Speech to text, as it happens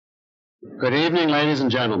Good evening, ladies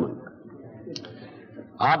and gentlemen.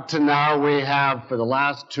 Up to now, we have, for the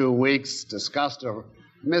last 2 weeks, discussed a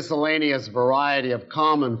miscellaneous variety of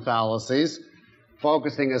common fallacies,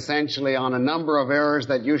 focusing essentially on a number of errors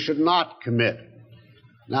that you should not commit.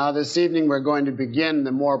 Now, this evening, we're going to begin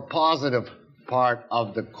the more positive part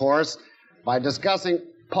of the course by discussing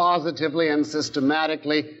positively and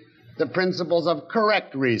systematically the principles of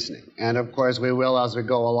correct reasoning. And, of course, we will, as we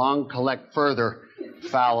go along, collect further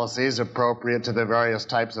fallacies appropriate to the various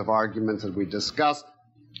types of arguments that we discuss,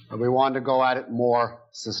 but we want to go at it more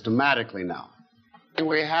systematically now. And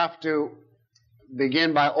we have to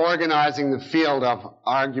begin by organizing the field of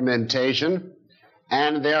argumentation,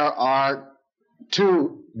 and there are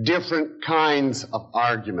two different kinds of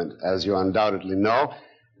argument, as you undoubtedly know: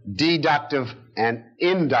 deductive and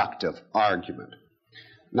inductive argument.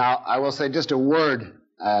 Now, I will say just a word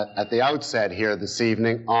at the outset here this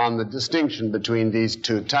evening on the distinction between these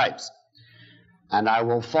two types. And I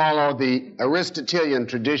will follow the Aristotelian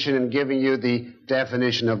tradition in giving you the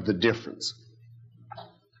definition of the difference.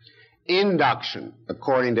 Induction,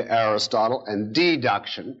 according to Aristotle, and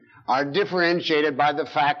deduction are differentiated by the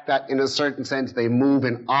fact that, in a certain sense, they move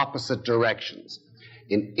in opposite directions.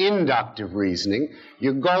 In inductive reasoning,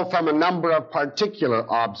 you go from a number of particular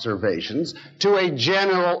observations to a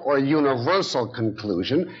general or universal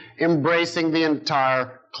conclusion, embracing the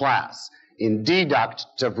entire class. In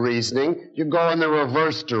deductive reasoning, you go in the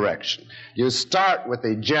reverse direction. You start with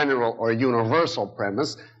a general or universal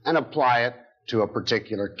premise and apply it to a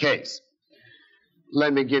particular case.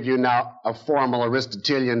 Let me give you now a formal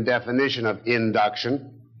Aristotelian definition of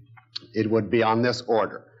induction. It would be on this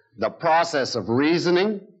order: the process of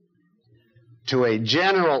reasoning to a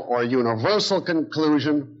general or universal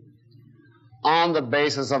conclusion on the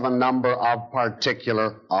basis of a number of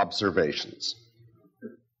particular observations.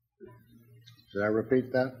 Should I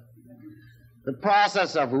repeat that? The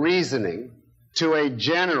process of reasoning to a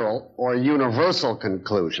general or universal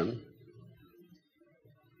conclusion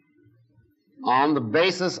on the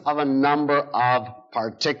basis of a number of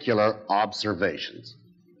particular observations.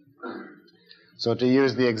 So to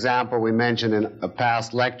use the example we mentioned in a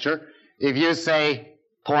past lecture, if you say,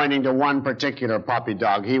 pointing to one particular puppy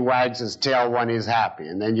dog, he wags his tail when he's happy,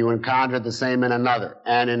 and then you encounter the same in another,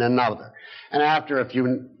 and in another. And after a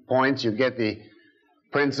few points, you get the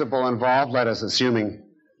principle involved, let us assuming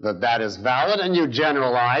that that is valid, and you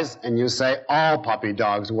generalize, and you say all puppy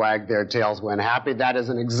dogs wag their tails when happy. That is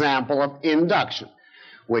an example of induction,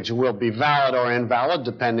 which will be valid or invalid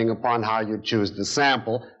depending upon how you choose the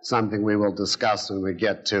sample, something we will discuss when we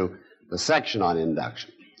get to the section on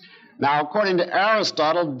induction. Now, according to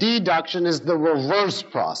Aristotle, deduction is the reverse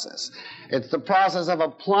process. It's the process of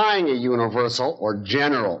applying a universal or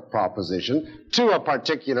general proposition to a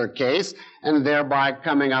particular case and thereby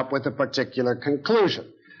coming up with a particular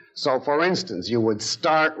conclusion. So, for instance, you would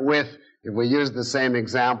start with, if we use the same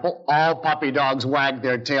example, all puppy dogs wag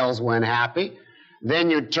their tails when happy. Then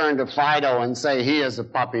you turn to Fido and say he is a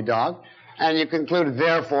puppy dog, and you conclude,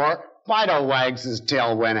 therefore, Fido wags his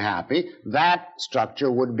tail when happy. That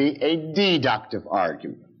structure would be a deductive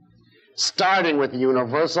argument, starting with the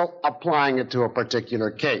universal, applying it to a particular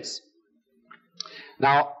case.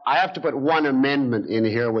 Now, I have to put one amendment in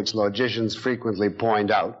here, which logicians frequently point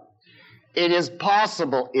out. It is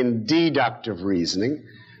possible in deductive reasoning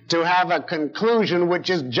to have a conclusion which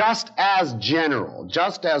is just as general,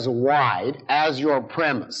 just as wide as your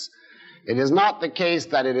premise. It is not the case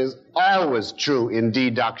that it is always true in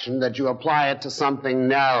deduction that you apply it to something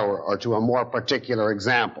narrower or to a more particular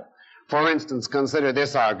example. For instance, consider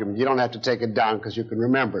this argument. You don't have to take it down because you can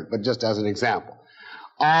remember it, but just as an example.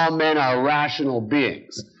 All men are rational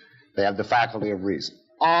beings. They have the faculty of reason.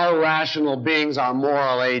 All rational beings are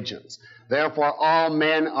moral agents. Therefore, all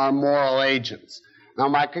men are moral agents. Now,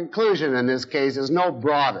 my conclusion in this case is no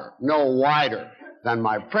broader, no wider than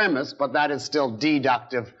my premise, but that is still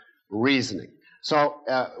deductive reasoning. So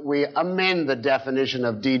we amend the definition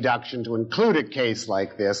of deduction to include a case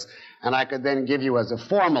like this, and I could then give you as a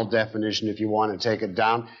formal definition if you want to take it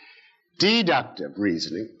down. Deductive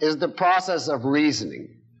reasoning is the process of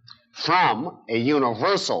reasoning from a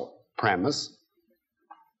universal premise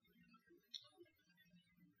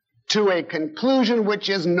to a conclusion which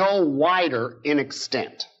is no wider in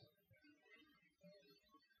extent.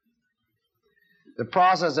 The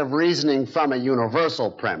process of reasoning from a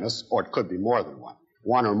universal premise, or it could be more than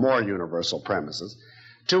one or more universal premises,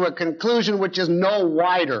 to a conclusion which is no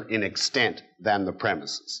wider in extent than the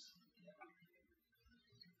premises.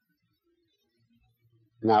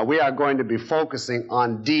 Now, we are going to be focusing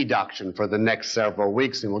on deduction for the next several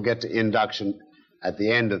weeks, and we'll get to induction at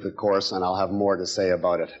the end of the course, and I'll have more to say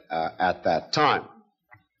about it at that time.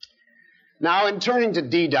 Now, in turning to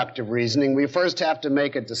deductive reasoning, we first have to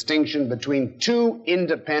make a distinction between two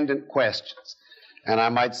independent questions. And I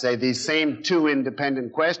might say these same two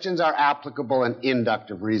independent questions are applicable in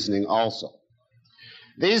inductive reasoning also.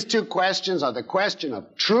 These two questions are the question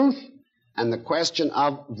of truth and the question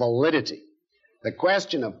of validity. The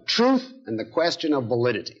question of truth and the question of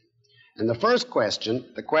validity. And the first question,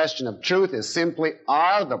 the question of truth, is simply,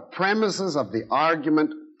 are the premises of the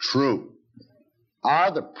argument true?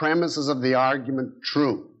 Are the premises of the argument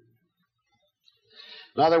true?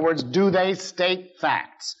 In other words, do they state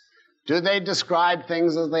facts? Do they describe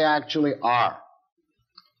things as they actually are?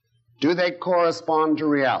 Do they correspond to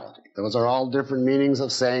reality? Those are all different meanings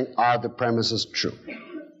of saying, are the premises true?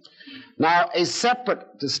 Now, a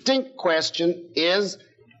separate, distinct question is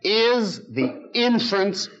the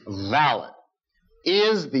inference valid?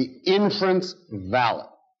 Is the inference valid?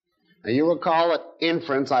 Now, you recall that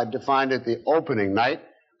inference, I defined it the opening night,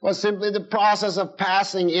 was simply the process of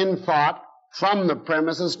passing in thought from the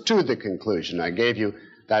premises to the conclusion. I gave you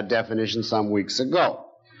that definition some weeks ago.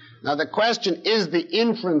 Now, the question, is the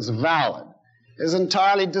inference valid, is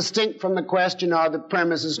entirely distinct from the question, are the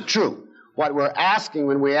premises true? What we're asking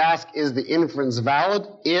when we ask, is the inference valid,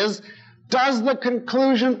 is, does the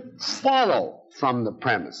conclusion follow from the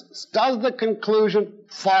premises? Does the conclusion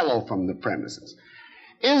follow from the premises?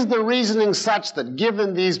 Is the reasoning such that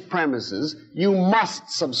given these premises, you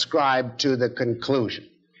must subscribe to the conclusion?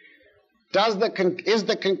 Is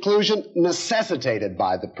the conclusion necessitated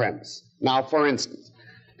by the premise? Now, for instance,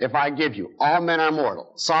 if I give you, all men are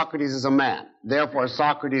mortal, Socrates is a man, therefore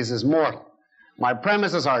Socrates is mortal. My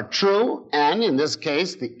premises are true, and in this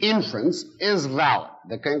case, the inference is valid.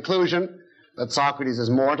 The conclusion that Socrates is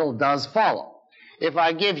mortal does follow. If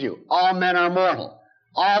I give you, all men are mortal,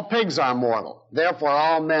 all pigs are mortal, therefore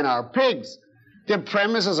all men are pigs, the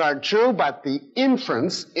premises are true, but the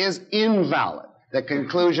inference is invalid. The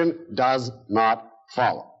conclusion does not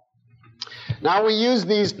follow. Now, we use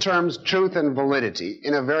these terms truth and validity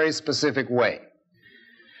in a very specific way.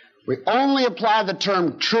 We only apply the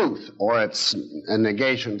term truth, or its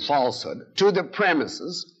negation falsehood, to the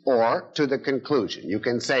premises or to the conclusion. You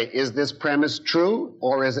can say, is this premise true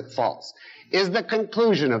or is it false? Is the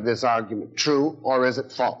conclusion of this argument true or is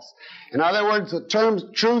it false? In other words, the terms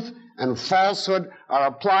truth and falsehood are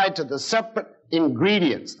applied to the separate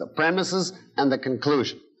ingredients, the premises and the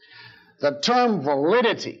conclusion. The term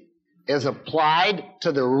validity is applied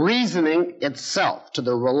to the reasoning itself, to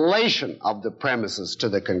the relation of the premises to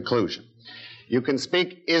the conclusion. You can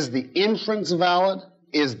speak, is the inference valid?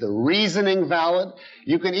 Is the reasoning valid?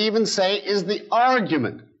 You can even say, is the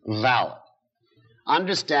argument valid?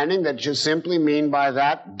 Understanding that you simply mean by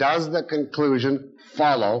that, does the conclusion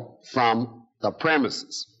follow from the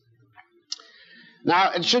premises?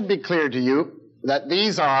 Now, it should be clear to you that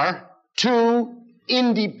these are two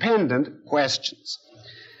independent questions.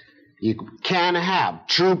 You can have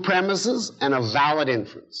true premises and a valid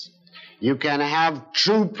inference. You can have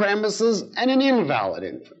true premises and an invalid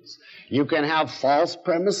inference. You can have false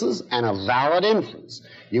premises and a valid inference.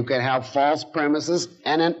 You can have false premises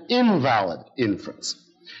and an invalid inference.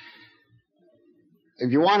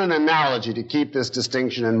 If you want an analogy to keep this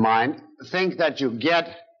distinction in mind, think that you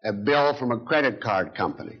get a bill from a credit card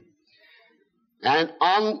company. And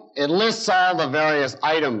it lists all the various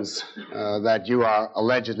items that you are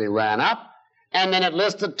allegedly ran up, and then it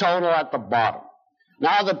lists a total at the bottom.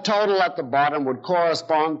 Now, the total at the bottom would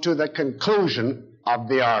correspond to the conclusion of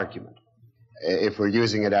the argument, if we're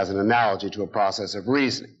using it as an analogy to a process of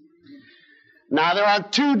reasoning. Now, there are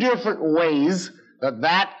two different ways that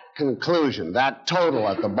that conclusion, that total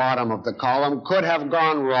at the bottom of the column, could have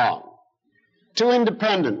gone wrong. Two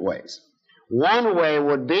independent ways. One way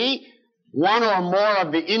would be one or more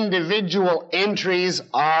of the individual entries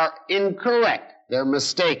are incorrect. They're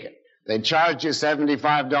mistaken. They charged you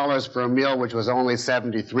 $75 for a meal which was only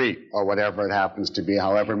 $73, or whatever it happens to be,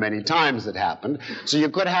 however many times it happened. So you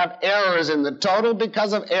could have errors in the total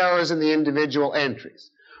because of errors in the individual entries.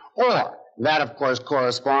 Or, that of course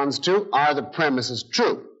corresponds to, are the premises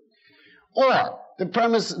true? Or,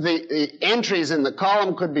 the entries in the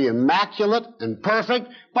column could be immaculate and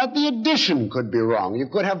perfect, but the addition could be wrong. You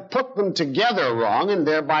could have put them together wrong and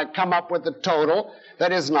thereby come up with a total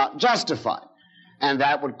that is not justified. And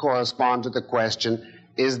that would correspond to the question,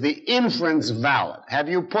 is the inference valid? Have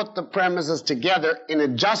you put the premises together in a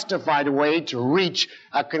justified way to reach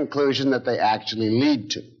a conclusion that they actually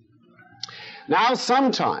lead to? Now,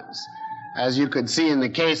 sometimes, as you could see in the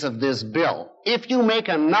case of this bill, if you make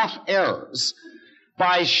enough errors,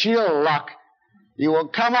 by sheer luck, you will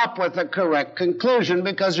come up with a correct conclusion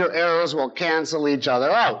because your errors will cancel each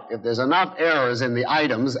other out. If there's enough errors in the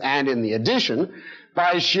items and in the addition,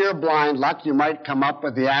 by sheer blind luck, you might come up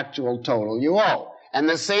with the actual total you owe. And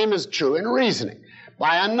the same is true in reasoning.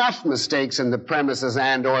 By enough mistakes in the premises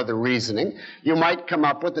and or the reasoning, you might come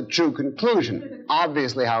up with a true conclusion.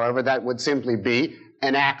 Obviously, however, that would simply be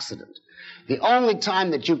an accident. The only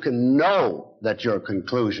time that you can know that your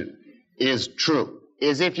conclusion is true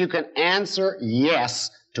is if you can answer yes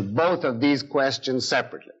to both of these questions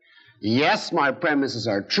separately. Yes, my premises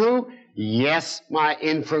are true. Yes, my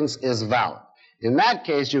inference is valid. In that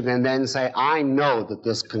case, you can then say, I know that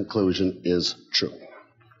this conclusion is true.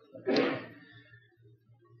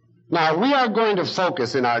 Now, we are going to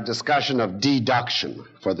focus in our discussion of deduction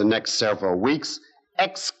for the next several weeks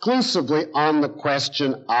exclusively on the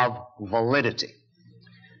question of validity.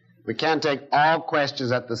 We can't take all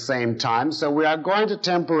questions at the same time, so we are going to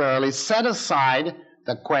temporarily set aside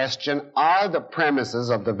the question, are the premises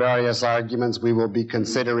of the various arguments we will be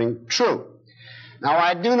considering true? Now,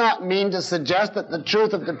 I do not mean to suggest that the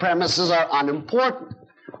truth of the premises are unimportant.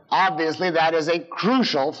 Obviously, that is a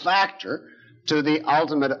crucial factor to the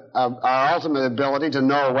our ultimate ability to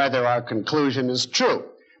know whether our conclusion is true.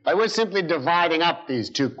 But we're simply dividing up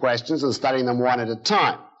these two questions and studying them one at a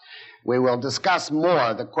time. We will discuss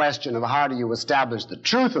more the question of how do you establish the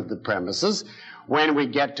truth of the premises when we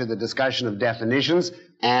get to the discussion of definitions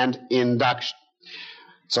and induction.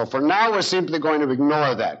 So for now, we're simply going to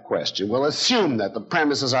ignore that question. We'll assume that the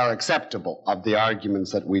premises are acceptable of the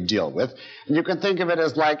arguments that we deal with. And you can think of it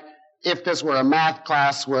as like if this were a math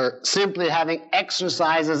class, we're simply having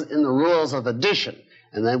exercises in the rules of addition.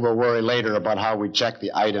 And then we'll worry later about how we check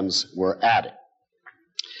the items we're adding.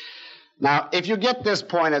 Now, if you get this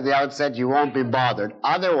point at the outset, you won't be bothered.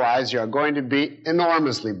 Otherwise, you're going to be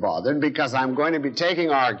enormously bothered because I'm going to be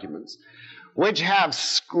taking arguments which have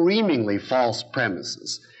screamingly false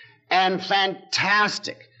premises and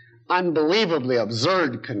fantastic, unbelievably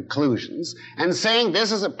absurd conclusions and saying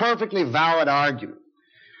this is a perfectly valid argument.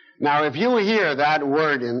 Now, if you hear that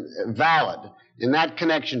word valid in that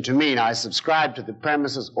connection to mean I subscribe to the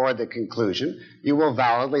premises or the conclusion, you will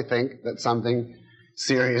validly think that something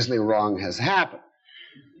seriously wrong has happened.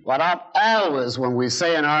 But I'm always, when we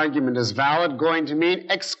say an argument is valid, going to mean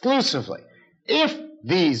exclusively if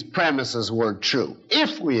these premises were true,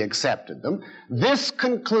 if we accepted them, this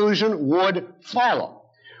conclusion would follow.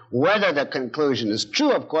 Whether the conclusion is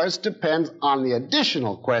true, of course, depends on the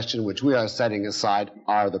additional question which we are setting aside,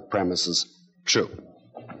 are the premises true?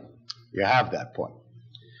 You have that point.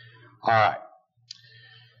 All right.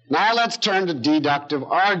 Now let's turn to deductive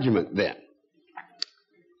argument then.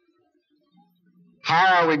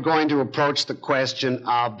 How are we going to approach the question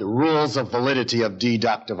of the rules of validity of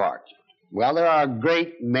deductive argument? Well, there are a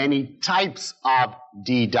great many types of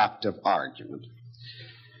deductive argument.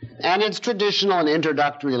 And its traditional and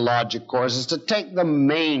introductory logic course is to take the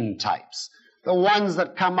main types, the ones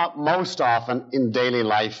that come up most often in daily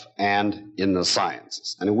life and in the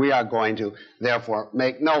sciences. And we are going to, therefore,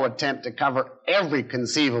 make no attempt to cover every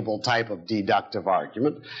conceivable type of deductive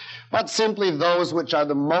argument, but simply those which are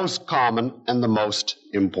the most common and the most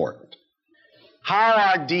important. How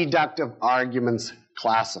are deductive arguments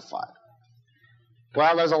classified?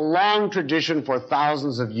 Well, there's a long tradition for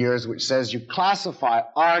thousands of years which says you classify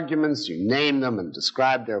arguments, you name them and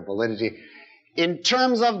describe their validity in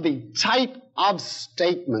terms of the type of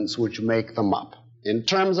statements which make them up, in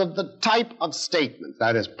terms of the type of statement,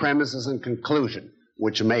 that is, premises and conclusion,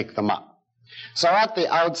 which make them up. So at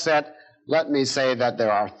the outset, let me say that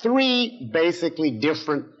there are three basically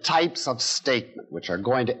different types of statement which are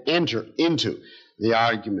going to enter into the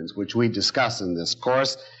arguments which we discuss in this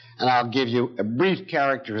course, and I'll give you a brief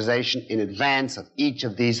characterization in advance of each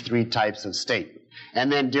of these three types of statement.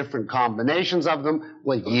 And then different combinations of them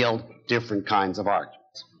will yield different kinds of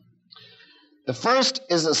arguments. The first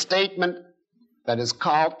is a statement that is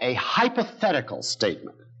called a hypothetical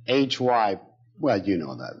statement. H-Y, well, you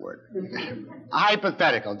know that word.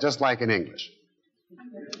 Hypothetical, just like in English.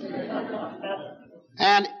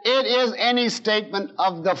 And it is any statement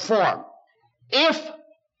of the form, if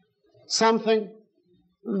something,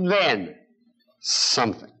 then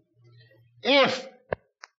something. If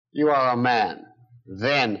you are a man,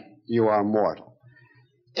 then you are mortal.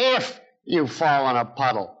 If you fall in a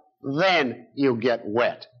puddle, then you get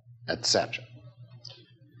wet, etc.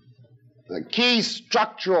 The key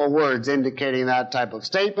structural words indicating that type of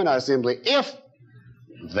statement are simply if,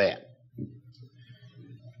 then.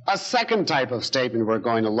 A second type of statement we're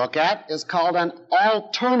going to look at is called an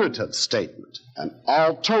alternative statement. An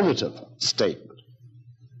alternative statement.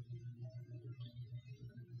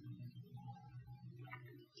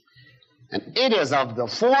 And it is of the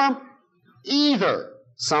form either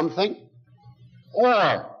something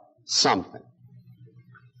or something.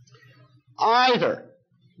 Either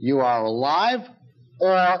you are alive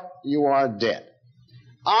or you are dead.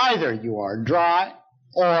 Either you are dry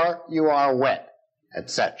or you are wet,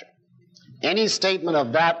 etc. Any statement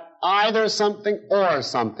of that either something or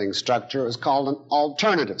something structure is called an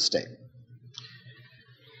alternative statement.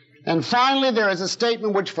 And finally, there is a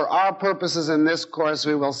statement which for our purposes in this course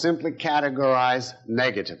we will simply categorize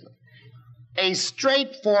negatively. A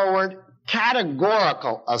straightforward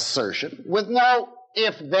categorical assertion with no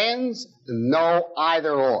if-thens and no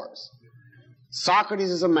either-ors.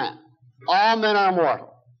 Socrates is a man. All men are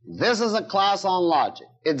mortal. This is a class on logic.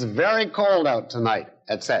 It's very cold out tonight,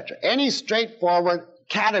 etc. Any straightforward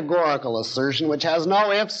categorical assertion which has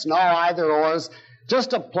no ifs, no either-ors,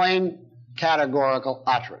 just a plain categorical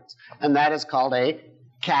utterance. And that is called a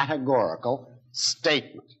categorical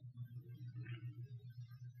statement.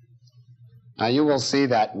 Now you will see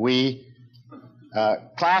that we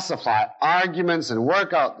classify arguments and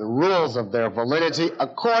work out the rules of their validity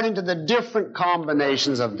according to the different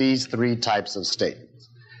combinations of these three types of statements.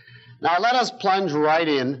 Now let us plunge right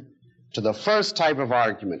in to the first type of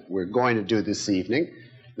argument we're going to do this evening.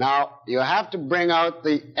 Now you have to bring out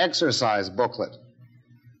the exercise booklet,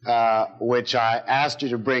 which I asked you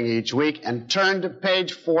to bring each week, and turn to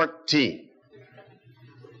page 14.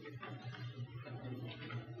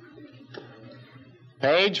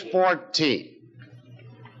 Page 14.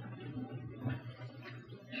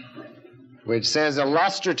 Which says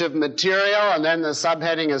illustrative material, and then the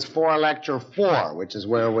subheading is for lecture 4, which is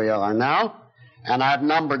where we are now. And I've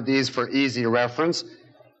numbered these for easy reference.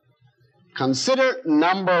 Consider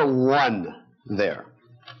number 1 there,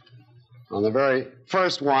 on the very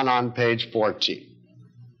first one on page 14.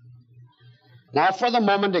 Now, for the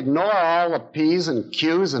moment, ignore all the P's and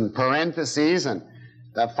Q's and parentheses and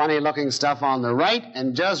the funny-looking stuff on the right,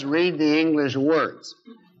 and just read the English words.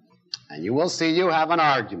 And you will see you have an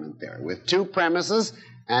argument there with 2 premises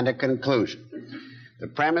and a conclusion. The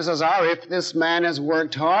premises are, if this man has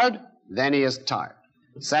worked hard, then he is tired.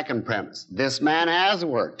 Second premise, this man has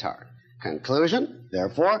worked hard. Conclusion,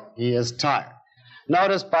 therefore, he is tired.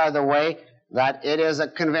 Notice, by the way, that it is a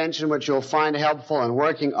convention which you'll find helpful in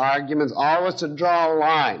working arguments, always to draw a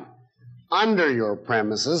line under your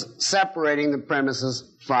premises, separating the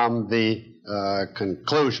premises from the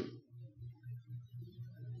conclusion.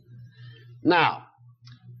 Now,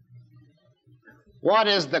 what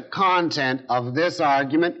is the content of this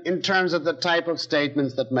argument in terms of the type of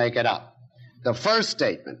statements that make it up? The first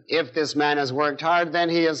statement, if this man has worked hard, then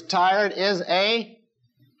he is tired, is a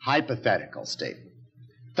hypothetical statement.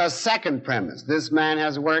 The second premise, this man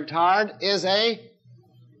has worked hard, is a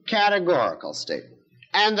categorical statement.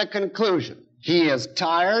 And the conclusion, he is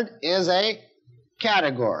tired, is a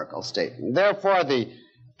categorical statement. Therefore, the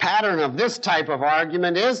pattern of this type of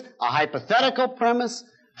argument is a hypothetical premise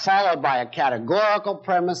followed by a categorical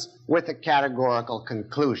premise with a categorical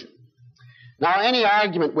conclusion. Now, any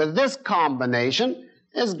argument with this combination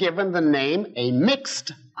is given the name a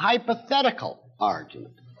mixed hypothetical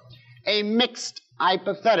argument. A mixed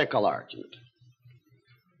hypothetical argument.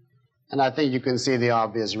 And I think you can see the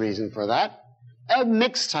obvious reason for that. A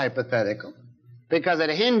mixed hypothetical, because it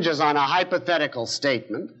hinges on a hypothetical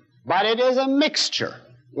statement, but it is a mixture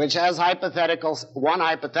which has one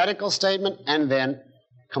hypothetical statement and then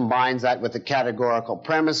combines that with a categorical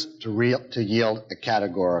premise to yield a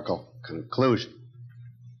categorical conclusion.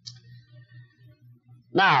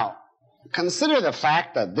 Now, consider the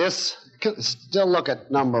fact that this, still look at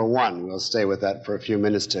number 1. We'll stay with that for a few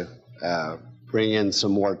minutes to bring in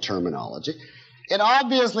some more terminology. It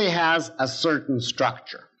obviously has a certain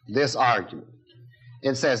structure, this argument.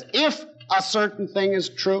 It says, if a certain thing is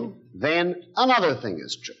true, then another thing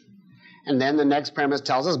is true. And then the next premise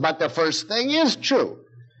tells us, but the first thing is true.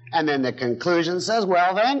 And then the conclusion says,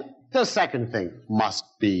 well, then the second thing must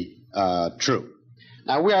be true.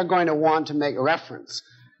 Now, we are going to want to make reference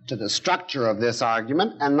to the structure of this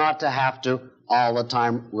argument and not to have to all the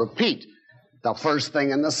time repeat the first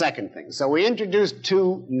thing and the second thing. So we introduced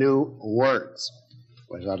 2 new words,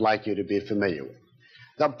 which I'd like you to be familiar with.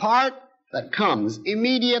 The part that comes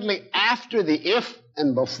immediately after the if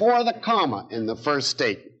and before the comma in the first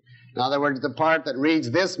statement. In other words, the part that reads,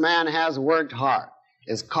 this man has worked hard,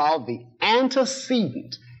 is called the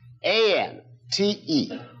antecedent.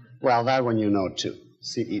 A-N-T-E. Well, that one you know too.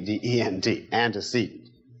 C-E-D-E-N-T. Antecedent.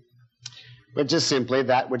 Which is simply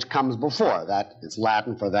that which comes before. That is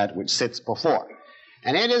Latin for that which sits before.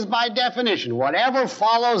 And it is by definition, whatever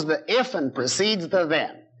follows the if and precedes the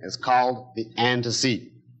then is called the antecedent.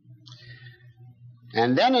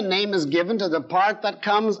 And then a name is given to the part that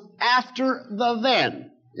comes after the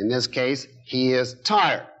then. In this case, he is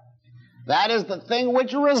tired. That is the thing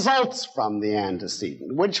which results from the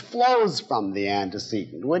antecedent, which flows from the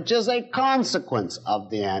antecedent, which is a consequence of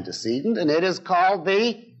the antecedent, and it is called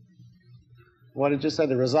the, what did you say,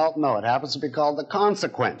 the result? No, it happens to be called the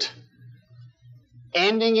consequent.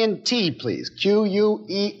 Ending in T, please.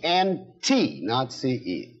 Q-U-E-N-T, not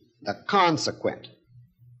C-E. The consequent.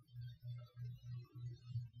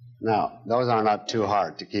 Now, those are not too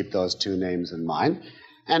hard to keep those two names in mind.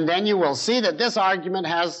 And then you will see that this argument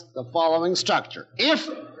has the following structure. If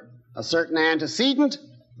a certain antecedent,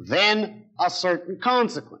 then a certain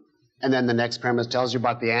consequent. And then the next premise tells you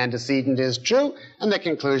about the antecedent is true, and the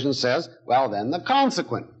conclusion says, well, then the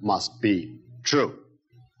consequent must be true.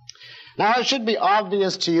 Now, it should be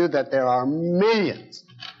obvious to you that there are millions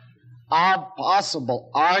of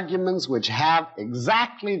possible arguments which have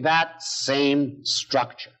exactly that same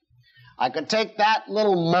structure. I could take that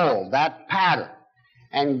little mold, that pattern,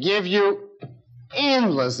 and give you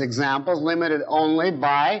endless examples limited only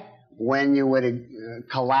by when you would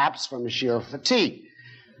collapse from sheer fatigue.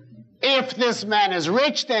 If this man is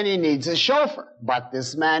rich, then he needs a chauffeur. But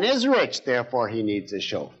this man is rich, therefore he needs a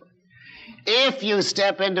chauffeur. If you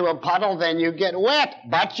step into a puddle, then you get wet.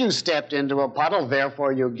 But you stepped into a puddle,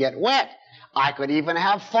 therefore you get wet. I could even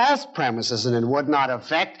have false premises, and it would not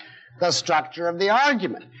affect the structure of the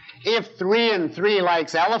argument. If 3 and 3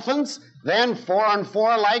 likes elephants, then 4 and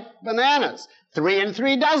 4 like bananas. 3 and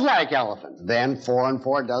 3 does like elephants. Then 4 and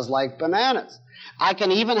 4 does like bananas. I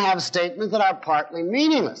can even have statements that are partly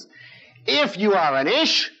meaningless. If you are an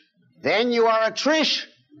ish, then you are a trish.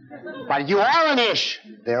 But you are an ish,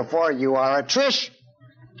 therefore you are a trish.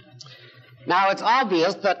 Now it's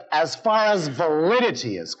obvious that as far as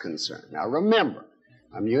validity is concerned, now remember,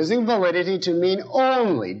 I'm using validity to mean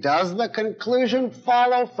only does the conclusion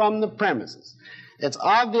follow from the premises. It's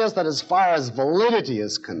obvious that as far as validity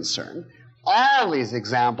is concerned, all these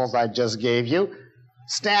examples I just gave you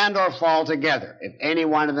stand or fall together. If any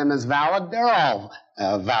one of them is valid, they're all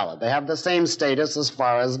valid. They have the same status as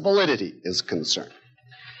far as validity is concerned.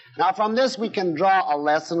 Now, from this, we can draw a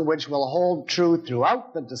lesson which will hold true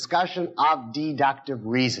throughout the discussion of deductive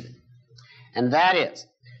reasoning. And that is,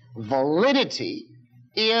 validity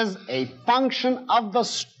is a function of the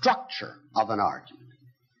structure of an argument.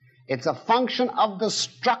 It's a function of the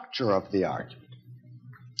structure of the argument.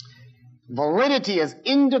 Validity is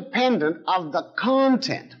independent of the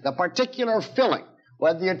content, the particular filling.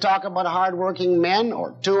 Whether you talk about hardworking men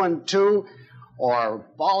or 2 and 2 or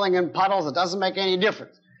falling in puddles, it doesn't make any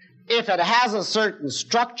difference. If it has a certain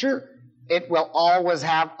structure, it will always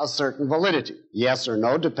have a certain validity, yes or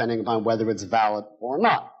no, depending upon whether it's valid or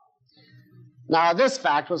not. Now, this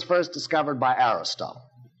fact was first discovered by Aristotle,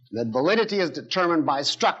 that validity is determined by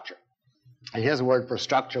structure. And his word for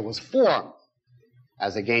structure was form,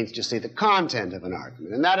 as against, you see, the content of an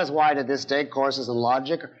argument. And that is why, to this day, courses in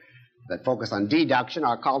logic that focus on deduction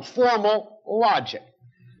are called formal logic.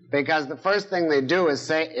 Because the first thing they do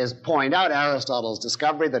is point out Aristotle's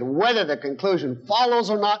discovery that whether the conclusion follows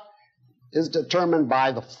or not is determined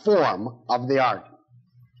by the form of the argument.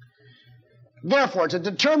 Therefore, to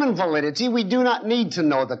determine validity, we do not need to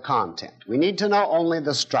know the content. We need to know only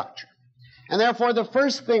the structure. And therefore, the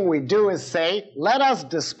first thing we do is say, let us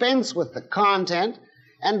dispense with the content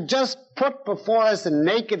and just put before us in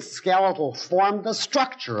naked skeletal form the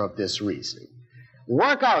structure of this reasoning.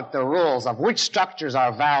 Work out the rules of which structures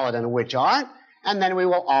are valid and which aren't, and then we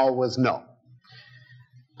will always know.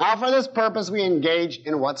 Now, for this purpose, we engage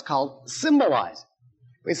in what's called symbolizing.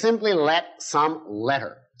 We simply let some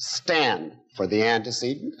letter stand for the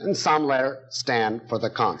antecedent and some letter stand for the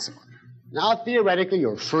consequent. Now, theoretically,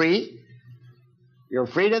 you're free. You're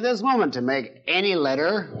free to this moment to make any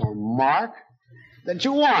letter or mark that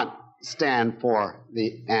you want stand for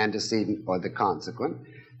the antecedent or the consequent.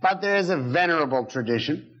 But there is a venerable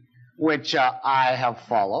tradition which I have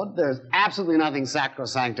followed. There's absolutely nothing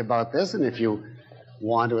sacrosanct about this, and if you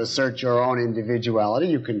want to assert your own individuality,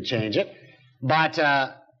 you can change it. But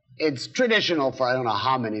it's traditional for I don't know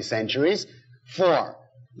how many centuries for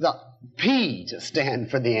the P to stand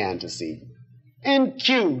for the antecedent and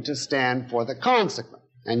Q to stand for the consequent.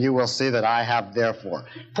 And you will see that I have, therefore,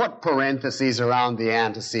 put parentheses around the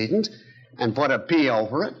antecedent and put a P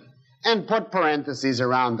over it, and put parentheses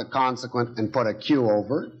around the consequent and put a Q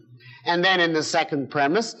over it. And then in the second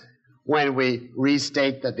premise, when we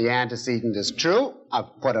restate that the antecedent is true,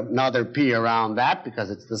 I've put another P around that because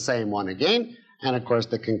it's the same one again. And of course,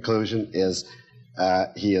 the conclusion is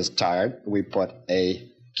he is tired. We put a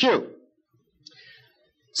Q.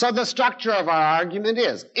 So the structure of our argument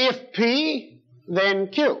is, if P, then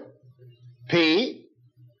Q. P,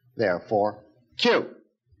 therefore Q.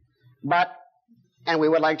 And we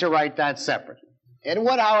would like to write that separately. It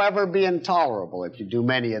would, however, be intolerable if you do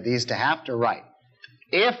many of these to have to write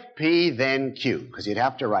if P, then Q, because you'd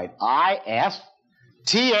have to write IF,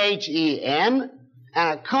 THEN,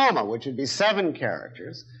 and a comma, which would be 7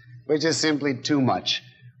 characters, which is simply too much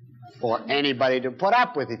for anybody to put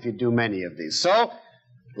up with if you do many of these. So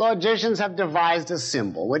logicians have devised a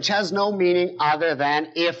symbol which has no meaning other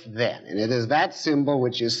than if-then. And it is that symbol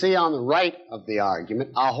which you see on the right of the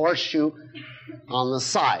argument, a horseshoe on the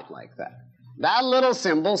side like that. That little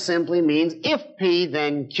symbol simply means if P,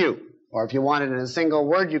 then Q. Or if you want it in a single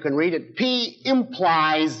word, you can read it P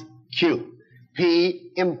implies Q.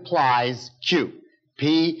 P implies Q.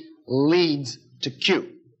 P leads to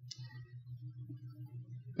Q.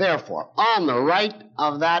 Therefore, on the right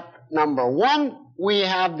of that number 1, we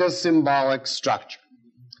have the symbolic structure.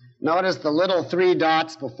 Notice the little 3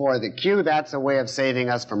 dots before the Q. That's a way of saving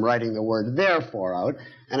us from writing the word therefore out,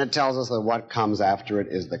 and it tells us that what comes after it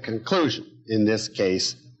is the conclusion, in this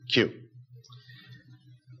case, Q.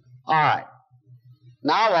 All right.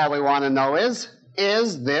 Now all we want to know is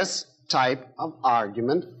this type of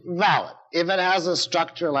argument valid? If it has a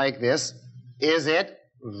structure like this, is it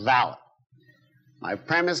valid? My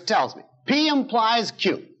premise tells me P implies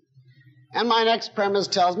Q. And my next premise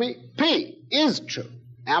tells me P is true.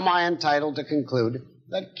 Am I entitled to conclude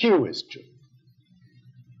that Q is true?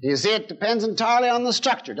 You see, it depends entirely on the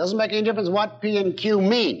structure. It doesn't make any difference what P and Q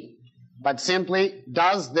mean, but simply,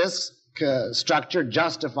 does this structure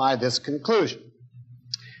justify this conclusion?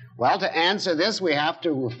 Well, to answer this, we have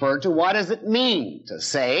to refer to what does it mean to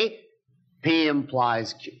say P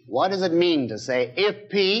implies Q. What does it mean to say if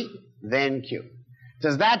P, then Q?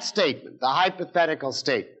 Does that statement, the hypothetical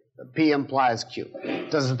statement, that P implies Q,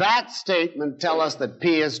 does that statement tell us that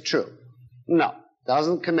P is true? No. It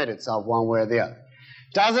doesn't commit itself one way or the other.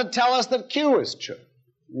 Does it tell us that Q is true?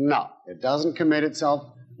 No. It doesn't commit itself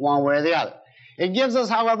one way or the other. It gives us,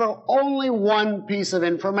 however, only one piece of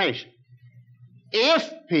information.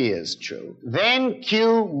 If P is true, then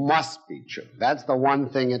Q must be true. That's the one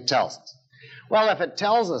thing it tells us. Well, if it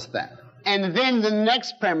tells us that, and then the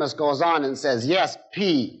next premise goes on and says, yes,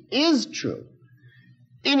 P is true,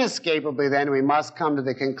 inescapably then we must come to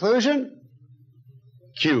the conclusion,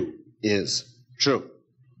 Q is true.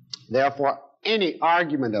 Therefore, any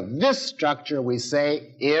argument of this structure, we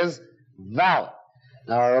say, is valid.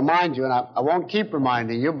 Now, I remind you, and I won't keep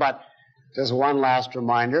reminding you, but just one last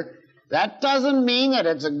reminder, that doesn't mean that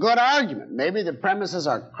it's a good argument. Maybe the premises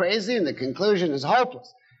are crazy and the conclusion is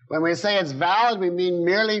hopeless. When we say it's valid, we mean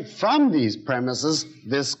merely from these premises,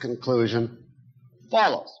 this conclusion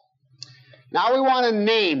follows. Now we want a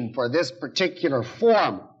name for this particular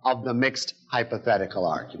form of the mixed hypothetical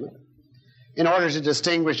argument in order to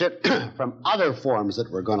distinguish it from other forms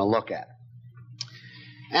that we're going to look at.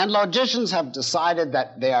 And logicians have decided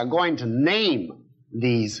that they are going to name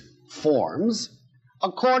these forms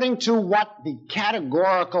according to what the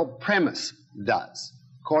categorical premise does,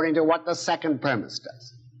 according to what the second premise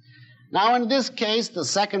does. Now, in this case, the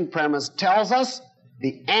second premise tells us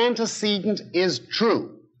the antecedent is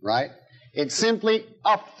true, right? It simply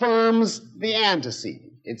affirms the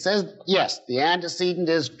antecedent. It says, yes, the antecedent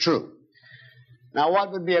is true. Now,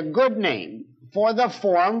 what would be a good name for the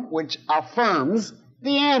form which affirms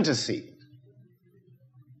the antecedent?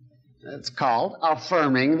 It's called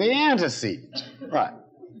affirming the antecedent. Right.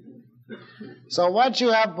 So what you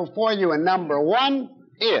have before you in number 1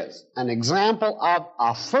 is an example of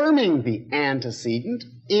affirming the antecedent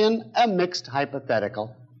in a mixed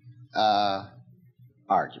hypothetical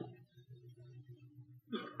argument.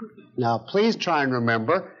 Now, please try and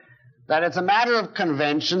remember that it's a matter of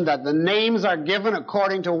convention that the names are given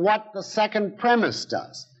according to what the second premise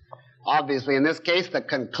does. Obviously, in this case, the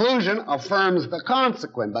conclusion affirms the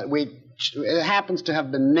consequent, but it happens to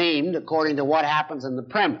have been named according to what happens in the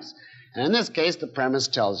premise. And in this case, the premise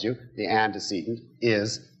tells you the antecedent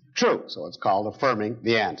is true, so it's called affirming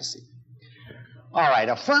the antecedent. All right,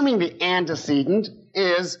 affirming the antecedent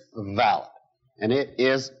is valid, and it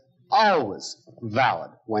is always valid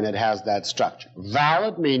when it has that structure.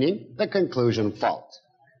 Valid meaning the conclusion follows.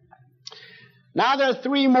 Now there are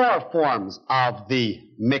 3 more forms of the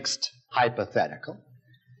mixed hypothetical.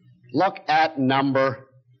 Look at number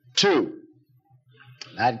 2.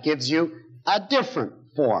 That gives you a different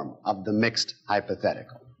form of the mixed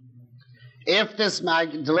hypothetical. If this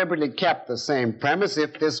man deliberately kept the same premise,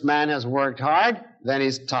 if this man has worked hard, then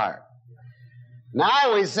he's tired.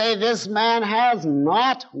 Now we say this man has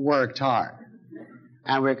not worked hard.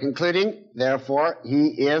 And we're concluding, therefore, he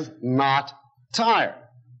is not tired.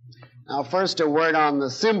 Now first a word on the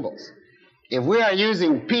symbols. If we are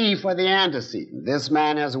using P for the antecedent, this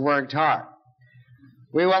man has worked hard,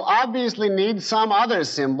 we will obviously need some other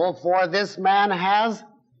symbol for this man has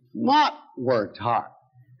not worked hard.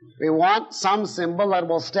 We want some symbol that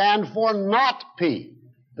will stand for not P,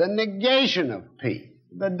 the negation of P,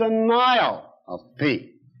 the denial of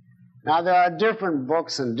P. Now there are different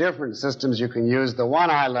books and different systems you can use. The one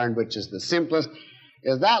I learned, which is the simplest,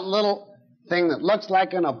 is that little thing that looks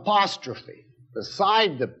like an apostrophe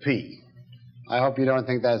beside the P. I hope you don't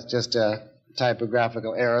think that's just a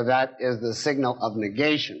typographical error. That is the signal of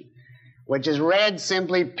negation, which is read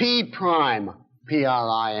simply P prime,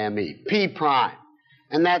 P-R-I-M-E, P prime.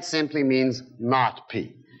 And that simply means not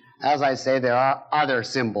P. As I say, there are other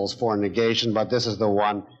symbols for negation, but this is the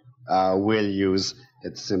one we'll use.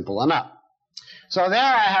 It's simple enough. So there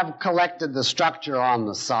I have collected the structure on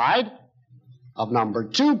the side of number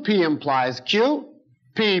 2. P implies Q,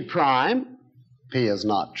 P prime, P is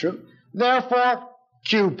not true. Therefore,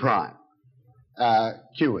 Q prime.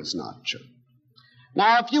 Q is not true.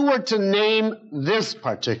 Now, if you were to name this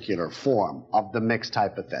particular form of the mixed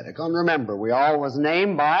hypothetical, and remember, we always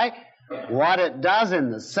name by what it does in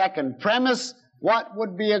the second premise, what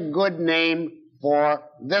would be a good name for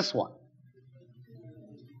this one?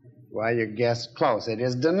 Well, you guessed close. It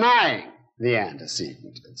is denying the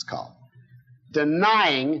antecedent, it's called.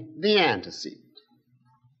 Denying the antecedent.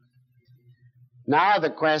 Now the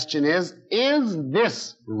question is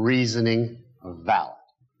this reasoning valid?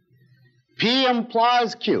 P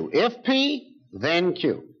implies Q. If P, then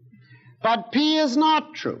Q. But P is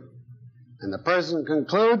not true. And the person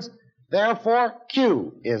concludes, therefore,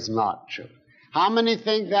 Q is not true. How many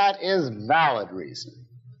think that is valid reasoning?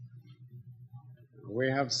 We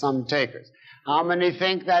have some takers. How many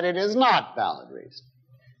think that it is not valid reasoning?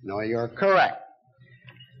 No, you're correct.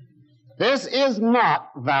 This is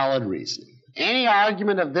not valid reasoning. Any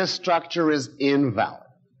argument of this structure is invalid.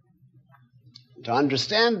 To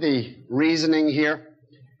understand the reasoning here,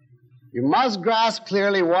 you must grasp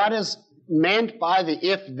clearly what is meant by the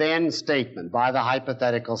if-then statement, by the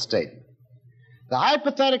hypothetical statement. The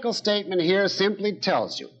hypothetical statement here simply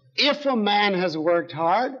tells you, if a man has worked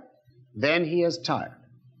hard, then he is tired.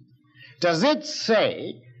 Does it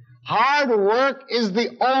say hard work is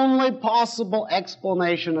the only possible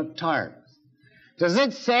explanation of tiredness? Does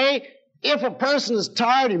it say if a person is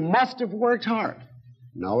tired, he must have worked hard?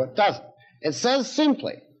 No, it doesn't. It says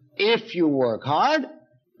simply, if you work hard,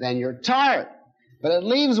 then you're tired. But it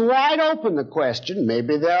leaves wide open the question,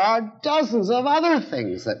 maybe there are dozens of other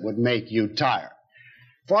things that would make you tired.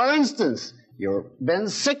 For instance, you've been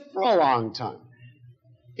sick for a long time.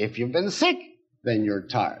 If you've been sick, then you're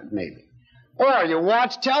tired, maybe. Or you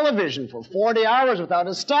watch television for 40 hours without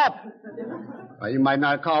a stop. Well, you might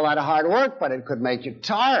not call that a hard work, but it could make you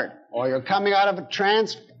tired. Or you're coming out of a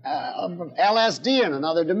trance of LSD in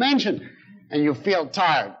another dimension, and you feel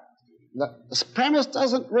tired. The premise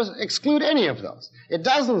doesn't exclude any of those. It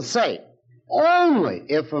doesn't say, only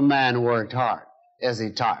if a man worked hard is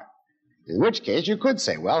he tired. In which case, you could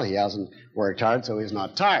say, well, he hasn't worked hard, so he's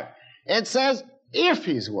not tired. It says, if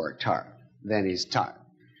he's worked hard, then he's tired.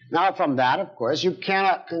 Now, from that, of course, you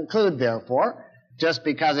cannot conclude, therefore, just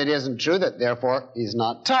because it isn't true, that therefore he's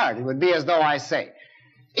not tired. It would be as though I say,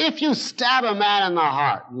 if you stab a man in the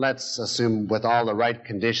heart, let's assume with all the right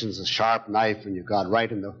conditions, a sharp knife, and you've got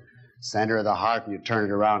right in the center of the heart, and you turn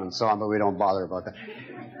it around and so on, but we don't bother about that.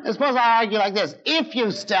 I suppose I argue like this. If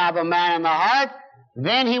you stab a man in the heart,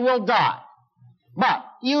 then he will die. But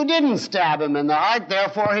you didn't stab him in the heart,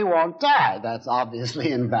 therefore he won't die. That's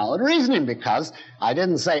obviously invalid reasoning, because I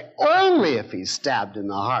didn't say only if he's stabbed in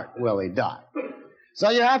the heart will he die. So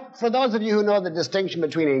you have, for those of you who know the distinction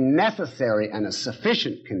between a necessary and a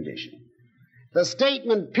sufficient condition, the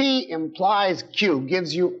statement P implies Q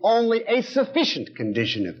gives you only a sufficient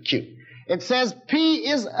condition of Q. It says P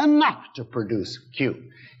is enough to produce Q.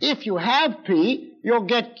 If you have P, you'll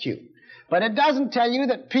get Q. But it doesn't tell you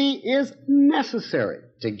that P is necessary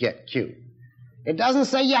to get Q. It doesn't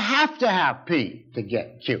say you have to have P to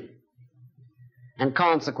get Q. And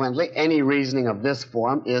consequently, any reasoning of this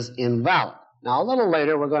form is invalid. Now, a little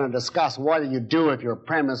later, we're going to discuss what you do if your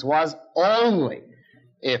premise was only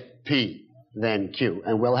if P, then Q.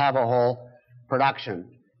 And we'll have a whole production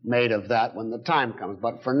made of that when the time comes.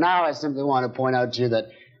 But for now, I simply want to point out to you that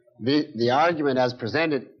the argument as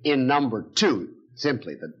presented in number 2,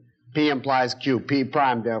 simply that P implies Q, P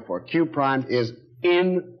prime, therefore Q prime, is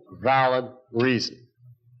invalid reasoning.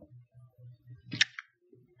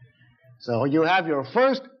 So you have your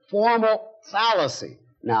first formal fallacy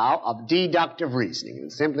now of deductive reasoning.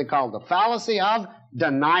 It's simply called the fallacy of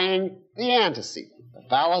denying the antecedent. The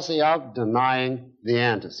fallacy of denying the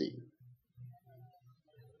antecedent.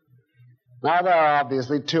 Now there are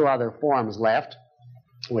obviously two other forms left,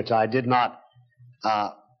 which I did not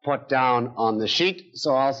put down on the sheet,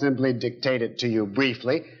 so I'll simply dictate it to you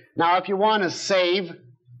briefly. Now if you want to save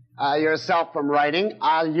yourself from writing,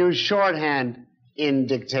 I'll use shorthand in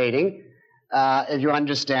dictating. If you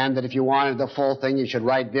understand that if you wanted the full thing, you should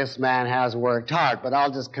write, "This man has worked hard," but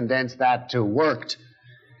I'll just condense that to "worked."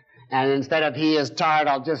 And instead of "he is tired,"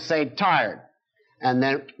 I'll just say "tired." And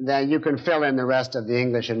then you can fill in the rest of the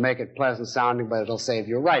English and make it pleasant sounding, but it'll save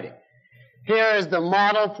you writing. Here is the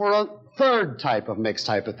model for a third type of mixed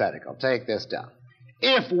hypothetical. Take this down.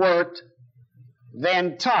 If worked,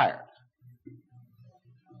 then tired.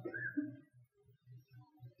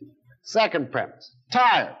 Second premise,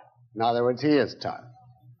 tired. In other words, he is tired.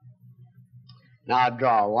 Now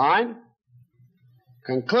draw a line.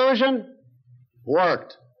 Conclusion,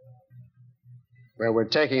 worked, where we're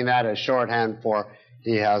taking that as shorthand for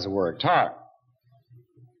he has worked hard.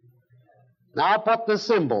 Now put the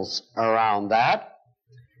symbols around that.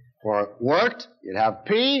 For worked, you'd have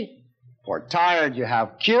P. For tired, you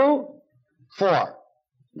have Q. For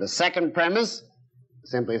the second premise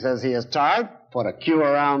simply says he is tired. Put a Q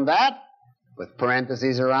around that with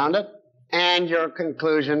parentheses around it. And your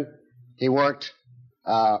conclusion, he worked,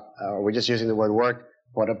 we're just using the word worked,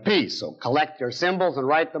 put a P. So collect your symbols and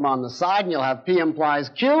write them on the side, and you'll have P implies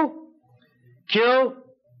Q. Q,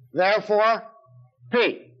 therefore,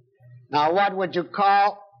 P. Now what would you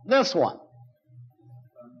call this one?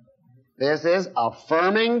 This is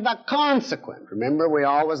affirming the consequent. Remember, we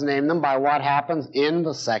always name them by what happens in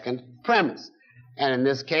the second premise. And in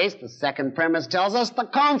this case, the second premise tells us the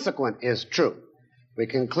consequent is true. We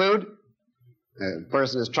conclude, the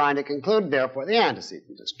person is trying to conclude, therefore the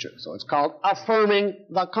antecedent is true. So it's called affirming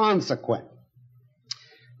the consequent.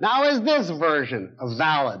 Now, is this version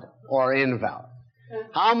valid or invalid?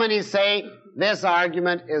 How many say this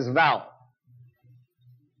argument is valid?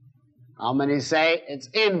 How many say it's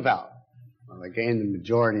invalid? Well, again, the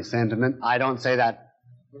majority sentiment. I don't say that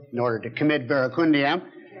in order to commit veracundiam,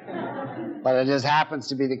 but it just happens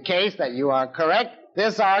to be the case that you are correct.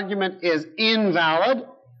 This argument is invalid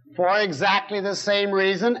for exactly the same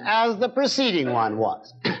reason as the preceding one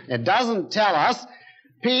was. It doesn't tell us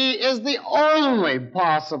P is the only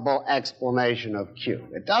possible explanation of Q.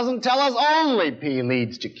 It doesn't tell us only P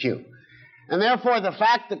leads to Q. And therefore, the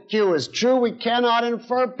fact that Q is true, we cannot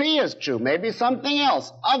infer P is true. Maybe something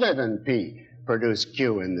else other than P produced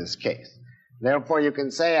Q in this case. Therefore, you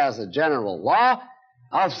can say as a general law,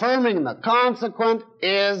 affirming the consequent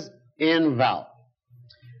is invalid.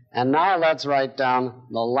 And now let's write down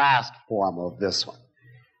the last form of this one.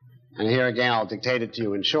 And here again, I'll dictate it to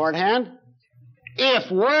you in shorthand.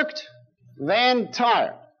 If worked, then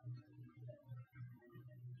tired.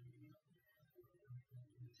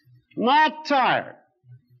 Not tired.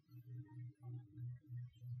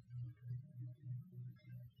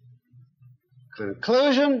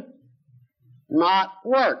 Conclusion, not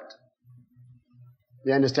worked.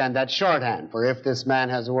 You understand that shorthand. For if this man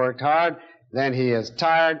has worked hard, then he is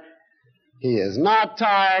tired. He is not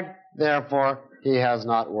tired, therefore he has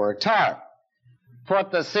not worked hard.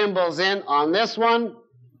 Put the symbols in on this one.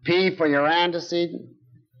 P for your antecedent,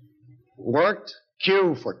 worked.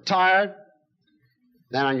 Q for tired.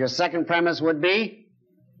 Then on your second premise would be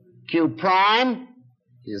Q prime.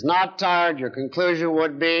 He is not tired. Your conclusion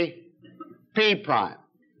would be P prime.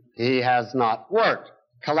 He has not worked.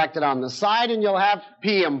 Collect it on the side and you'll have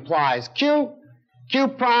P implies Q. Q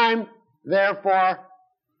prime, therefore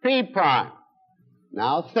P prime.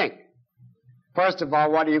 Now think. First of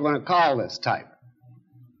all, what are you going to call this type?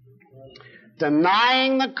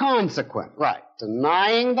 Denying the consequent. Right,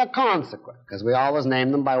 denying the consequent, because we always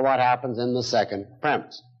name them by what happens in the second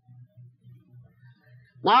premise.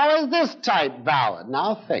 Now, is this type valid?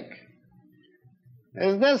 Now think.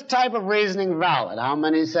 Is this type of reasoning valid? How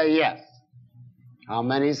many say yes? How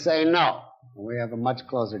many say no? We have a much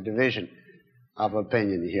closer division of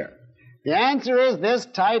opinion here. The answer is this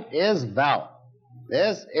type is valid.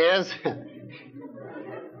 This is...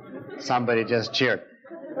 Somebody just cheered.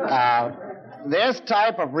 This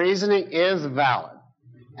type of reasoning is valid.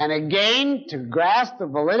 And again, to grasp the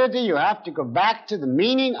validity, you have to go back to the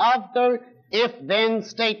meaning of the if-then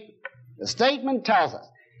statement. The statement tells us,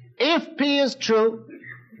 if P is true,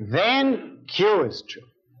 then Q is true.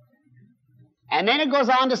 And then it goes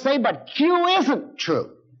on to say, but Q isn't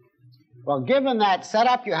true. Well, given that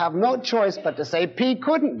setup, you have no choice but to say P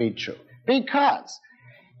couldn't be true. Because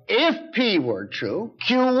if P were true,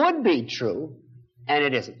 Q would be true, and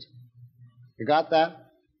it isn't. You got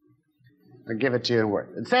that? I'll give it to you in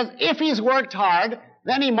words. It says, if he's worked hard,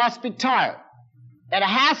 then he must be tired. It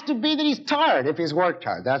has to be that he's tired if he's worked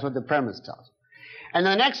hard. That's what the premise tells. And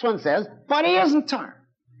the next one says, but he isn't tired.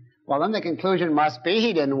 Well, then the conclusion must be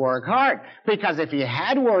he didn't work hard, because if he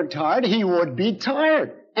had worked hard, he would be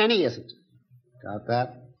tired, and he isn't. Got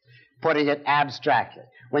that? Putting it abstractly.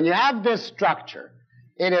 When you have this structure,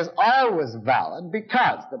 it is always valid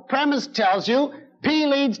because the premise tells you P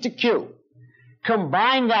leads to Q.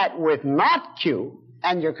 Combine that with not Q,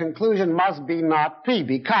 and your conclusion must be not P,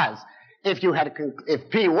 because if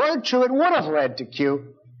P were true, it would have led to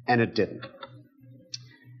Q, and it didn't.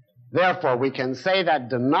 Therefore, we can say that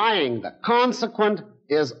denying the consequent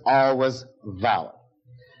is always valid.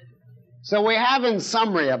 So we have, in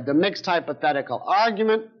summary of the mixed hypothetical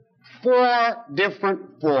argument, 4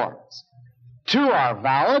 different forms. 2 are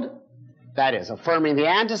valid, that is, affirming the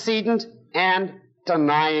antecedent and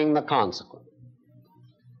denying the consequent.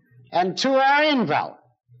 And 2 are invalid,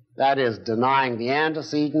 that is, denying the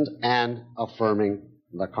antecedent and affirming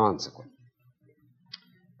the consequent.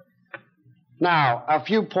 Now, a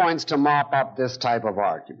few points to mop up this type of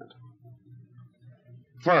argument.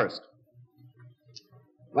 First,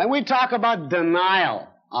 when we talk about denial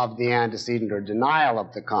of the antecedent or denial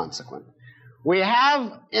of the consequent, we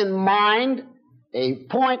have in mind a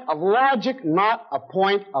point of logic, not a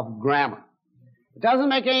point of grammar. It doesn't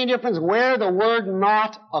make any difference where the word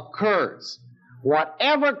not occurs.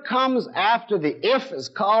 Whatever comes after the if is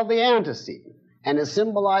called the antecedent and is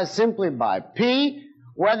symbolized simply by P,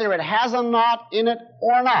 whether it has a not in it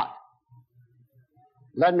or not.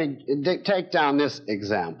 Let me take down this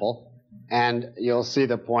example, and you'll see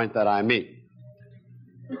the point that I mean.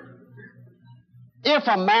 If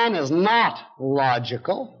a man is not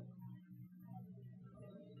logical,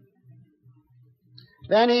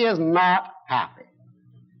 then he is not happy.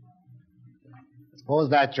 Suppose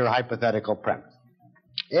that's your hypothetical premise.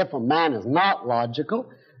 If a man is not logical,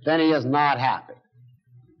 then he is not happy.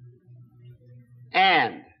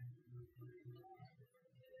 And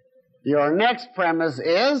your next premise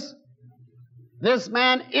is, this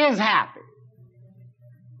man is happy.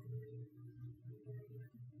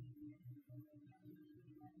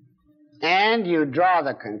 And you draw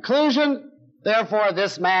the conclusion, therefore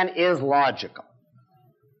this man is logical.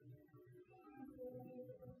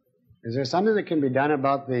 Is there something that can be done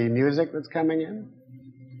about the music that's coming in?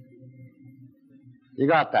 You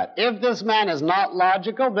got that. If this man is not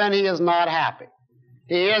logical, then he is not happy.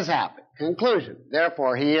 He is happy. Conclusion.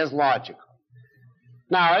 Therefore, he is logical.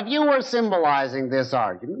 Now, if you were symbolizing this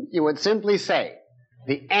argument, you would simply say,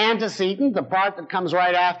 the antecedent, the part that comes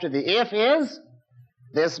right after the if, is,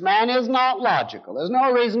 this man is not logical. There's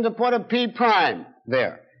no reason to put a P prime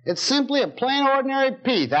there. It's simply a plain ordinary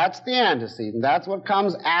P. That's the antecedent. That's what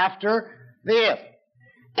comes after the if.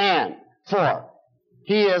 And for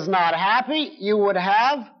he is not happy, you would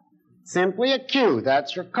have simply a Q.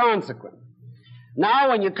 That's your consequent. Now,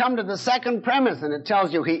 when you come to the second premise and it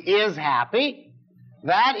tells you he is happy,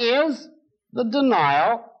 that is the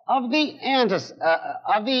denial of the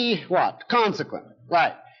consequent.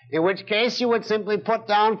 Right. In which case you would simply put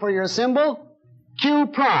down for your symbol Q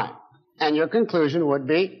prime, and your conclusion would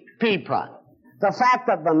be P prime. The fact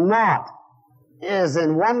that the not is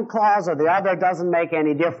in one clause or the other doesn't make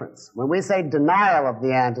any difference. When we say denial of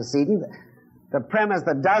the antecedent, the premise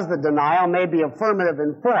that does the denial may be affirmative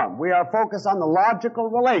in form. We are focused on the logical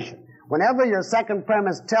relation. Whenever your second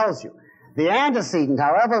premise tells you the antecedent,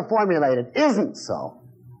 however formulated, isn't so,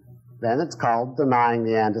 then it's called denying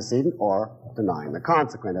the antecedent or denying the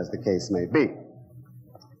consequent, as the case may be.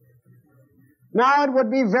 Now, it would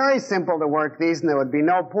be very simple to work these, and there would be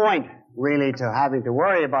no point, really, to having to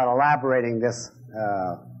worry about elaborating this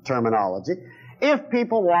terminology, if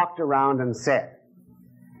people walked around and said,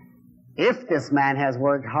 if this man has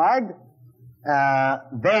worked hard,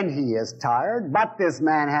 then he is tired, but this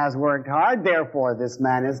man has worked hard, therefore this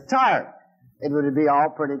man is tired. It would be all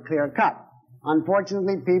pretty clear-cut.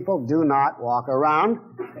 Unfortunately, people do not walk around.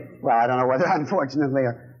 Well, I don't know whether unfortunately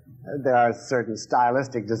or there are certain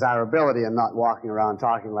stylistic desirability in not walking around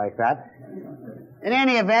talking like that. In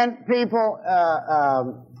any event, people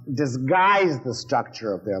disguise the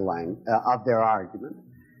structure of their argument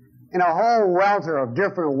in a whole welter of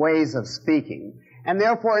different ways of speaking. And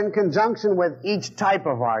therefore, in conjunction with each type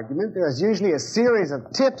of argument, there's usually a series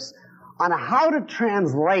of tips on how to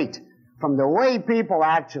translate from the way people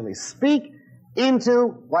actually speak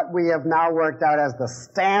into what we have now worked out as the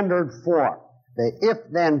standard form. The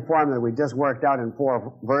if-then form that we just worked out in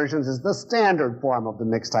 4 versions is the standard form of the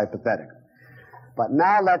mixed hypothetical. But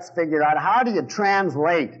now let's figure out, how do you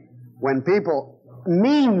translate when people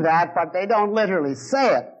mean that, but they don't literally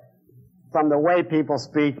say it, from the way people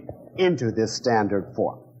speak into this standard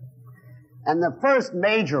form. And the first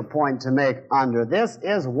major point to make under this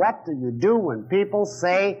is, what do you do when people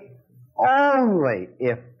say only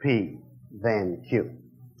if P, then Q?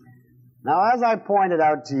 Now, as I pointed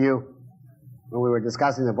out to you when we were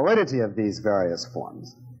discussing the validity of these various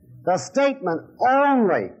forms, the statement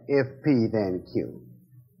only if P, then Q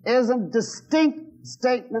is a distinct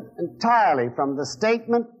statement entirely from the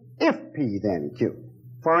statement if P, then Q.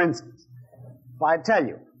 For instance, if I tell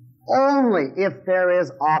you, only if there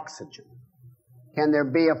is oxygen can there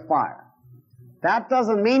be a fire. That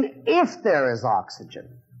doesn't mean if there is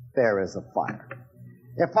oxygen, there is a fire.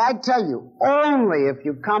 If I tell you, only if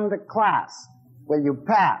you come to class will you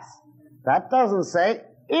pass, that doesn't say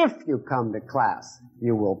if you come to class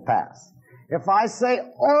you will pass. If I say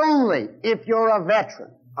only if you're a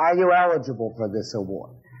veteran are you eligible for this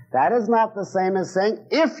award, that is not the same as saying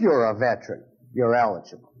if you're a veteran you're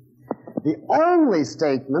eligible. The only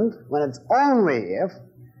statement, when it's only if,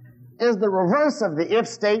 is the reverse of the if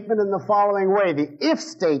statement in the following way. The if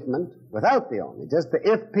statement, without the only, just the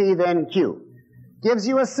if P then Q, gives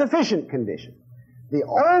you a sufficient condition. The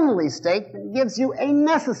only statement gives you a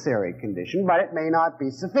necessary condition, but it may not be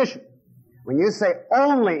sufficient. When you say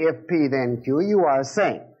only if P then Q, you are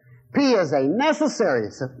saying P is a necessary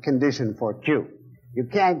condition for Q. You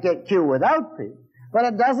can't get Q without P, but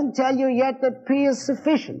it doesn't tell you yet that P is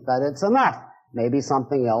sufficient, that it's enough. Maybe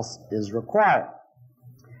something else is required.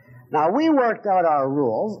 Now, we worked out our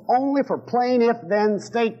rules only for plain if-then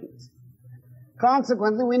statements.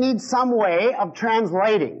 Consequently, we need some way of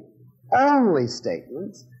translating only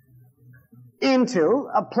statements into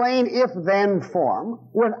a plain if-then form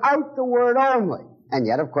without the word only. And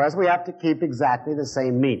yet, of course, we have to keep exactly the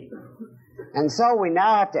same meaning. And so we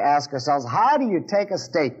now have to ask ourselves, how do you take a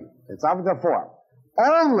statement that's of the form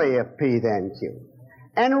only if P then Q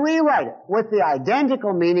and rewrite it with the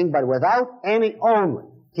identical meaning but without any only,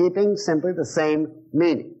 keeping simply the same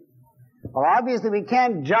meaning? Well, obviously we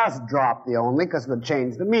can't just drop the only because it would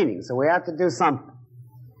change the meaning, so we have to do something.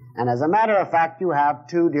 And as a matter of fact, you have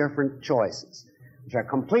two different choices, which are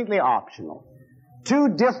completely optional. Two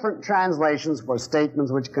different translations for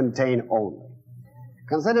statements which contain only.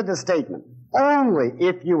 Consider the statement, only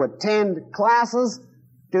if you attend classes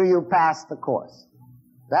do you pass the course.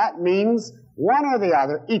 That means one or the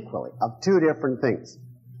other equally of two different things.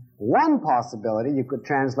 One possibility you could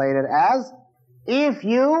translate it as, if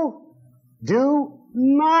you do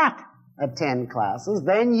not attend classes,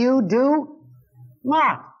 then you do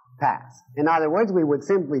not pass. In other words, we would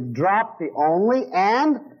simply drop the only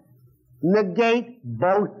and negate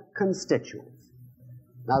both constituents.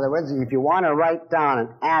 In other words, if you want to write down an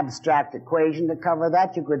abstract equation to cover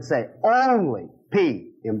that, you could say only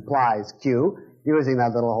P implies Q, using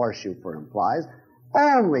that little horseshoe for implies.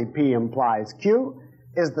 Only P implies Q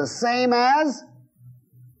is the same as,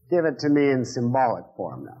 give it to me in symbolic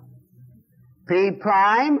form now. P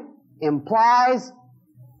prime implies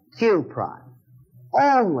Q prime.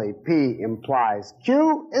 Only P implies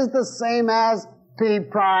Q is the same as P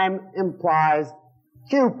prime implies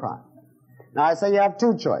Q prime. Now I say you have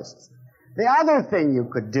two choices. The other thing you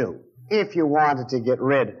could do, if you wanted to get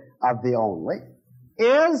rid of the only,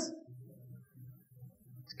 is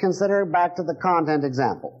consider back to the content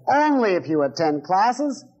example. Only if you attend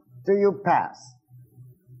classes do you pass.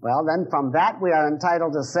 Well, then from that we are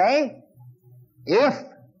entitled to say, if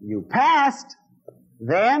you passed,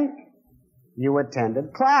 then you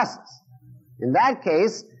attended classes. In that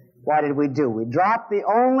case, what did we do? We dropped the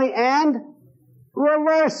only and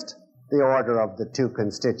reversed the order of the two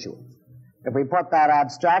constituents. If we put that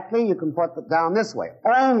abstractly, you can put it down this way.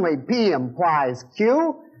 Only P implies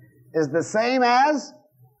Q is the same as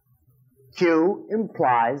Q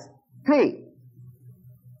implies P.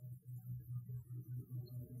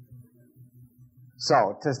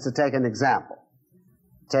 So, just to take an example,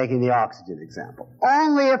 taking the oxygen example.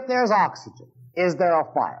 Only if there's oxygen is there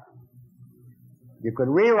a fire. You could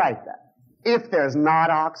rewrite that. If there's not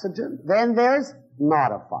oxygen, then there's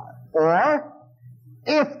not a fire. Or,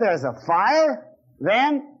 if there's a fire,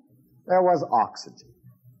 then there was oxygen.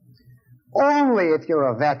 Only if you're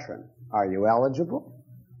a veteran are you eligible.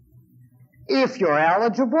 If you're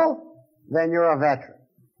eligible, then you're a veteran.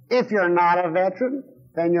 If you're not a veteran,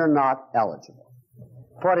 then you're not eligible.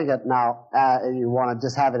 Putting it now, you want to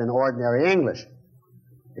just have it in ordinary English.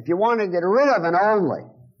 If you want to get rid of an only,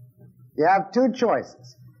 you have two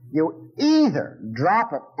choices. You either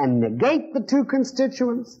drop it and negate the two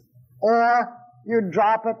constituents, or you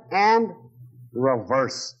drop it and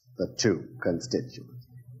reverse the two constituents.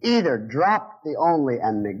 Either drop the only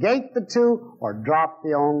and negate the two, or drop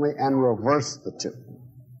the only and reverse the two.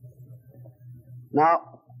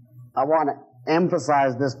 Now, I want to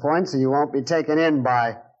emphasize this point so you won't be taken in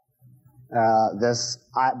by this,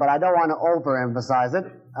 but I don't want to overemphasize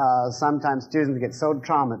it. Sometimes students get so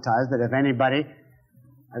traumatized that if anybody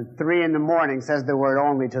at 3 in the morning says the word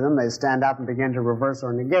only to them, they stand up and begin to reverse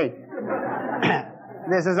or negate.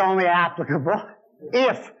 This is only applicable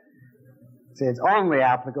if, see, it's only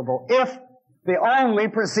applicable if the only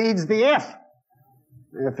precedes the if.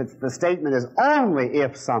 If the statement is only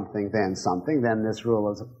if something, then this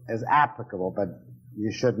rule is applicable, but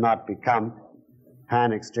you should not become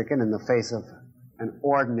panic-stricken in the face of an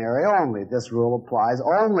ordinary only. This rule applies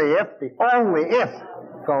only if the only if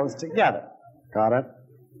goes together. Got it?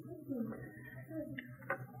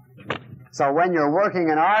 So when you're working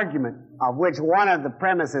an argument of which one of the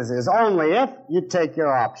premises is only if, you take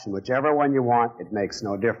your option. Whichever one you want, it makes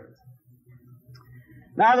no difference.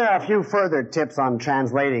 Now there are a few further tips on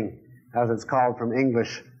translating, as it's called, from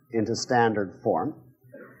English into standard form.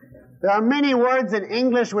 There are many words in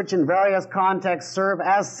English which in various contexts serve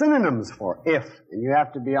as synonyms for if, and you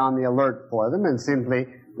have to be on the alert for them and simply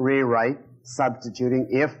rewrite, substituting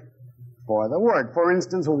if for the word. For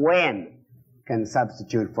instance, when can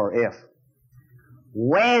substitute for if.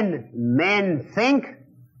 When men think,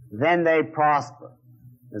 then they prosper.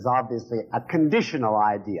 There's obviously a conditional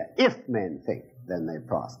idea. If men think, then they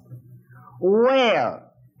prosper. Where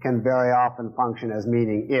can very often function as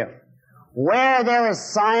meaning if. Where there is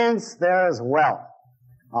science, there is wealth.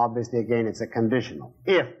 Obviously, again, it's a conditional.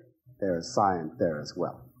 If there is science, there is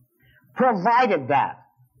wealth. Provided that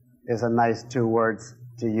is a nice 2 words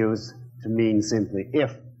to use to mean simply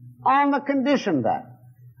if. On the condition that.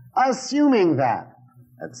 Assuming that,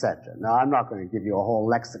 etc. Now, I'm not going to give you a whole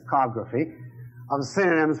lexicography of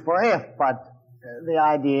synonyms for if, but the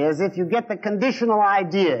idea is if you get the conditional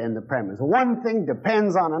idea in the premise, one thing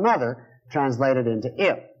depends on another, translated into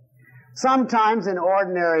if. Sometimes in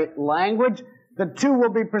ordinary language, the 2 will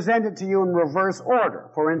be presented to you in reverse order.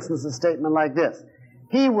 For instance, a statement like this: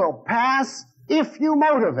 he will pass if you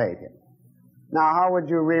motivate him. Now, how would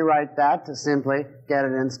you rewrite that to simply get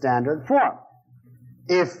it in standard form?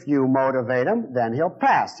 If you motivate him, then he'll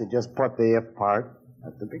pass. You just put the if part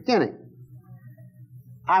at the beginning.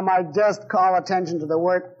 I might just call attention to the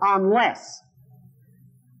word unless.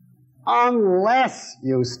 Unless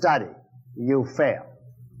you study, you fail.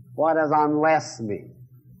 What does unless mean?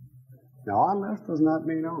 No, unless does not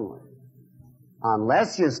mean only.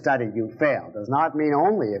 Unless you study, you fail. Does not mean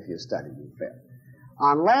only if you study, you fail.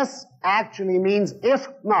 Unless actually means if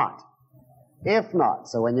not. If not.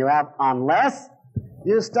 So when you have unless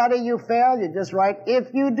you study, you fail, you just write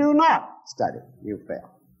if you do not study, you fail.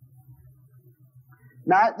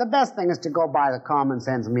 Now, the best thing is to go by the common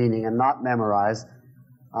sense meaning and not memorize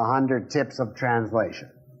 100 tips of translation.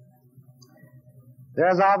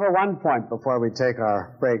 There's however one point before we take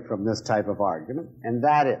our break from this type of argument, and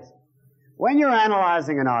that is, when you're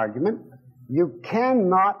analyzing an argument, you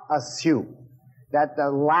cannot assume that the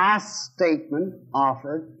last statement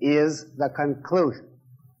offered is the conclusion.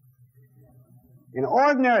 In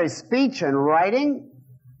ordinary speech and writing,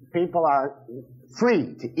 people are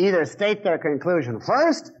free to either state their conclusion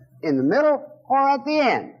first, in the middle, or at the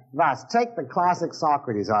end. Thus, take the classic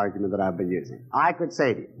Socrates argument that I've been using. I could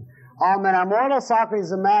say to you, all men are mortal, Socrates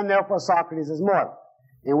is a man, therefore Socrates is mortal.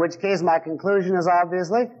 In which case my conclusion is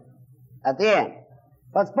obviously at the end.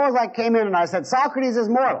 But suppose I came in and I said Socrates is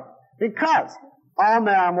mortal, because all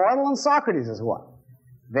men are mortal and Socrates is one.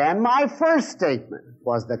 Then my first statement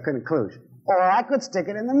was the conclusion. Or I could stick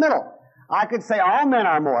it in the middle. I could say all men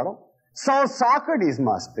are mortal, so Socrates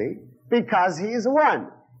must be, because he is one.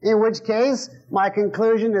 In which case, my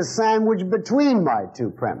conclusion is sandwiched between my 2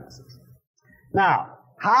 premises. Now,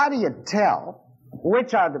 how do you tell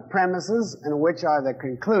which are the premises and which are the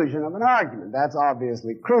conclusion of an argument? That's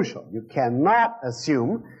obviously crucial. You cannot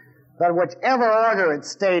assume that whichever order it's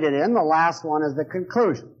stated in, the last one is the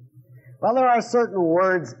conclusion. Well, there are certain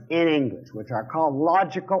words in English which are called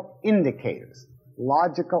logical indicators.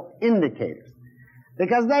 Logical indicators.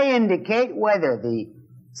 Because they indicate whether the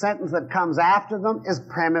sentence that comes after them is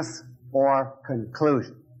premise or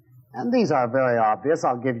conclusion. And these are very obvious.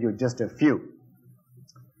 I'll give you just a few.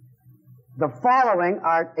 The following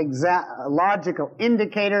are logical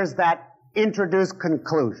indicators that introduce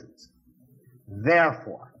conclusions.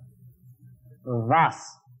 Therefore,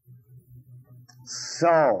 thus,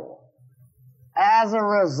 so, as a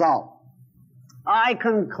result, I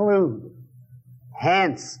conclude,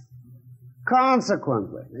 hence,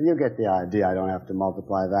 consequently. You get the idea. I don't have to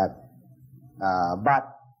multiply that.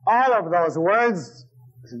 But all of those words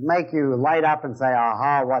make you light up and say,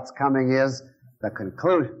 aha, what's coming is the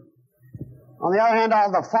conclusion. On the other hand,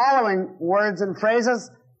 all the following words and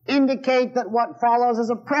phrases indicate that what follows is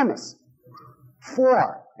a premise.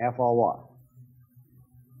 For, F-O-R.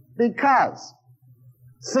 Because,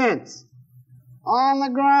 since, on the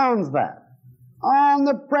grounds that, on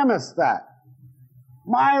the premise that,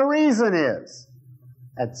 my reason is,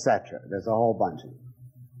 etc. There's a whole bunch of them.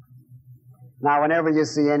 Now, whenever you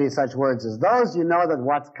see any such words as those, you know that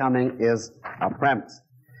what's coming is a premise.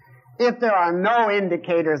 If there are no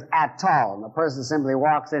indicators at all, and the person simply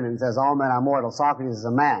walks in and says, all men are mortal, Socrates is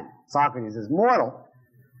a man, Socrates is mortal,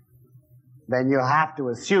 then you have to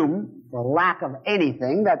assume, for lack of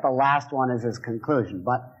anything, that the last one is his conclusion.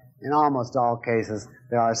 But in almost all cases,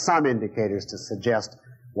 there are some indicators to suggest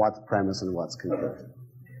what's premise and what's conclusion.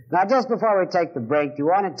 Now, just before we take the break, you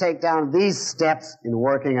want to take down these steps in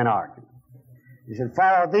working an argument. You should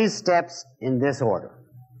follow these steps in this order,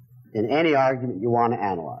 in any argument you want to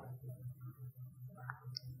analyze.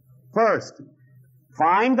 First,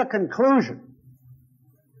 find the conclusion.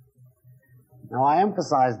 Now, I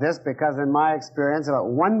emphasize this because in my experience, about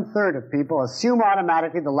 1/3 of people assume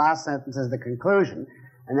automatically the last sentence is the conclusion,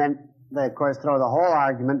 and then they, of course, throw the whole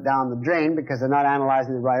argument down the drain because they're not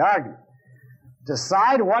analyzing the right argument.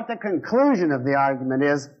 Decide what the conclusion of the argument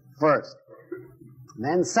is first. And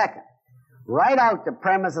then second, write out the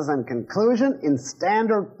premises and conclusion in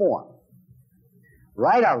standard form.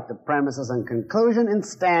 Write out the premises and conclusion in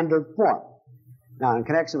standard form. Now, in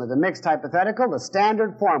connection with the mixed hypothetical, the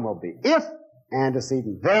standard form will be if,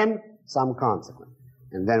 antecedent, then, some consequent.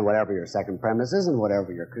 And then whatever your second premise is and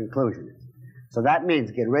whatever your conclusion is. So that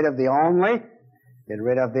means get rid of the only, get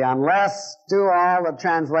rid of the unless, do all the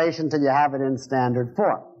translation till you have it in standard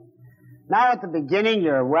form. Now at the beginning,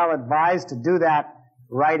 you're well advised to do that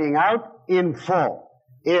writing out in full.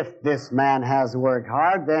 If this man has worked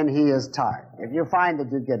hard, then he is tired. If you find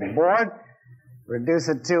that you get bored, reduce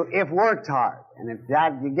it to if worked hard. And if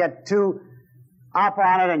that you get too up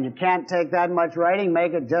on it and you can't take that much writing,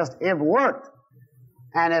 make it just if worked.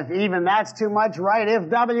 And if even that's too much, write if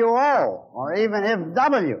WO, or even if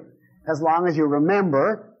W, as long as you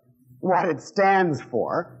remember what it stands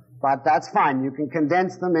for. But that's fine. You can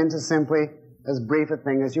condense them into simply as brief a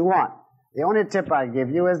thing as you want. The only tip I give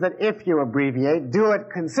you is that if you abbreviate, do it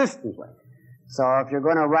consistently. So if you're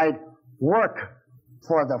going to write work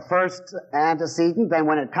for the first antecedent, then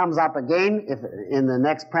when it comes up again, if in the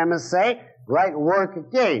next premise, say, write work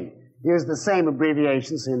again. Use the same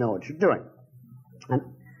abbreviation so you know what you're doing. And,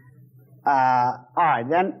 all right,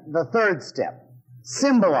 then the third step,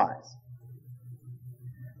 symbolize.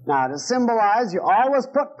 Now, to symbolize, you always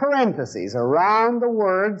put parentheses around the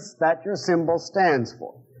words that your symbol stands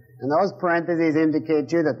for. And those parentheses indicate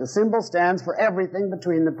to you that the symbol stands for everything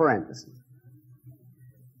between the parentheses.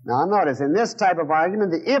 Now, notice, in this type of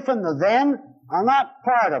argument, the if and the then are not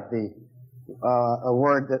part of the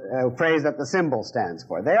phrase that the symbol stands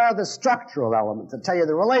for. They are the structural elements that tell you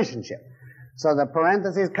the relationship. So the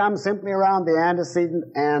parentheses come simply around the antecedent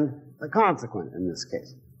and the consequent in this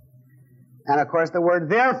case. And of course the word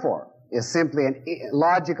therefore is simply a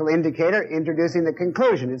logical indicator introducing the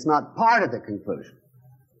conclusion. It's not part of the conclusion.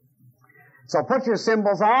 So put your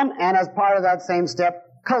symbols on, and as part of that same step,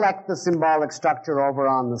 collect the symbolic structure over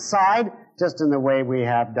on the side, just in the way we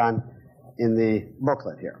have done in the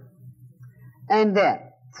booklet here. And then,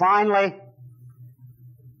 finally,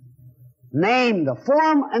 name the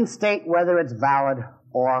form and state whether it's valid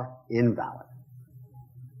or invalid.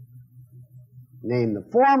 Name the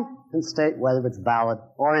form and state whether it's valid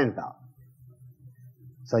or invalid.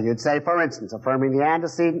 So you'd say, for instance, affirming the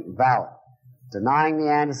antecedent, valid. Denying the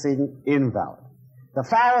antecedent, invalid. The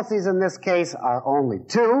fallacies in this case are only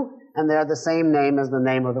two, and they're the same name as the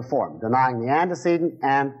name of the form. Denying the antecedent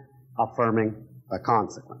and affirming the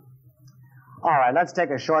consequent. All right, let's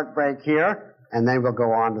take a short break here, and then we'll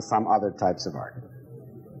go on to some other types of argument.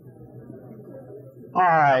 All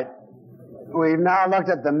right, we've now looked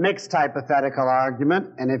at the mixed hypothetical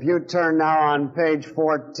argument, and if you turn now on page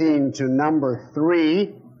 14 to number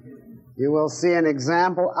 3, you will see an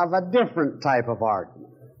example of a different type of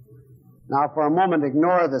argument. Now, for a moment,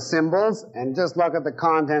 ignore the symbols and just look at the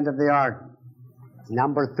content of the argument.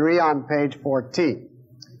 Number 3 on page 14.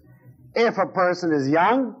 If a person is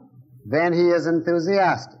young, then he is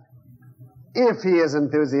enthusiastic. If he is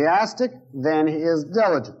enthusiastic, then he is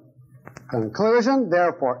diligent. Conclusion,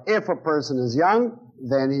 therefore, if a person is young,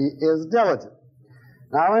 then he is diligent.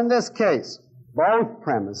 Now, in this case, both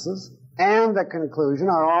premises and the conclusion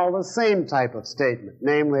are all the same type of statement,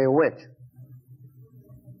 namely which?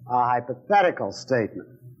 A hypothetical statement.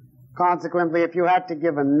 Consequently, if you had to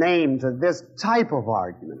give a name to this type of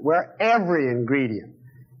argument, where every ingredient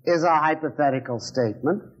is a hypothetical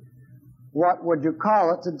statement, what would you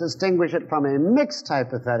call it to distinguish it from a mixed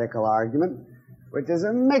hypothetical argument, which is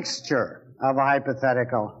a mixture of a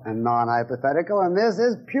hypothetical and non-hypothetical, and this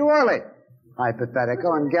is purely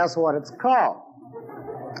hypothetical, and guess what it's called?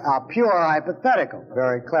 A pure hypothetical.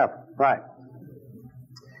 Very clever. Right.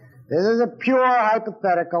 This is a pure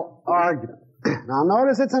hypothetical argument. Now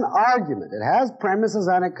notice it's an argument. It has premises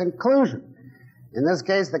and a conclusion. In this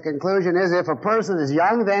case, the conclusion is if a person is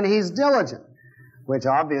young, then he's diligent, which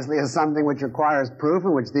obviously is something which requires proof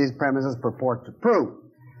and which these premises purport to prove.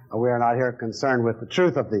 We are not here concerned with the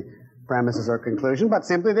truth of the premises or conclusion, but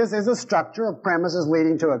simply this is a structure of premises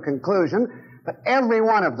leading to a conclusion, but every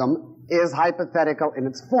one of them is hypothetical in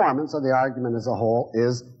its form, and so the argument as a whole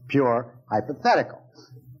is pure hypothetical.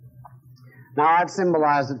 Now I've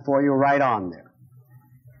symbolized it for you right on there.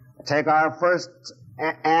 Take our first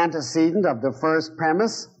antecedent of the first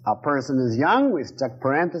premise, a person is young, we stuck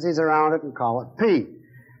parentheses around it and call it P.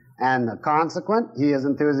 And the consequent, he is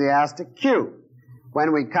enthusiastic, Q.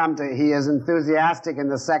 When we come to he is enthusiastic in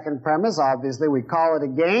the second premise, obviously we call it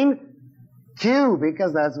again Q,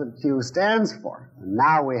 because that's what Q stands for. And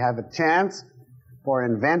now we have a chance for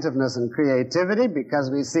inventiveness and creativity because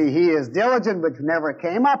we see he is diligent, which never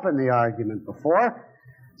came up in the argument before.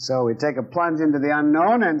 So we take a plunge into the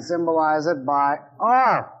unknown and symbolize it by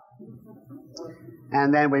R.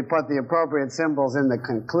 And then we put the appropriate symbols in the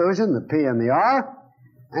conclusion, the P and the R,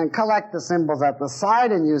 and collect the symbols at the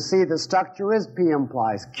side, and you see the structure is P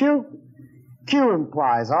implies Q, Q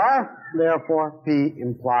implies R, therefore P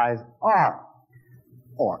implies R.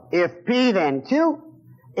 Or if P then Q,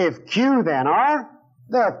 if Q then R,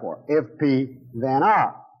 therefore if P then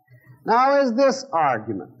R. Now is this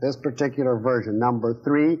argument, this particular version, number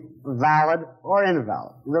 3, valid or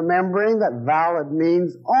invalid? Remembering that valid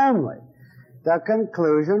means only the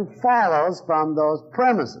conclusion follows from those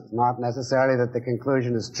premises, not necessarily that the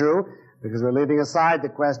conclusion is true, because we're leaving aside the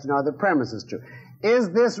question, are the premises true?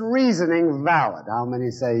 Is this reasoning valid? How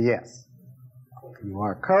many say yes? You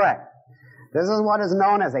are correct. This is what is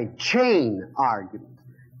known as a chain argument,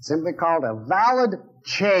 simply called a valid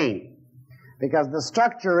chain, because the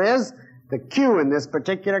structure is, the Q in this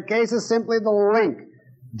particular case is simply the link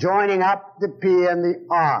joining up the P and the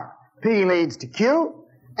R. P leads to Q,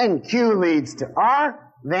 and Q leads to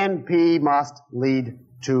R, then P must lead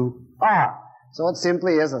to R. So it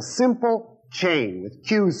simply is a simple chain, with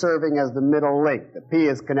Q serving as the middle link. The P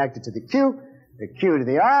is connected to the Q to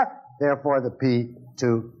the R, therefore the P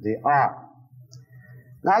to the R.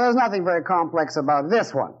 Now there's nothing very complex about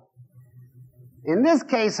this one. In this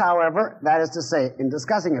case, however, that is to say, in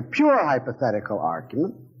discussing a pure hypothetical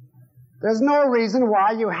argument, there's no reason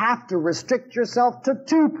why you have to restrict yourself to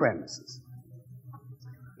 2 premises.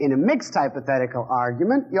 In a mixed hypothetical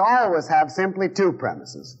argument, you always have simply 2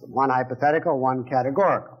 premises, one hypothetical, one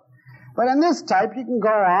categorical. But in this type, you can go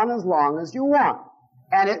on as long as you want,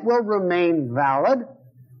 and it will remain valid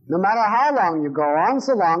no matter how long you go on,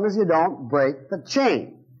 so long as you don't break the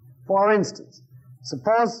chain. For instance,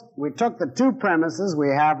 suppose we took the 2 premises we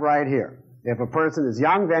have right here. If a person is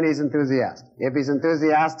young, then he's enthusiastic. If he's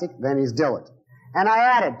enthusiastic, then he's diligent. And I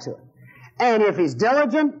added to it. And if he's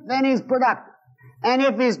diligent, then he's productive. And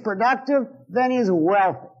if he's productive, then he's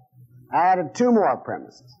wealthy. I added 2 more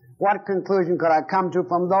premises. What conclusion could I come to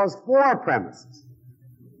from those 4 premises?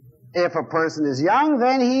 If a person is young,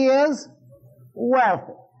 then he is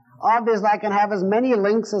wealthy. Obviously, I can have as many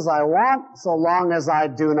links as I want, so long as I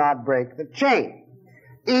do not break the chain.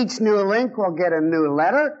 Each new link will get a new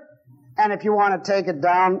letter, and if you want to take it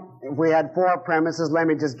down, if we had 4 premises, let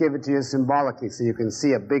me just give it to you symbolically so you can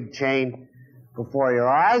see a big chain before your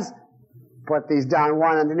eyes. Put these down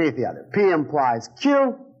one underneath the other. P implies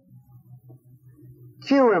Q,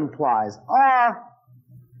 Q implies R,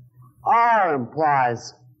 R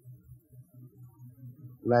implies,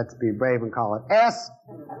 let's be brave and call it S,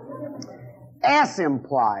 S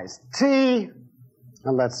implies T,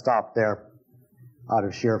 and let's stop there out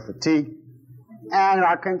of sheer fatigue. And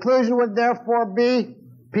our conclusion would therefore be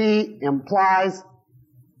P implies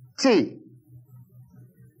T.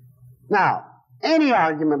 Now, any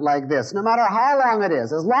argument like this, no matter how long it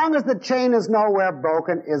is, as long as the chain is nowhere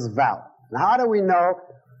broken, is valid. And how do we know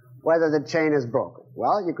whether the chain is broken?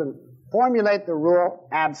 Well, you can formulate the rule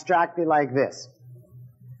abstractly like this.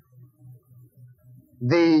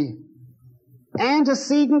 The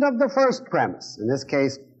antecedent of the first premise, in this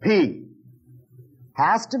case P,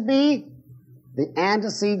 has to be the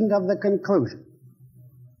antecedent of the conclusion.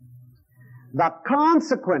 The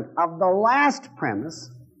consequent of the last premise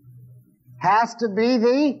has to be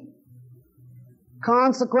the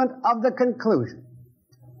consequent of the conclusion.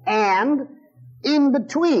 And in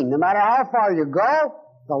between, no matter how far you go,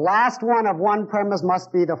 the last one of one premise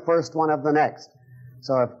must be the first one of the next.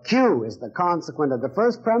 So if Q is the consequent of the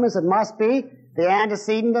first premise, it must be the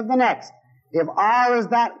antecedent of the next. If R is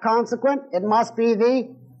that consequent, it must be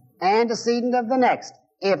the antecedent of the next.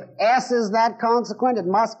 If S is that consequent, it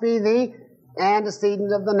must be the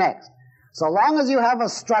antecedent of the next. So long as you have a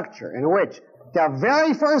structure in which the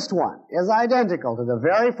very first one is identical to the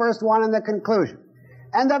very first one in the conclusion,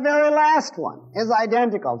 and the very last one is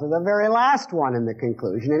identical to the very last one in the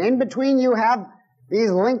conclusion, and in between you have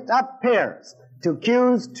these linked up pairs, two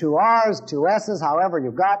Q's, two R's, two S's, however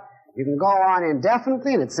you've got, you can go on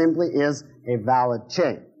indefinitely, and it simply is a valid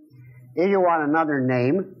chain. If you want another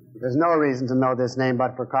name, there's no reason to know this name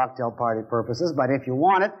but for cocktail party purposes, but if you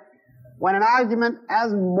want it, when an argument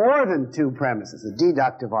has more than two premises, a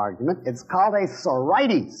deductive argument, it's called a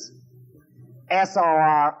Sorites.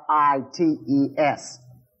 S-O-R-I-T-E-S.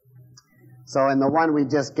 So in the one we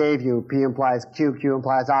just gave you, P implies Q, Q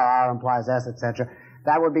implies R, R implies S, etc.,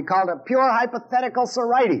 that would be called a pure hypothetical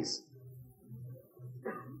Sorites.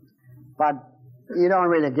 But you don't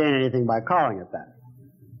really gain anything by calling it that.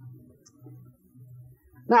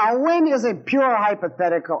 Now, when is a pure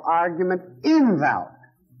hypothetical argument invalid?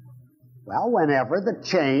 Well, whenever the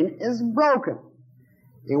chain is broken,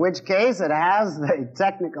 in which case it has the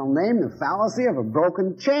technical name, the fallacy of a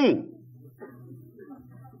broken chain.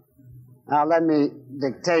 Now, let me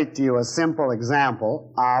dictate to you a simple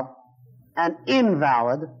example of an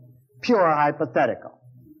invalid pure hypothetical.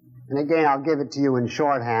 And again, I'll give it to you in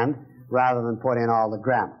shorthand rather than put in all the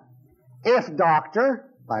grammar. If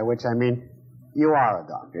doctor, by which I mean you are a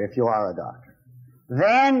doctor, if you are a doctor,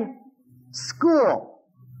 then school,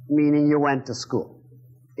 meaning you went to school.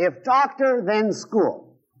 If doctor, then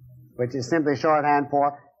school, which is simply shorthand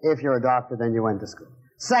for if you're a doctor, then you went to school.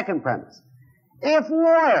 Second premise, if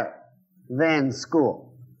lawyer, then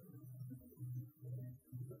school.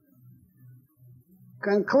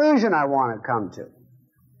 Conclusion I want to come to.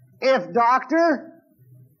 If doctor,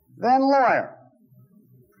 then lawyer.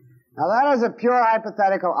 Now that is a pure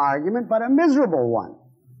hypothetical argument, but a miserable one.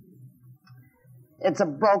 It's a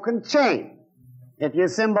broken chain. If you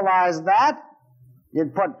symbolize that,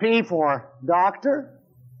 you'd put P for doctor,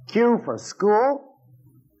 Q for school,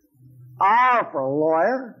 R for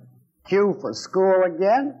lawyer, Q for school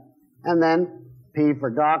again, and then P for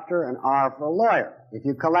doctor and R for lawyer. If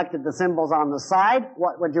you collected the symbols on the side,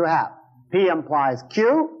 what would you have? P implies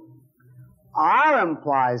Q, R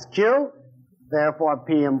implies Q, therefore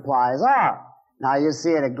P implies R. Now you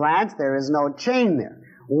see at a glance there is no chain there.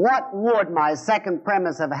 What would my second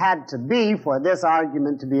premise have had to be for this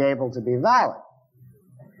argument to be able to be valid?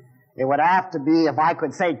 It would have to be, if I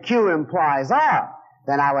could say Q implies R,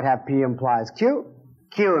 then I would have P implies Q,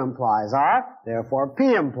 Q implies R, therefore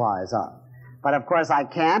P implies R. But of course I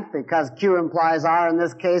can't, because Q implies R in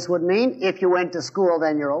this case would mean if you went to school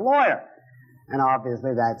then you're a lawyer. And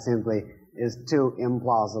obviously that simply is too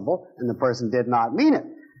implausible, and the person did not mean it.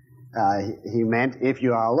 He meant if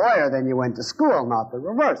you are a lawyer, then you went to school, not the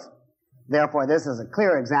reverse. Therefore, this is a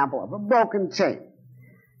clear example of a broken chain.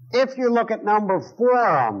 If you look at number 4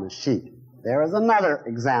 on the sheet, there is another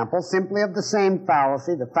example simply of the same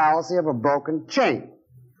fallacy, the fallacy of a broken chain.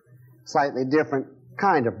 Slightly different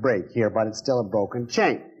kind of break here, but it's still a broken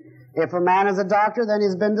chain. If a man is a doctor, then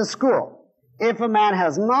he's been to school. If a man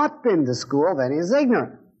has not been to school, then he's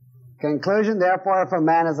ignorant. Conclusion, therefore, if a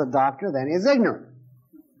man is a doctor, then he's ignorant.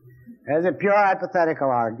 There's a pure hypothetical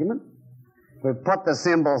argument. We put the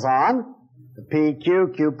symbols on, the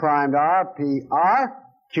PQ, Q primed R, PR,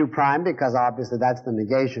 Q prime, because obviously that's the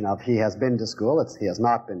negation of he has been to school, it's he has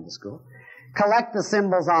not been to school. Collect the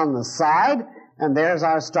symbols on the side, and there's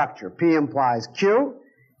our structure. P implies Q,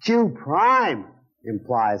 Q prime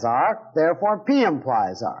implies R, therefore P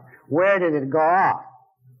implies R. Where did it go off?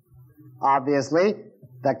 Obviously,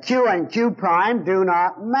 the Q and Q prime do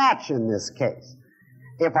not match in this case.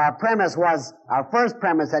 If our first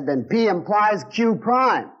premise had been P implies Q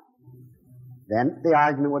prime, then the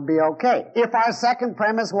argument would be okay. If our second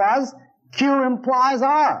premise was Q implies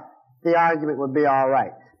R, the argument would be all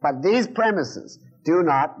right. But these premises do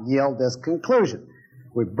not yield this conclusion.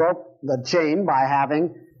 We broke the chain by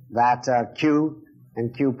having that Q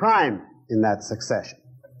and Q prime in that succession.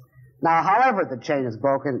 Now, however the chain is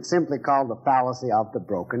broken, it's simply called the fallacy of the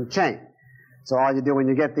broken chain. So all you do when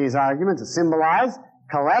you get these arguments is symbolize,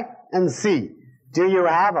 collect, and see. Do you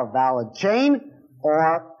have a valid chain,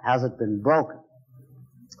 or has it been broken?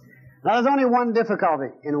 Now, there's only one difficulty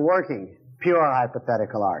in working pure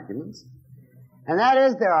hypothetical arguments, and that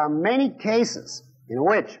is there are many cases in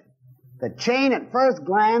which the chain at first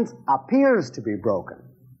glance appears to be broken.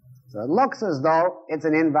 So it looks as though it's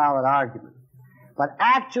an invalid argument. but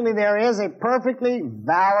actually there is a perfectly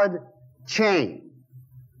valid chain.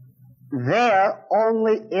 There,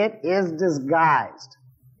 only it is disguised.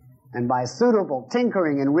 And by suitable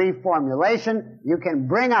tinkering and reformulation, you can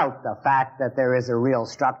bring out the fact that there is a real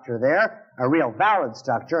structure there, a real valid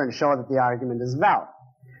structure, and show that the argument is valid.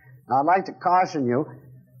 Now, I'd like to caution you,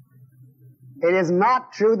 it is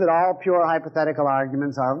not true that all pure hypothetical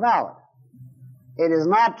arguments are valid. It is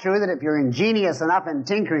not true that if you're ingenious enough in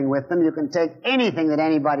tinkering with them, you can take anything that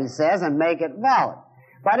anybody says and make it valid.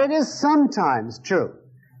 But it is sometimes true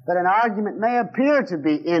that an argument may appear to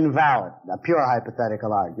be invalid, a pure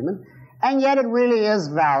hypothetical argument, and yet it really is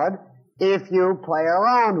valid if you play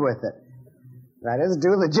around with it. That is, do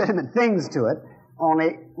legitimate things to it,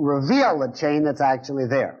 only reveal the chain that's actually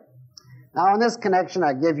there. Now, in this connection,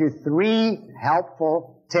 I give you 3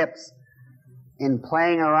 helpful tips in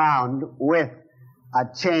playing around with a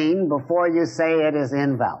chain before you say it is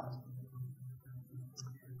invalid.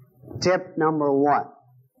 Tip number 1.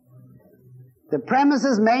 The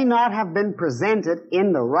premises may not have been presented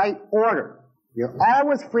in the right order. You're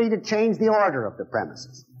always free to change the order of the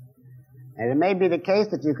premises. And it may be the case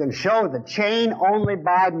that you can show the chain only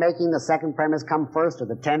by making the second premise come first or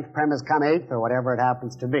the 10th premise come 8th or whatever it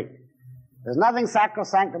happens to be. There's nothing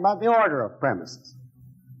sacrosanct about the order of premises.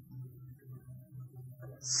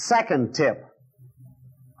 Second tip.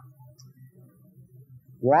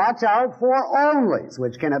 Watch out for onlys,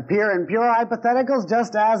 which can appear in pure hypotheticals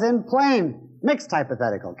just as in plain mixed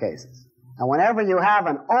hypothetical cases. And whenever you have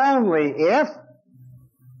an only if,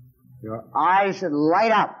 your eyes should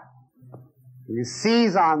light up. You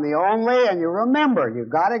seize on the only and you remember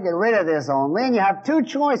you've got to get rid of this only, and you have 2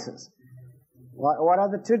 choices. What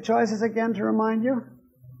are the 2 choices again to remind you?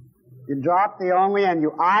 You drop the only and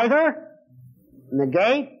you either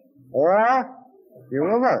negate or you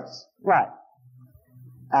reverse. Right.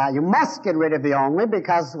 You must get rid of the only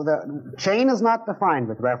because the chain is not defined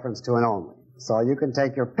with reference to an only. So you can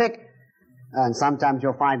take your pick, and sometimes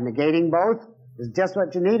you'll find negating both is just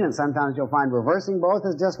what you need, and sometimes you'll find reversing both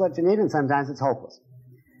is just what you need, and sometimes it's hopeless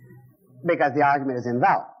because the argument is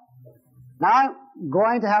invalid. Now, I'm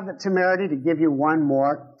going to have the temerity to give you one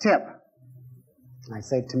more tip. I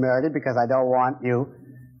say temerity because I don't want you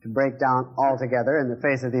to break down altogether in the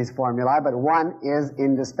face of these formulae, but one is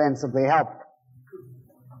indispensably helpful.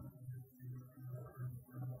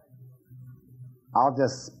 I'll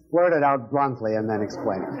just blurt it out bluntly and then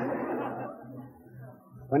explain it.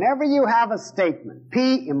 Whenever you have a statement,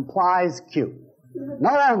 P implies Q.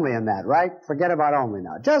 No only in that, right? Forget about only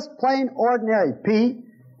now. Just plain ordinary P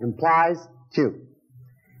implies Q.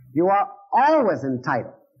 You are always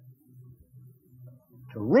entitled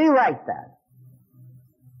to rewrite that.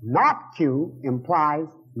 Not Q implies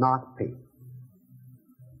not P.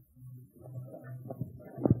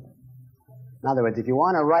 In other words, if you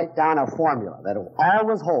want to write down a formula that will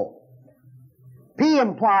always hold, P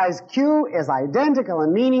implies Q is identical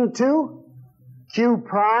in meaning to Q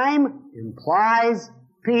prime implies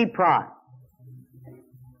P prime.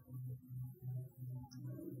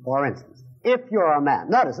 For instance, if you're a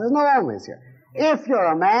man, notice there's no onlys here. If you're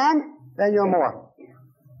a man, then you're mortal.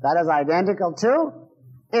 That is identical to,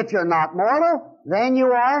 if you're not mortal, then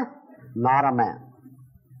you are not a man.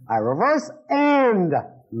 I reverse and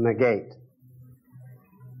negate.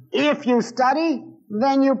 If you study,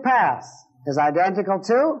 then you pass is identical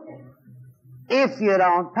to, if you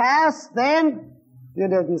don't pass, then you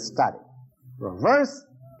didn't study. Reverse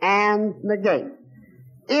and negate.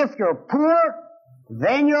 If you're poor,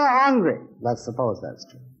 then you're hungry. Let's suppose that's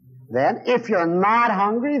true. Then, if you're not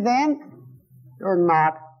hungry, then you're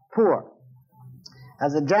not poor.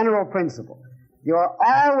 As a general principle, you're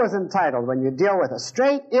always entitled, when you deal with a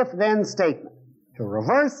straight if-then statement, to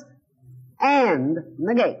reverse and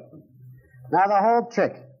negate. Now, the whole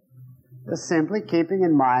trick is simply keeping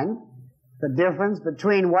in mind the difference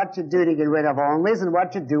between what you do to get rid of onlys and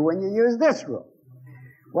what you do when you use this rule.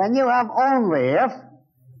 When you have only if,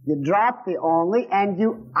 you drop the only and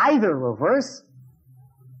you either reverse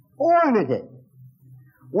or negate.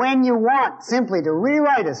 When you want simply to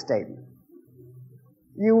rewrite a statement,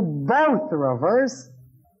 you both reverse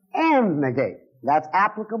and negate. That's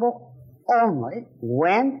applicable only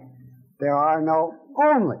when there are no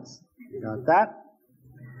onlys. Got that?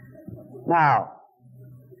 Now,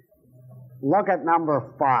 look at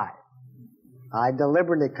number 5. I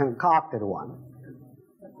deliberately concocted one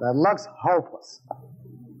that looks hopeless.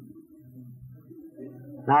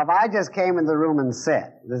 Now, if I just came in the room and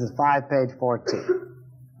said, this is 5, page 14,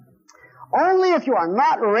 only if you are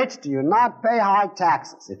not rich do you not pay high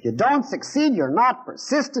taxes. If you don't succeed, you're not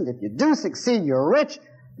persistent. If you do succeed, you're rich.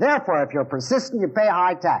 Therefore, if you're persistent, you pay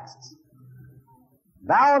high taxes.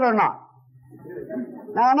 Valid or not?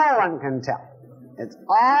 Now, no one can tell. It's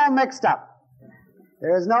all mixed up.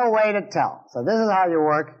 There is no way to tell. So this is how you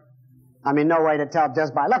work. I mean, no way to tell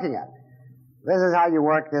just by looking at it. This is how you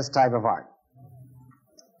work this type of art.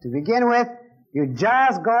 To begin with, you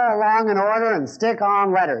just go along in order and stick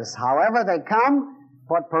on letters. However they come,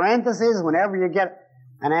 put parentheses whenever you get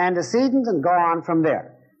an antecedent and go on from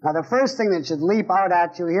there. Now, the first thing that should leap out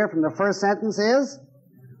at you here from the first sentence is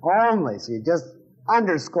only. So you just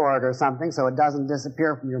underscore it or something so it doesn't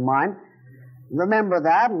disappear from your mind. Remember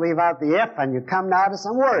that and leave out the if, and you come now to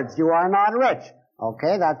some words. You are not rich.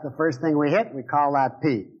 Okay, that's the first thing we hit. We call that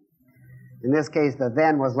P. In this case, the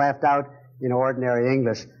then was left out in ordinary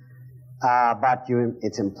English, but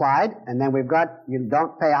it's implied. And then we've got you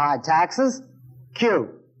don't pay high taxes, Q.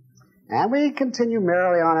 And we continue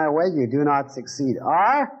merrily on our way. You do not succeed,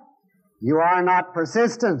 R. You are not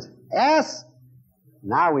persistent, S.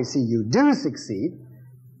 Now we see you do succeed.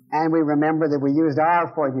 And we remember that we used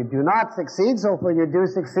R for you do not succeed, so for you do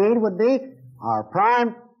succeed would be R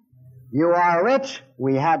prime. You are rich.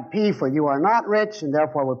 We had P for you are not rich, and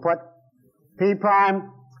therefore we put P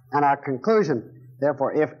prime. And our conclusion,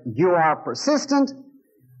 therefore, if you are persistent,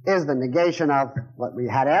 is the negation of what we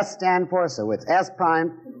had S stand for, so it's S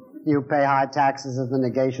prime. You pay high taxes is the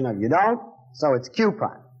negation of you don't, so it's Q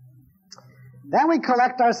prime. Then we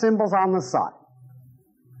collect our symbols on the side.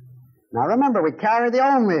 Now remember, we carry the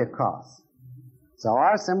only across. So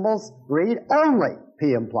our symbols read only.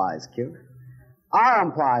 P implies Q. R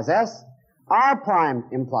implies S. R prime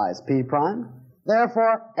implies P prime.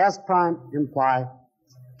 Therefore, S prime implies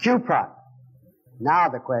Q prime. Now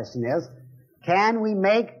the question is, can we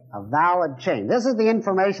make a valid chain? This is the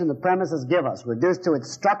information the premises give us, reduced to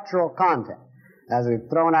its structural content, as we've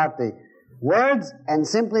thrown out the words and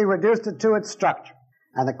simply reduced it to its structure.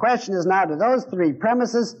 And the question is now, do those three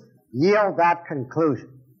premises yield that conclusion?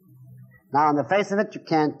 Now, on the face of it, you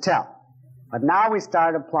can't tell. But now we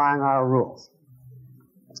start applying our rules.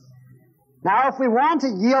 Now, if we want to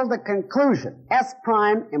yield the conclusion, S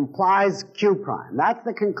prime implies Q prime. That's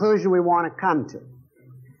the conclusion we want to come to.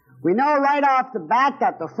 We know right off the bat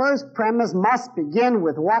that the first premise must begin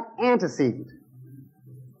with what antecedent?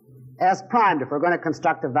 S prime, if we're going to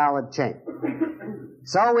construct a valid chain.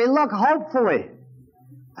 So we look hopefully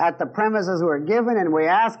at the premises we're given and we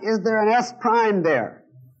ask, is there an S prime there?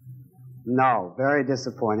 No, very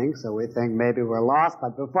disappointing, so we think maybe we're lost,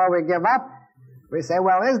 but before we give up, we say,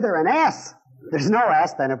 well, is there an S? If there's no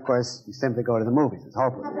S, then of course you simply go to the movies. It's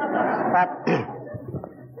hopeless. But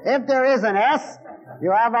if there is an S,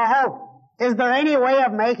 you have a hope. Is there any way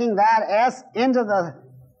of making that S into the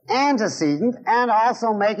antecedent and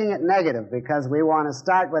also making it negative? Because we want to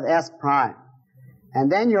start with S prime.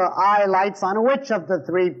 And then your eye lights on which of the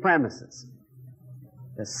three premises?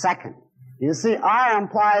 The second. You see, R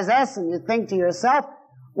implies S, and you think to yourself,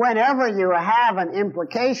 whenever you have an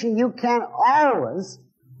implication, you can always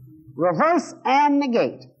reverse and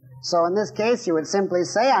negate. So in this case, you would simply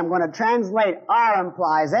say, I'm going to translate R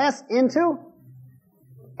implies S into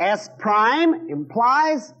S prime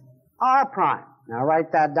implies R prime. Now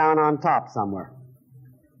write that down on top somewhere.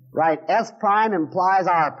 Write S prime implies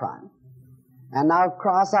R prime. And now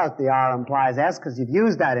cross out the R implies S because you've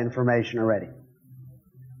used that information already.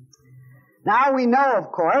 Now we know,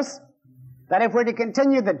 of course, that if we're to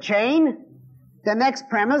continue the chain, the next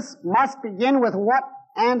premise must begin with what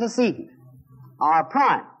antecedent? R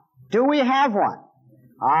prime. Do we have one?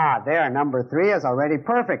 Ah, there, number 3 is already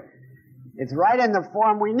perfect. It's right in the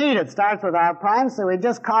form we need. It starts with R prime, so we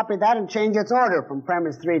just copy that and change its order from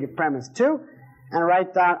premise 3 to premise 2, and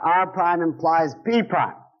write down R prime implies P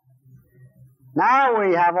prime. Now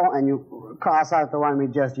we have, and you cross out the one we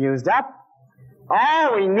just used up.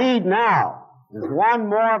 All we need now is one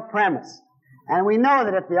more premise. And we know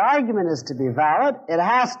that if the argument is to be valid, it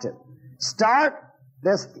has to start,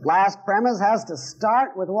 this last premise has to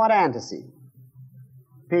start with what antecedent?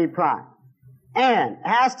 P prime. And it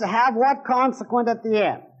has to have what consequent at the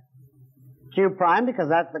end? Q prime, because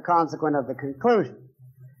that's the consequent of the conclusion.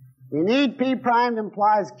 We need P prime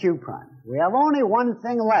implies Q prime. We have only one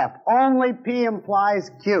thing left. Only P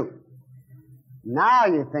implies Q. Now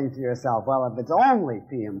you think to yourself, well, if it's only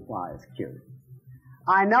P implies Q,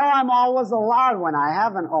 I know I'm always allowed when I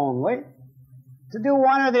have an only to do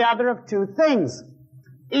one or the other of two things.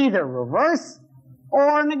 Either reverse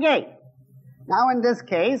or negate. Now in this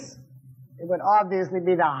case, it would obviously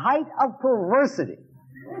be the height of perversity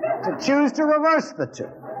to choose to reverse the two.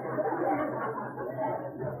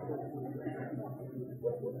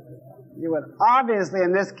 You would obviously,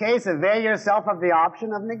 in this case, avail yourself of the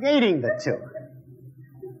option of negating the two.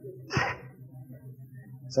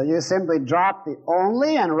 So you simply drop the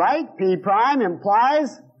only and write P prime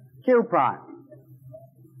implies Q prime.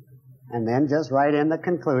 And then just write in the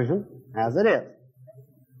conclusion as it is.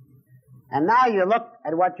 And now you look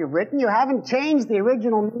at what you've written, you haven't changed the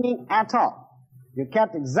original meaning at all. You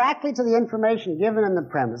kept exactly to the information given in the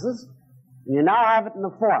premises, and you now have it in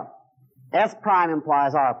the form. S prime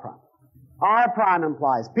implies R prime. R prime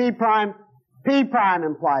implies P prime. P prime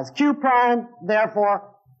implies Q prime.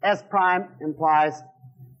 Therefore, S prime implies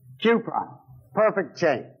Q prime. Perfect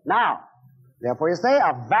chain. Now, therefore you say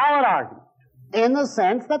a valid argument, in the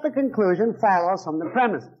sense that the conclusion follows from the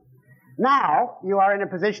premises. Now, you are in a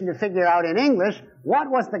position to figure out in English,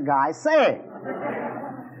 what was the guy saying?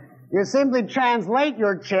 You simply translate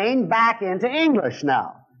your chain back into English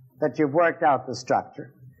now that you've worked out the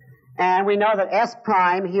structure. And we know that S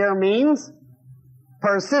prime here means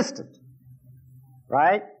persistent,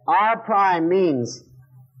 right? R prime means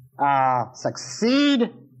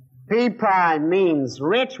succeed. P prime means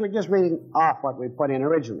rich. We're just reading off what we put in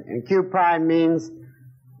originally. And Q prime means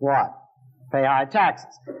what? Pay high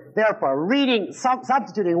taxes. Therefore,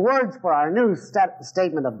 substituting words for our new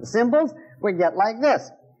statement of the symbols, we get like this.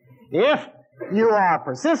 If you are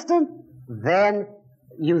persistent, then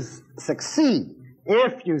you succeed.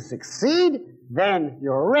 If you succeed, then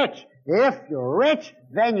you're rich. If you're rich,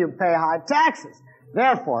 then you pay high taxes.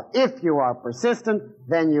 Therefore, if you are persistent,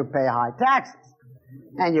 then you pay high taxes.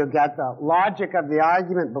 And you get the logic of the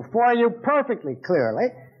argument before you perfectly clearly,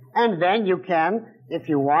 and then you can, if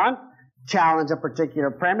you want, challenge a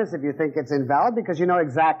particular premise if you think it's invalid, because you know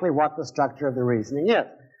exactly what the structure of the reasoning is.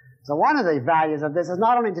 So one of the values of this is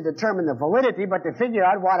not only to determine the validity, but to figure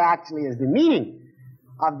out what actually is the meaning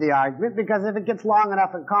of the argument, because if it gets long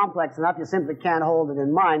enough and complex enough, you simply can't hold it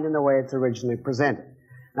in mind in the way it's originally presented.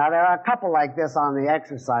 Now, there are a couple like this on the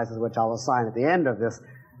exercises, which I'll assign at the end of this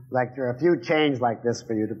lecture, a few chains like this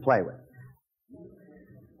for you to play with.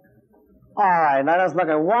 All right, let us look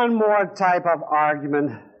at one more type of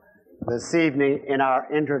argument this evening in our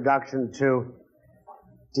introduction to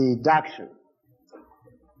deduction.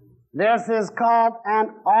 This is called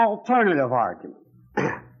an alternative argument.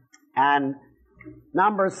 And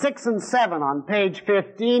numbers 6 and 7 on page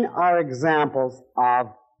 15 are examples of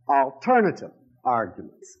alternative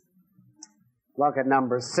arguments. Look at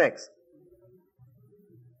number 6.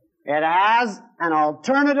 It has an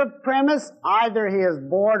alternative premise, either he is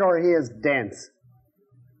bored or he is dense.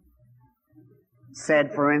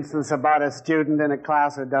 Said, for instance, about a student in a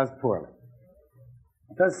class who does poorly.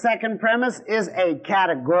 The second premise is a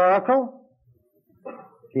categorical.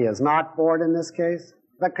 He is not bored in this case.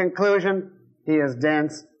 The conclusion, he is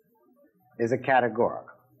dense, is a categorical.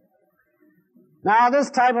 Now,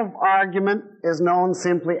 this type of argument is known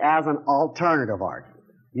simply as an alternative argument.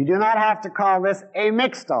 You do not have to call this a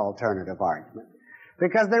mixed alternative argument,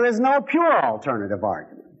 because there is no pure alternative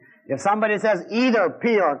argument. If somebody says either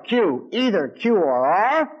P or Q, either Q or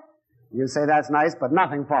R, you say that's nice, but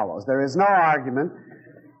nothing follows. There is no argument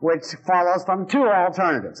which follows from two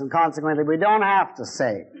alternatives, and consequently we don't have to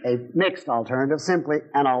say a mixed alternative, simply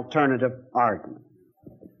an alternative argument.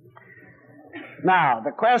 Now, the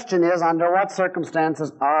question is, under what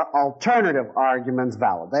circumstances are alternative arguments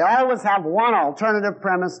valid? They always have one alternative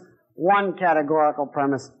premise, one categorical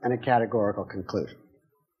premise, and a categorical conclusion.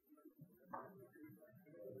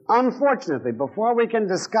 Unfortunately, before we can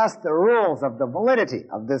discuss the rules of the validity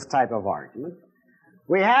of this type of argument,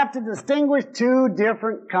 we have to distinguish two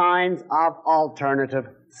different kinds of alternative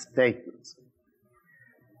statements.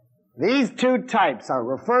 These two types are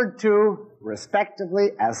referred to respectively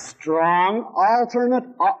as strong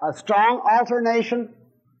alternation,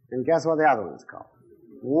 and guess what the other one is called?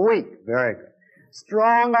 Weak. Very good.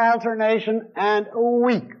 Strong alternation and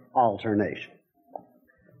weak alternation.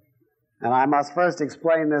 And I must first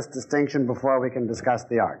explain this distinction before we can discuss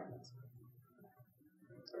the arguments.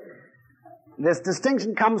 This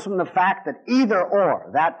distinction comes from the fact that either or,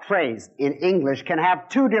 that phrase in English, can have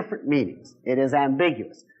two different meanings. It is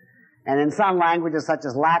ambiguous. And in some languages, such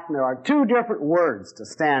as Latin, there are two different words to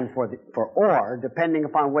stand for or, depending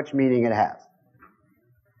upon which meaning it has.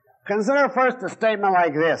 Consider first a statement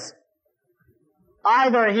like this.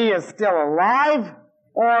 Either he is still alive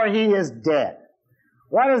or he is dead.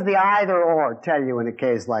 What does the either or tell you in a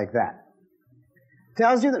case like that? It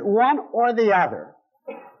tells you that one or the other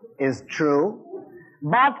is true,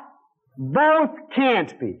 but both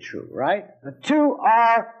can't be true, right? The two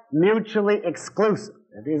are mutually exclusive.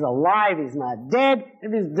 If he's alive, he's not dead.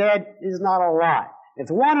 If he's dead, he's not alive.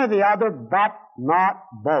 It's one or the other, but not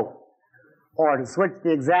both. Or to switch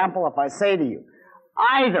the example, if I say to you,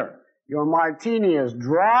 either your martini is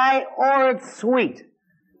dry or it's sweet.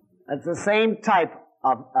 That's the same type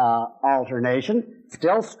of alternation,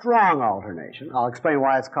 still strong alternation. I'll explain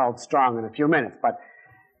why it's called strong in a few minutes, but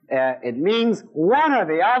it means one or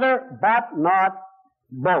the other, but not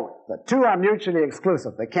both. The two are mutually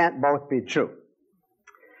exclusive. They can't both be true.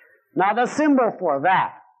 Now, the symbol for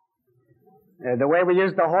that, the way we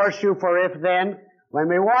use the horseshoe for if-then, when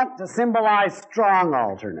we want to symbolize strong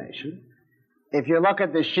alternation, if you look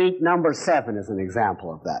at the sheet, number 7 is an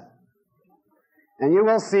example of that. And you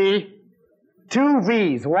will see two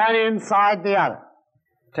V's, one inside the other,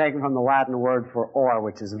 taken from the Latin word for or,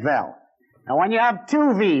 which is vel. Now, when you have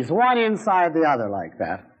two V's, one inside the other like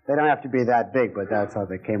that, they don't have to be that big, but that's how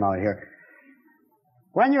they came out here.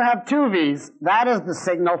 When you have two V's, that is the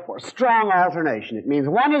signal for strong alternation. It means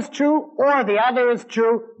one is true or the other is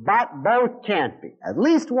true, but both can't be. At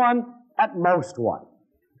least one, at most one.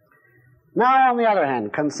 Now, on the other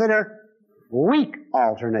hand, consider weak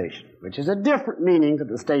alternation, which is a different meaning to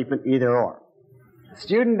the statement either or. The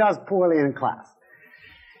student does poorly in class.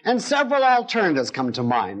 And several alternatives come to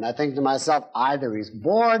mind. I think to myself, either he's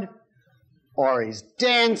bored, or he's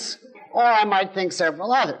dense, or I might think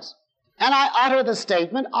several others. And I utter the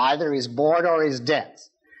statement, either he's bored or he's dense.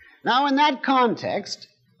 Now, in that context,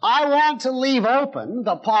 I want to leave open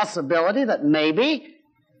the possibility that maybe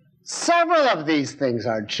several of these things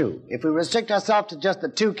are true. If we restrict ourselves to just the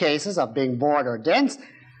two cases of being bored or dense,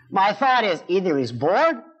 my thought is either he's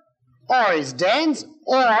bored, or he's dense,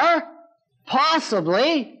 or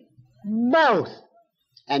possibly both.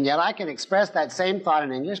 And yet I can express that same thought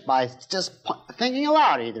in English by just thinking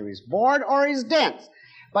aloud. Either he's bored or he's dense.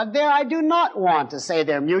 But there I do not want to say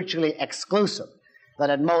they're mutually exclusive, that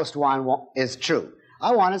at most one is true.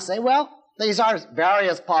 I want to say, well, these are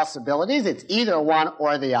various possibilities. It's either one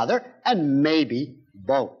or the other, and maybe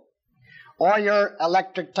both. Or your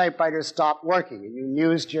electric typewriter stopped working, and you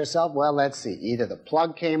mused to yourself, well, let's see, either the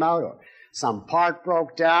plug came out, or some part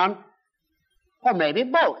broke down, or maybe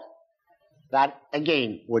both. That,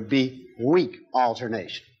 again, would be weak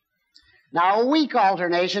alternation. Now, a weak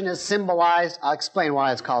alternation is symbolized, I'll explain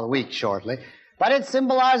why it's called weak shortly, but it's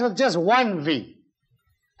symbolized with just one V,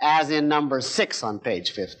 as in number 6 on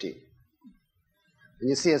page 15. When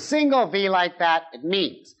you see a single V like that, it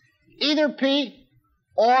means either P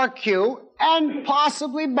or Q, and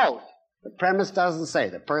possibly both. The premise doesn't say,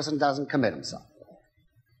 the person doesn't commit himself.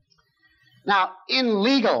 Now, in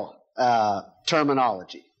legal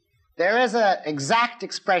terminology, there is an exact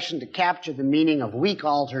expression to capture the meaning of weak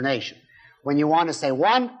alternation, when you want to say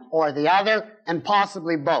one or the other, and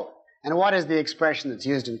possibly both. And what is the expression that's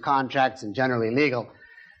used in contracts and generally legal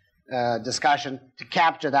discussion to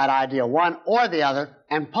capture that idea, one or the other,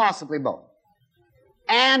 and possibly both?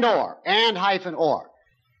 And or, and hyphen or.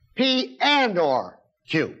 P and or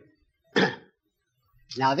Q.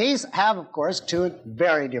 Now these have, of course, two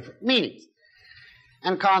very different meanings.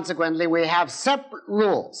 And consequently, we have separate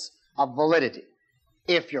rules of validity.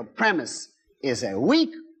 If your premise is a weak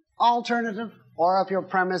alternative, or if your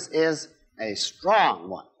premise is a strong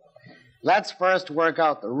one. Let's first work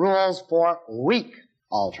out the rules for weak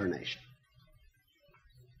alternation.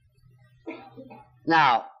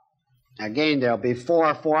 Now, again, there'll be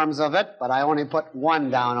 4 forms of it, but I only put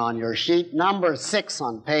one down on your sheet. Number 6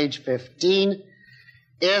 on page 15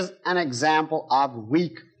 is an example of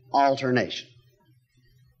weak alternation.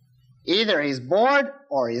 Either he's bored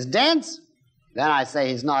or he's dense. Then I say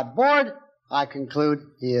he's not bored. I conclude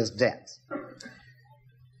he is dense.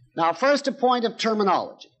 Now, first a point of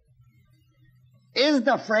terminology. Is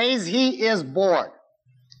the phrase he is bored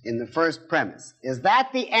in the first premise, is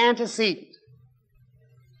that the antecedent?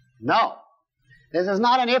 No. This is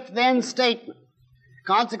not an if-then statement.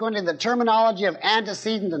 Consequently, the terminology of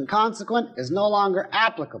antecedent and consequent is no longer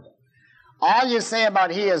applicable. All you say about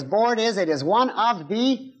he is bored is it is one of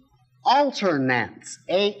the alternants,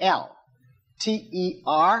 A-L-T-E-R-N-A-N-T.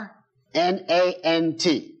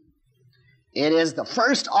 It is the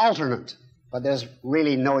first alternate, but there's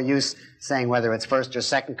really no use saying whether it's first or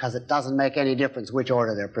second because it doesn't make any difference which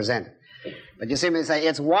order they're presented. But you simply say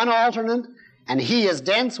it's one alternate, and he is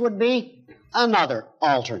dense would be another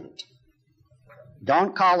alternate.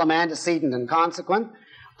 Don't call them antecedent and consequent,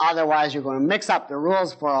 otherwise you're going to mix up the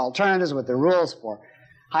rules for alternatives with the rules for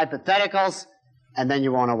hypotheticals, and then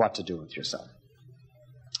you won't know what to do with yourself.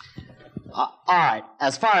 All right,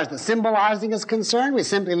 as far as the symbolizing is concerned, we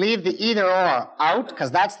simply leave the either or out,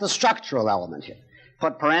 because that's the structural element here.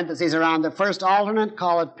 Put parentheses around the first alternate,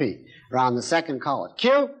 call it P. Around the second, call it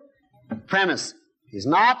Q. Premise, he's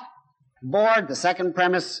not bored. The second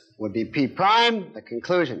premise would be P prime. The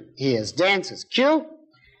conclusion, he is dense, is Q.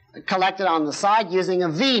 Collected on the side using a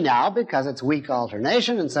V now, because it's weak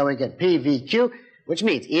alternation, and so we get P, V, Q, which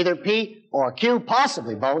means either P or Q,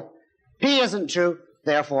 possibly both. P isn't true,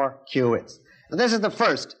 therefore Q is. Now this is the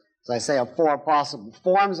first, as I say, of four possible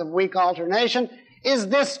forms of weak alternation. Is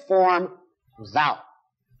this form valid?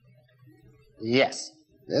 Yes,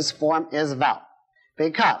 this form is valid,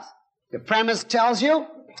 because the premise tells you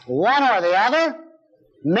one or the other,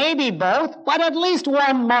 maybe both, but at least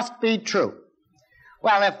one must be true.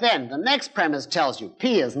 Well, if then the next premise tells you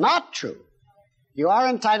P is not true, you are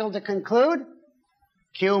entitled to conclude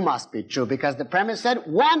Q must be true, because the premise said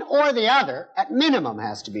one or the other at minimum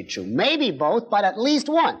has to be true. Maybe both, but at least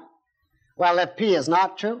one. Well, if P is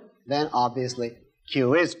not true, then obviously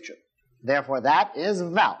Q is true. Therefore, that is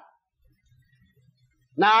valid.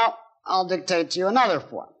 Now, I'll dictate to you another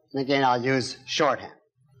form. And again, I'll use shorthand.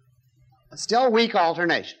 But still weak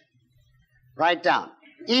alternation. Write down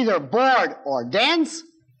either bored or dense.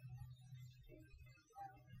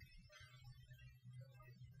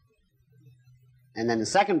 And then the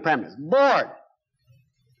second premise, bored.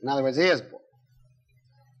 In other words, he is bored.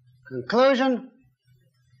 Conclusion,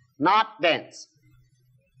 not dense.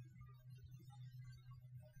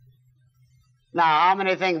 Now, how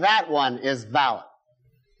many think that one is valid?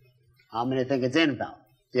 How many think it's invalid?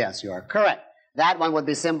 Yes, you are correct. That one would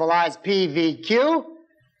be symbolized PVQ.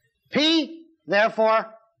 P,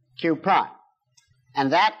 therefore, Q prime.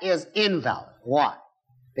 And that is invalid. Why?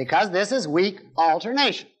 Because this is weak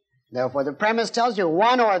alternation. Therefore, the premise tells you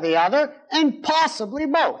one or the other, and possibly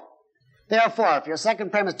both. Therefore, if your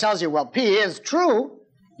second premise tells you, well, P is true,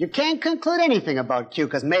 you can't conclude anything about Q,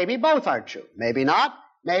 because maybe both are true. Maybe not,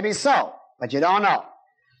 maybe so, but you don't know.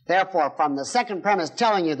 Therefore, from the second premise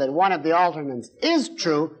telling you that one of the alternates is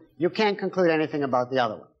true, you can't conclude anything about the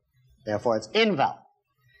other one. Therefore, it's invalid.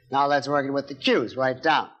 Now let's work it with the Q's. Write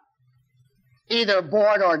down either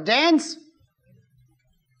bored or dense.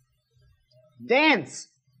 Dense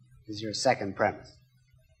is your second premise.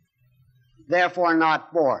 Therefore,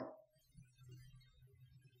 not bored.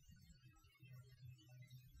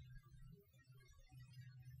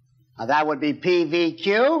 Now that would be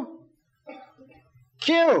PVQ.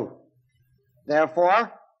 Q.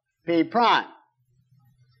 Therefore, P prime.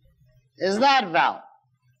 Is that valid?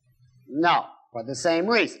 No, for the same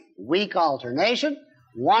reason. Weak alternation,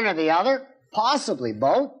 one or the other, possibly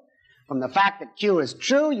both. From the fact that Q is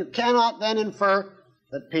true, you cannot then infer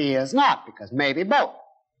that P is not, because maybe both.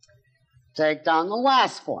 Take down the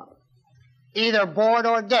last form. Either bored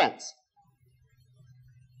or dense.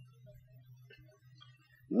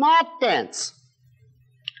 Not dense.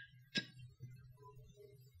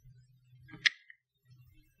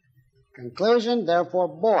 Conclusion, therefore,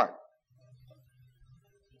 bored.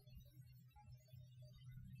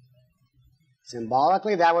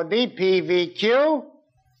 Symbolically, that would be PVQ,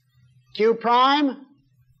 Q prime,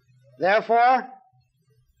 therefore,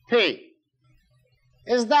 P.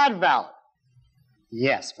 Is that valid?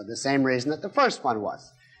 Yes, for the same reason that the first one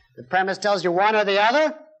was. The premise tells you one or the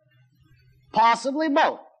other, possibly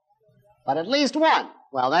both, but at least one.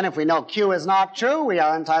 Well, then if we know Q is not true, we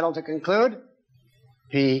are entitled to conclude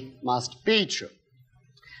P must be true.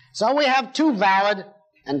 So we have two valid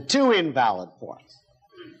and two invalid forms.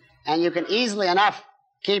 And you can easily enough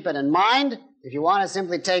keep it in mind if you want to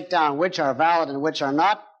simply take down which are valid and which are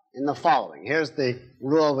not in the following. Here's the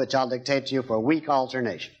rule which I'll dictate to you for weak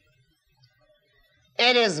alternation.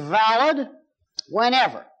 It is valid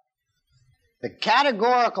whenever the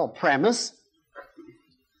categorical premise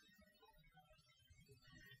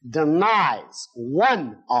denies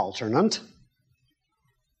one alternate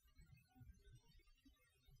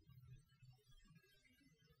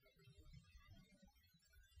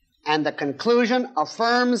and the conclusion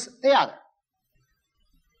affirms the other.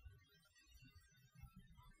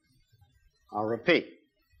 I'll repeat.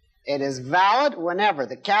 It is valid whenever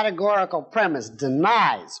the categorical premise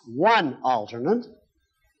denies one alternate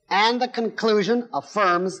and the conclusion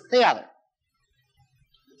affirms the other.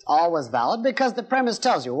 It's always valid because the premise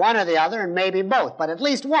tells you one or the other and maybe both, but at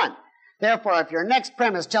least one. Therefore, if your next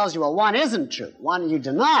premise tells you, well, one isn't true, one you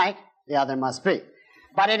deny, the other must be.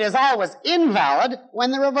 But it is always invalid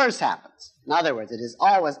when the reverse happens. In other words, it is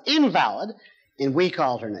always invalid in weak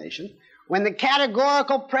alternation when the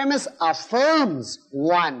categorical premise affirms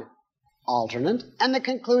one alternate and the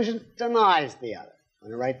conclusion denies the other.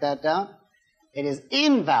 Want to write that down? It is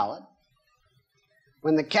invalid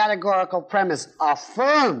when the categorical premise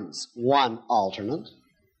affirms one alternate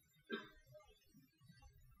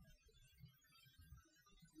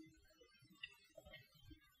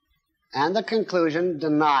and the conclusion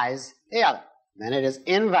denies the other. Then it is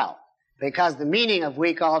invalid, because the meaning of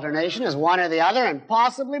weak alternation is one or the other and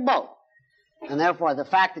possibly both. And therefore, the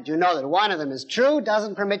fact that you know that one of them is true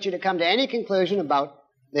doesn't permit you to come to any conclusion about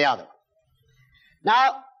the other.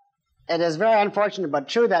 Now, it is very unfortunate but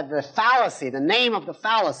true that the fallacy, the name of the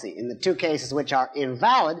fallacy in the two cases which are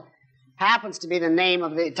invalid, happens to be the name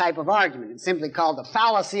of the type of argument. It's simply called the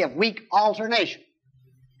fallacy of weak alternation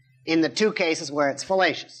in the two cases where it's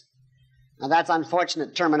fallacious. Now, that's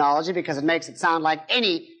unfortunate terminology because it makes it sound like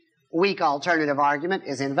any weak alternative argument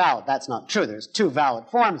is invalid. That's not true. There's two valid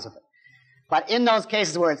forms of it. But in those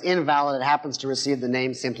cases where it's invalid, it happens to receive the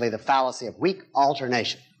name simply the fallacy of weak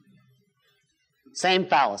alternation. Same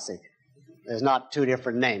fallacy. There's not two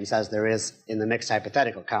different names as there is in the mixed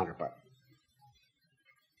hypothetical counterpart.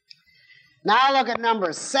 Now look at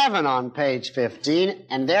number 7 on page 15,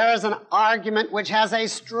 and there is an argument which has a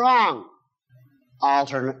strong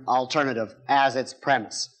alternative as its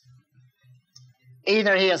premise.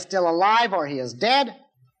 Either he is still alive or he is dead.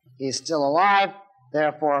 He's still alive,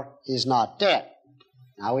 therefore he's not dead.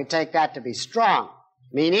 Now we take that to be strong,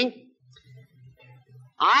 meaning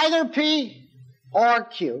either P or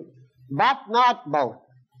Q, but not both.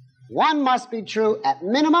 One must be true at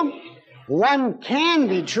minimum. One can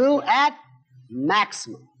be true at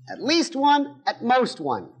maximum. At least one, at most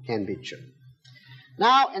one can be true.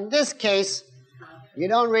 Now, in this case, you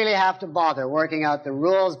don't really have to bother working out the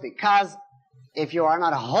rules because if you are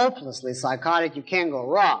not hopelessly psychotic, you can go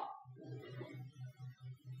wrong.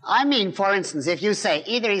 I mean, for instance, if you say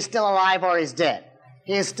either he's still alive or he's dead.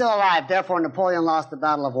 He is still alive, therefore Napoleon lost the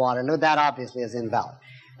Battle of Waterloo. That obviously is invalid.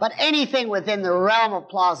 But anything within the realm of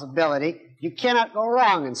plausibility, you cannot go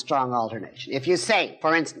wrong in strong alternation. If you say,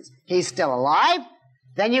 for instance, he's still alive,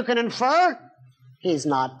 then you can infer he's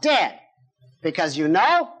not dead. Because you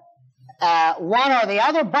know one or the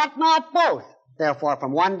other, but not both. Therefore,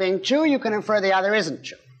 from one being true, you can infer the other isn't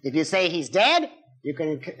true. If you say he's dead, you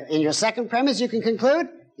can, in your second premise, you can conclude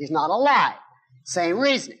he's not alive. Same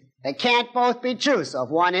reasoning. They can't both be true. So if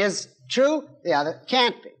one is true, the other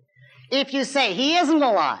can't be. If you say he isn't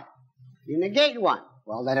alive, you negate one.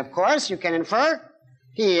 Well, then, of course, you can infer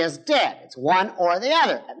he is dead. It's one or the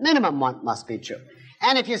other. At minimum, one must be true.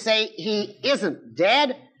 And if you say he isn't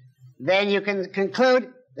dead, then you can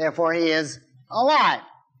conclude, therefore, he is alive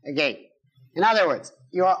again. In other words,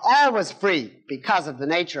 you are always free because of the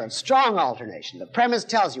nature of strong alternation. The premise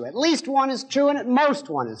tells you at least one is true and at most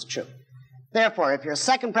one is true. Therefore, if your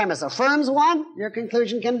second premise affirms one, your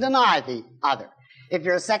conclusion can deny the other. If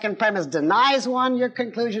your second premise denies one, your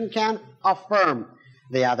conclusion can affirm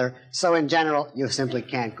the other. So in general, you simply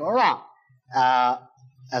can't go wrong,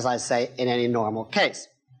 as I say, in any normal case.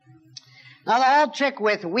 Now, the whole trick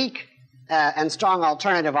with weak and strong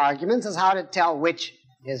alternative arguments is how to tell which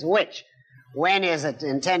is which. When is it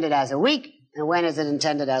intended as a weak, and when is it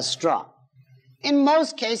intended as strong? In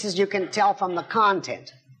most cases, you can tell from the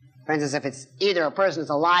content. For instance, if it's either a person is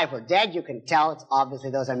alive or dead, you can tell. It's obviously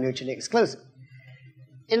those are mutually exclusive.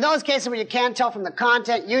 In those cases where you can't tell from the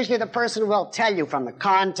content, usually the person will tell you from the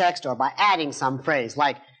context or by adding some phrase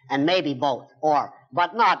like, and maybe both, or,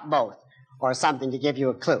 but not both, or something to give you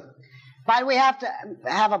a clue. But we have to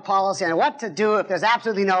have a policy on what to do if there's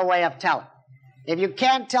absolutely no way of telling. If you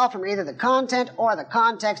can't tell from either the content or the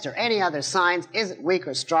context or any other signs, is it weak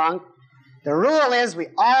or strong? The rule is we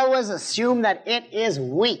always assume that it is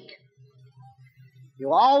weak.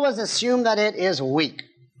 You always assume that it is weak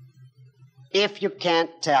if you can't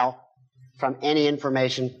tell from any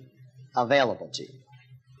information available to you.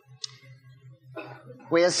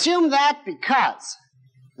 We assume that because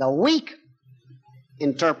the weak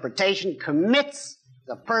interpretation commits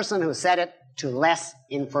the person who said it to less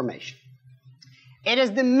information. It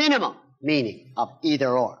is the minimum meaning of either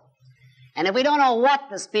or. And if we don't know what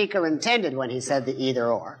the speaker intended when he said the either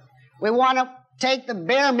or, we want to take the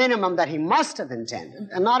bare minimum that he must have intended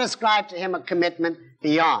and not ascribe to him a commitment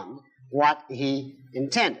beyond what he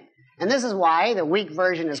intended. And this is why the weak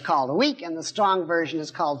version is called weak and the strong version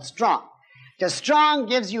is called strong. The strong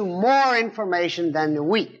gives you more information than the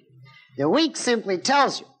weak. The weak simply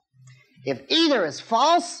tells you if either is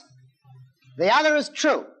false, the other is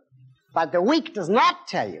true. But the weak does not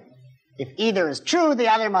tell you if either is true, the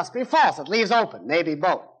other must be false. It leaves open, maybe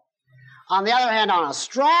both. On the other hand, on a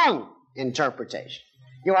strong interpretation,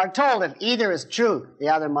 you are told if either is true, the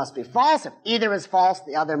other must be false. If either is false,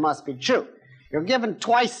 the other must be true. You're given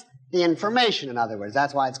twice the information, in other words.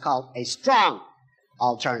 That's why it's called a strong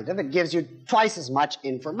alternative. It gives you twice as much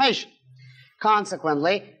information.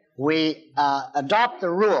 Consequently, we adopt the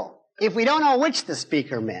rule. If we don't know which the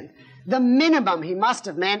speaker meant, the minimum he must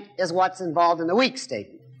have meant is what's involved in the weak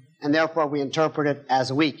statement. And therefore, we interpret it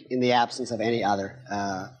as weak in the absence of any other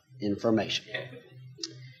information.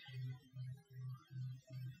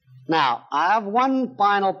 Now, I have one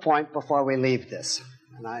final point before we leave this,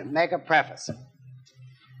 and I make a preface.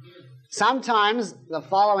 Sometimes the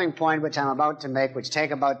following point, which I'm about to make, which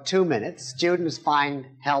take about 2 minutes, students find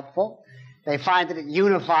helpful. They find that it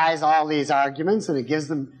unifies all these arguments and it gives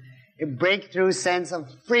them a breakthrough sense of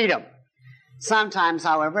freedom. Sometimes,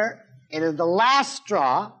 however, it is the last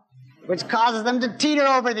straw which causes them to teeter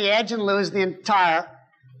over the edge and lose the entire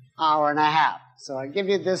hour and a half. So I give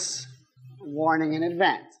you this warning in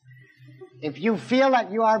advance. If you feel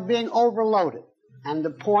that you are being overloaded, and the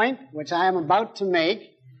point which I am about to make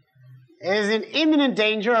is in imminent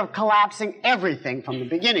danger of collapsing everything from the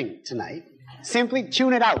beginning tonight, simply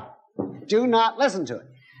tune it out. Do not listen to it.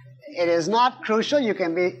 It is not crucial. You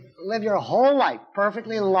can live your whole life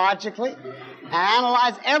perfectly logically and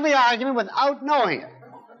analyze every argument without knowing it.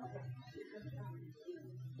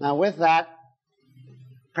 Now, with that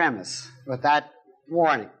premise, with that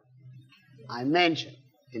warning, I mention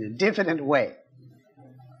in a diffident way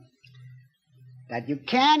that you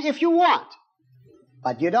can if you want,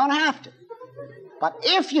 but you don't have to. But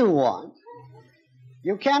if you want,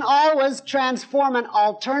 you can always transform an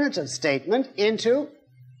alternative statement into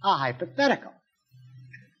a hypothetical.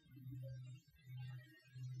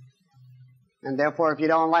 And therefore, if you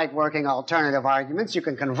don't like working alternative arguments, you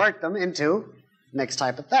can convert them into mixed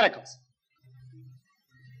hypotheticals.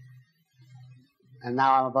 And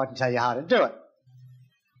now I'm about to tell you how to do it.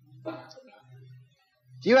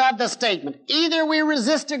 You have the statement, either we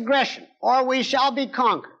resist aggression or we shall be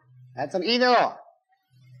conquered. That's an either or.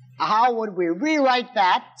 How would we rewrite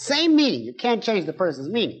that? Same meaning. You can't change the person's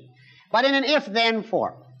meaning. But in an if-then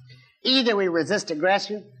form. Either we resist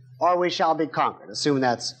aggression or we shall be conquered. Assume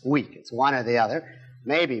that's weak. It's one or the other.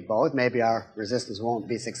 Maybe both. Maybe our resistance won't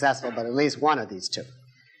be successful, but at least one of these two.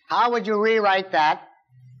 How would you rewrite that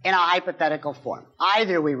in a hypothetical form?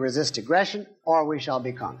 Either we resist aggression or we shall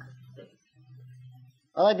be conquered.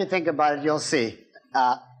 Well, if you think about it, you'll see.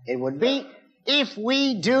 It would be, if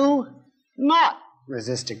we do not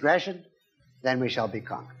resist aggression, then we shall be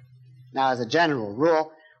conquered. Now, as a general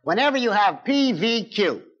rule, whenever you have P, V,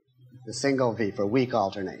 Q, the single V for weak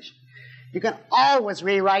alternation, you can always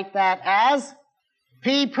rewrite that as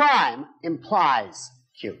P prime implies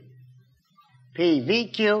Q. P, V,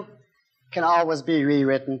 Q can always be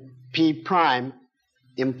rewritten P prime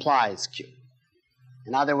implies Q.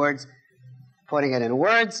 In other words, putting it in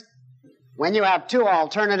words, when you have two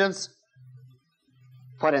alternatives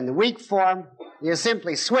put in the weak form, you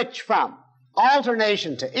simply switch from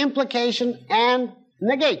alternation to implication and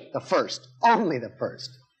negate the first, only the first.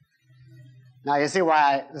 Now you see why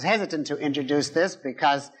I was hesitant to introduce this,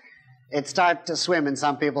 because it starts to swim in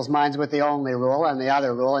some people's minds with the only rule and the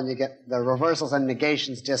other rule, and you get the reversals and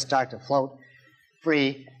negations just start to float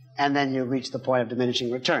free, and then you reach the point of diminishing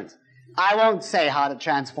returns. I won't say how to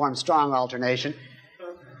transform strong alternation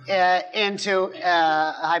into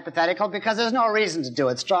a hypothetical, because there's no reason to do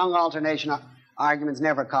it. Strong alternation arguments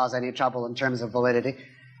never cause any trouble in terms of validity,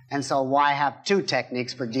 and so why have two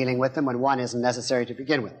techniques for dealing with them when one isn't necessary to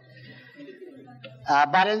begin with?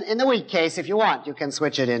 But in the weak case, if you want, you can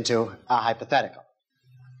switch it into a hypothetical.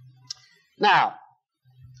 Now,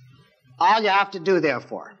 all you have to do,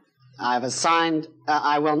 therefore, I've assigned,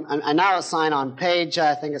 I now assign on page,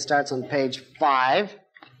 I think it starts on page 5.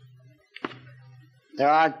 There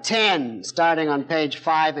are 10 starting on page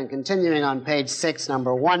 5 and continuing on page 6,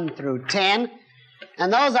 number 1 through 10.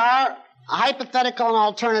 And those are hypothetical and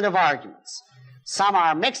alternative arguments. Some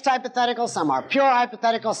are mixed hypotheticals, some are pure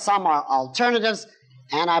hypotheticals, some are alternatives,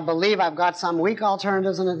 and I believe I've got some weak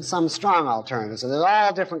alternatives and some strong alternatives. So there's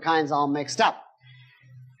all different kinds all mixed up.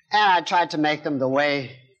 And I tried to make them the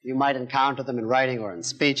way you might encounter them in writing or in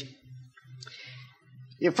speech.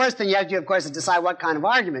 The first thing you have to do, of course, is decide what kind of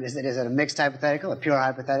argument is it. Is it a mixed hypothetical, a pure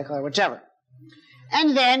hypothetical, or whichever?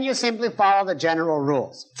 And then you simply follow the general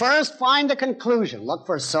rules. First, find the conclusion. Look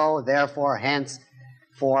for so, therefore, hence,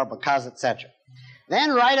 for, because, etc.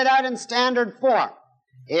 Then write it out in standard form.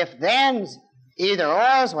 If, thens, either,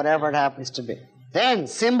 ors, whatever it happens to be. Then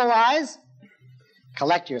symbolize,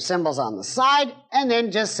 collect your symbols on the side, and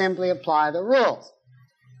then just simply apply the rules.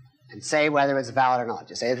 And say whether it's valid or not.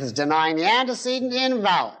 You say this is denying the antecedent,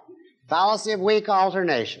 invalid. Fallacy of weak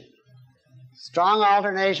alternation. Strong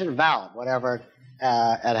alternation, valid, whatever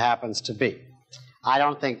it happens to be. I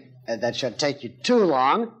don't think that should take you too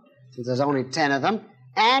long, since there's only 10 of them.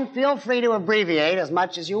 And feel free to abbreviate as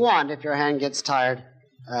much as you want. If your hand gets tired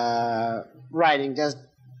writing, just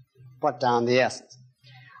put down the essence.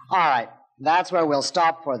 All right, that's where we'll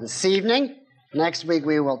stop for this evening. Next week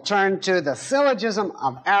we will turn to the syllogism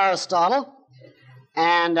of Aristotle,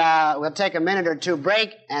 and we'll take a minute or two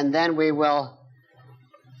break, and then we will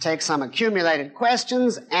take some accumulated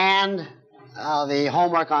questions and the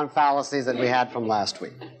homework on fallacies that we had from last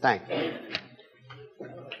week. Thank you.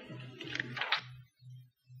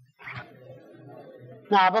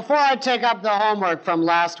 Now, before I take up the homework from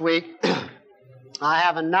last week, I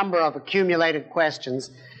have a number of accumulated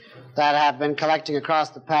questions that have been collecting across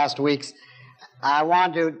the past weeks. I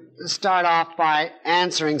want to start off by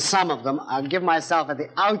answering some of them. I'll give myself at the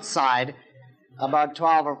outside about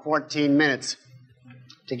 12 or 14 minutes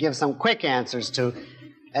to give some quick answers to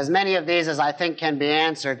as many of these as I think can be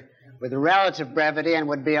answered with relative brevity and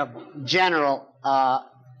would be of general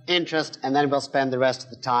interest, and then we'll spend the rest of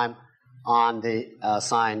the time on the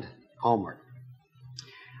assigned homework.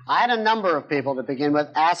 I had a number of people to begin with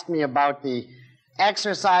ask me about the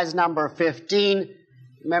exercise number 15.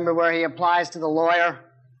 Remember where he applies to the lawyer?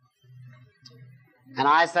 And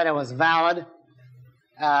I said it was valid.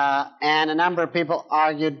 And a number of people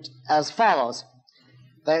argued as follows.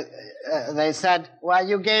 They said, well,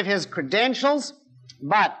 you gave his credentials,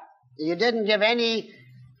 but you didn't give any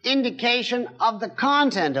indication of the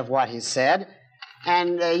content of what he said.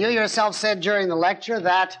 And you yourself said during the lecture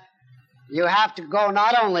that you have to go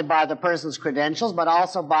not only by the person's credentials, but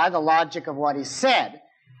also by the logic of what he said.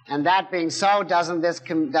 And that being so, doesn't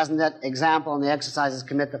that example in the exercises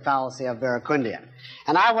commit the fallacy of verecundiam?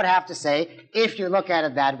 And I would have to say, if you look at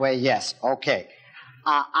it that way, yes, okay.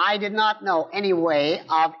 I did not know any way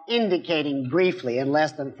of indicating briefly in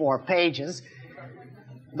less than 4 pages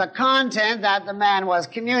the content that the man was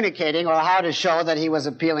communicating, or how to show that he was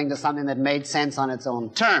appealing to something that made sense on its own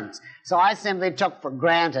terms. So I simply took for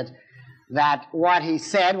granted that what he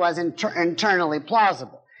said was internally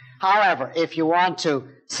plausible. However, if you want to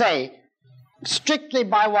say strictly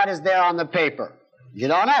by what is there on the paper, you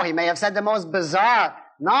don't know. He may have said the most bizarre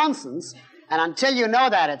nonsense, and until you know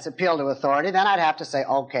that it's appeal to authority, then I'd have to say,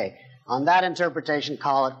 okay, on that interpretation,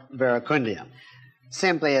 call it verecundiam.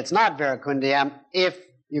 Simply, it's not verecundiam if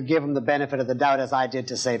you give him the benefit of the doubt, as I did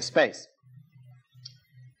to save space.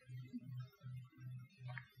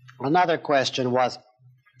 Another question was,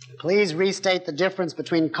 please restate the difference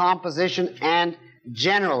between composition and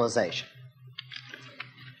generalization.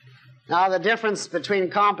 Now, the difference between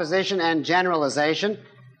composition and generalization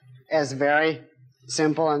is very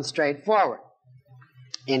simple and straightforward.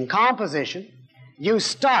 In composition, you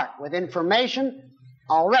start with information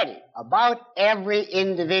already about every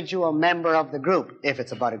individual member of the group, if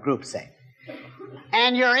it's about a group, say.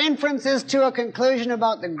 And your inference is to a conclusion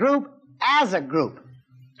about the group as a group.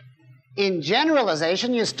 In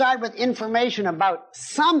generalization, you start with information about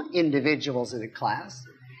some individuals in a class,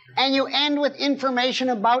 and you end with information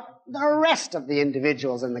about the rest of the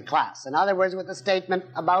individuals in the class. In other words, with a statement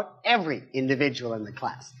about every individual in the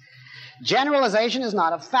class. Generalization is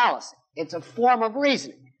not a fallacy. It's a form of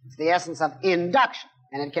reasoning. It's the essence of induction,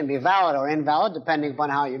 and it can be valid or invalid depending upon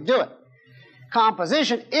how you do it.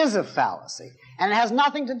 Composition is a fallacy, and it has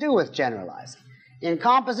nothing to do with generalizing. In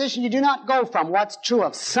composition, you do not go from what's true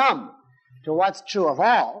of some to what's true of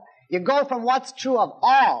all. You go from what's true of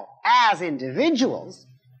all as individuals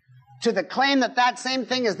to the claim that that same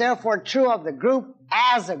thing is therefore true of the group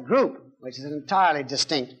as a group, which is an entirely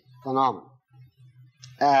distinct phenomenon.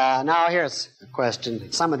 Now here's a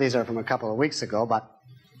question. Some of these are from a couple of weeks ago, but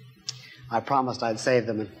I promised I'd save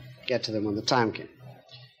them and get to them when the time came.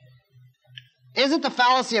 Is it the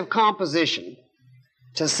fallacy of composition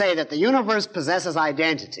to say that the universe possesses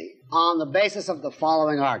identity on the basis of the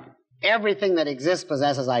following argument? Everything that exists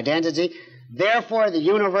possesses identity, therefore the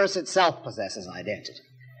universe itself possesses identity.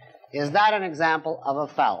 Is that an example of a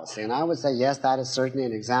fallacy? And I would say, yes, that is certainly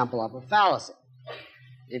an example of a fallacy.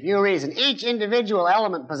 If you reason each individual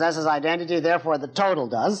element possesses identity, therefore the total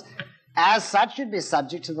does, as such you'd be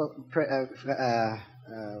subject to the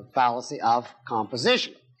fallacy of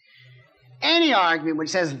composition. Any argument which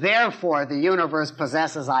says, therefore the universe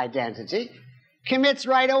possesses identity, commits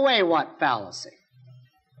right away what fallacy?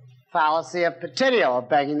 Fallacy of petitio, of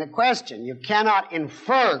begging the question. You cannot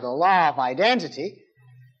infer the law of identity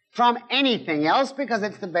from anything else because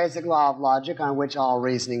it's the basic law of logic on which all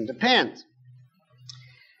reasoning depends.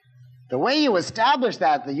 The way you establish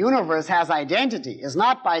that the universe has identity is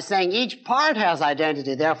not by saying each part has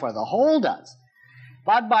identity, therefore the whole does,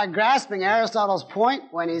 but by grasping Aristotle's point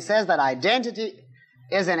when he says that identity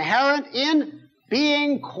is inherent in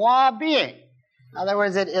being qua being. In other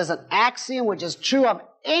words, it is an axiom which is true of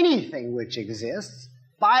anything which exists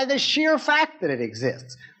by the sheer fact that it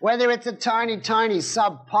exists, whether it's a tiny, tiny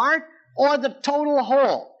subpart or the total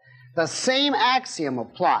whole. The same axiom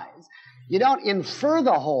applies. You don't infer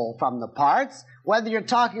the whole from the parts, whether you're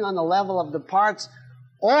talking on the level of the parts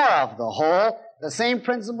or of the whole. the same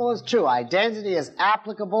principle is true. Identity is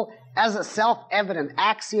applicable as a self-evident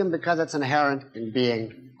axiom because it's inherent in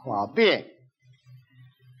being qua being.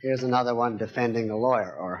 Here's another one defending the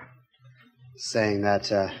lawyer, or saying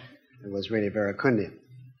that it was really Verecundian.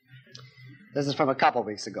 This is from a couple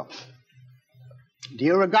weeks ago. Do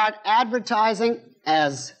you regard advertising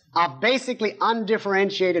as of basically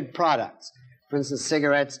undifferentiated products, for instance,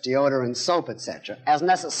 cigarettes, deodorant, soap, etc., as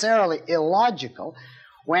necessarily illogical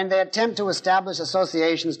when they attempt to establish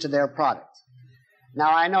associations to their products? Now,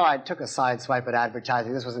 I know I took a side swipe at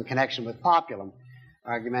advertising. This was in connection with populum,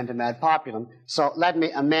 argumentum ad populum, so let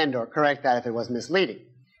me amend or correct that if it was misleading.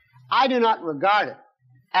 I do not regard it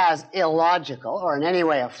as illogical or in any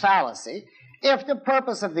way a fallacy if the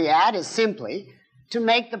purpose of the ad is simply to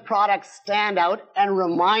make the product stand out and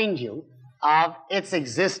remind you of its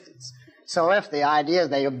existence. So if the idea is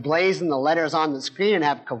they emblazon the letters on the screen and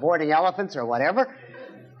have cavorting elephants or whatever,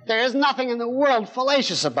 there is nothing in the world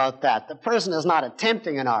fallacious about that. The person is not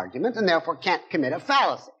attempting an argument and therefore can't commit a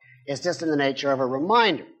fallacy. It's just in the nature of a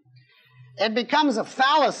reminder. It becomes a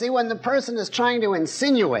fallacy when the person is trying to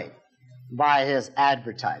insinuate by his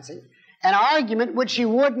advertising an argument which he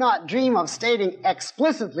would not dream of stating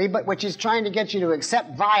explicitly, but which he's trying to get you to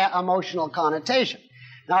accept via emotional connotation.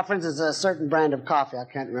 Now, for instance, a certain brand of coffee, I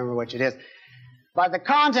can't remember which it is, but the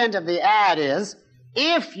content of the ad is,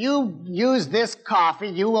 if you use this coffee,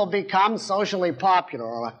 you will become socially popular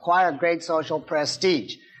or acquire great social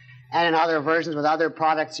prestige. And in other versions with other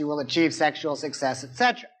products, you will achieve sexual success,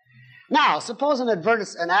 etc. Now, suppose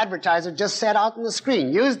an advertiser just said out on the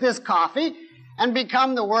screen, use this coffee and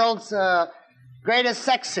become the world's greatest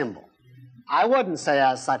sex symbol. I wouldn't say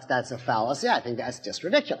as such that's a fallacy. I think that's just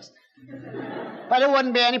ridiculous. But it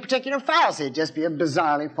wouldn't be any particular fallacy. It'd just be a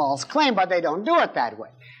bizarrely false claim, but they don't do it that way.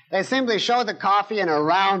 They simply show the coffee and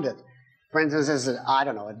around it, for instance, there's, I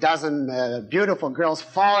don't know, a dozen beautiful girls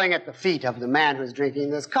falling at the feet of the man who's drinking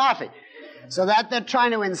this coffee. So that they're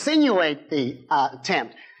trying to insinuate the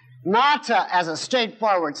attempt, not as a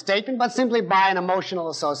straightforward statement, but simply by an emotional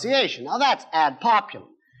association. Now that's ad populum,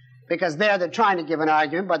 because there they're trying to give an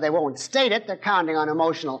argument, but they won't state it. They're counting on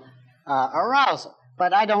emotional arousal.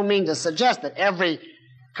 But I don't mean to suggest that every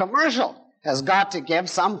commercial has got to give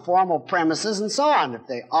some formal premises and so on. If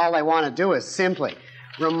all they want to do is simply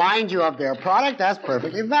remind you of their product, that's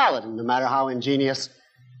perfectly valid, no matter how ingenious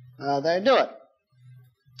they do it.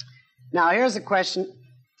 Now, here's a question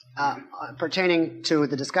pertaining to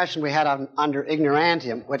the discussion we had under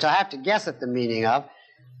ignorantium, which I have to guess at the meaning of,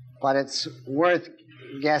 but it's worth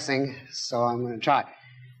guessing, so I'm going to try.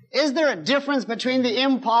 Is there a difference between the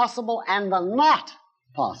impossible and the not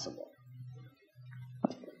possible?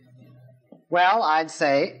 Well, I'd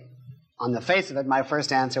say, on the face of it, my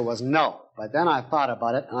first answer was no. But then I thought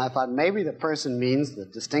about it, and I thought maybe the person means the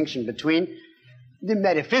distinction between the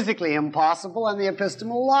metaphysically impossible and the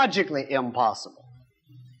epistemologically impossible.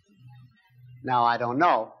 Now, I don't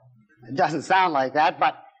know. It doesn't sound like that,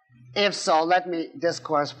 but if so, let me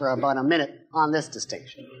discourse for about a minute on this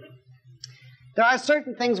distinction. There are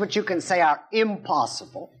certain things which you can say are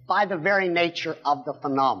impossible by the very nature of the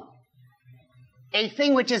phenomenon. A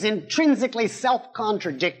thing which is intrinsically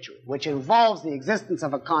self-contradictory, which involves the existence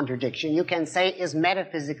of a contradiction, you can say is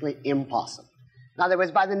metaphysically impossible. In other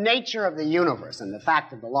words, by the nature of the universe and the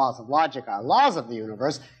fact that the laws of logic are laws of the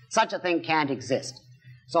universe, such a thing can't exist.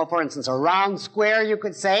 So, for instance, a round square, you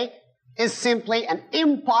could say, is simply an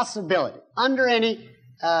impossibility under any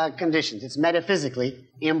conditions. It's metaphysically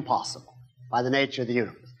impossible by the nature of the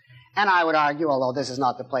universe. And I would argue, although this is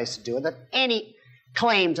not the place to do it, that any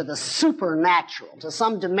claim to the supernatural, to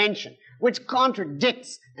some dimension, which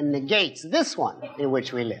contradicts and negates this one in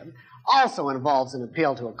which we live, also involves an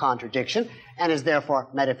appeal to a contradiction and is therefore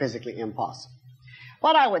metaphysically impossible.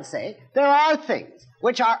 But I would say there are things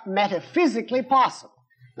which are metaphysically possible.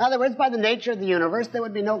 In other words, by the nature of the universe, there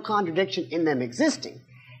would be no contradiction in them existing.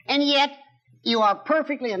 And yet, you are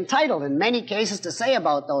perfectly entitled in many cases to say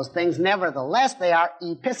about those things, nevertheless, they are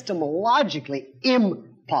epistemologically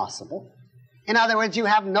impossible. In other words, you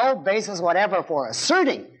have no basis whatever for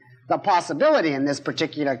asserting the possibility in this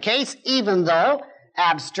particular case, even though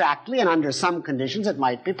abstractly and under some conditions it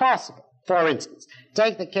might be possible. For instance,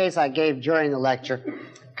 take the case I gave during the lecture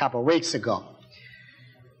a couple of weeks ago.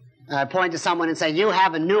 I point to someone and say, you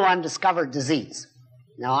have a new undiscovered disease.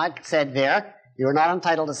 Now, I said there, you're not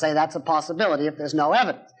entitled to say that's a possibility if there's no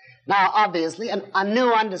evidence. Now, obviously, a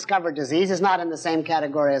new undiscovered disease is not in the same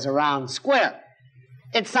category as a round square.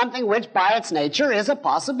 It's something which, by its nature, is a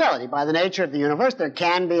possibility. By the nature of the universe, there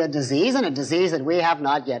can be a disease, and a disease that we have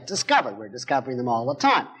not yet discovered. We're discovering them all the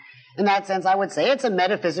time. In that sense, I would say it's a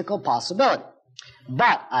metaphysical possibility.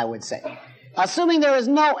 But, I would say, assuming there is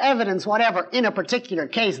no evidence whatever in a particular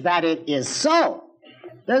case that it is so.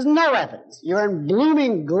 There's no evidence. You're in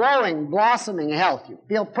blooming, glowing, blossoming health. You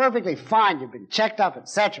feel perfectly fine. You've been checked up,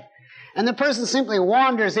 etc. And the person simply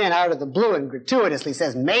wanders in out of the blue and gratuitously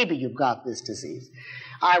says, maybe you've got this disease.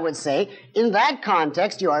 I would say, in that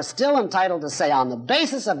context, you are still entitled to say, on the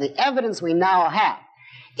basis of the evidence we now have,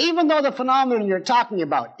 even though the phenomenon you're talking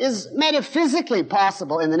about is metaphysically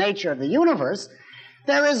possible in the nature of the universe,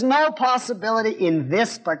 there is no possibility in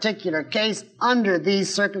this particular case under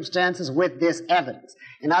these circumstances with this evidence.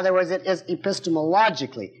 In other words, it is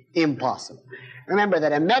epistemologically impossible. Remember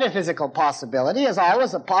that a metaphysical possibility is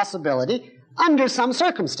always a possibility under some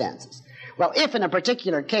circumstances. Well, if in a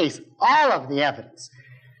particular case all of the evidence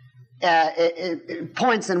it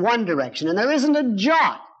points in one direction and there isn't a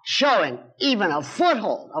jot showing even a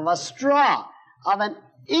foothold of a straw of an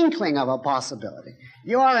inkling of a possibility,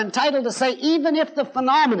 you are entitled to say, even if the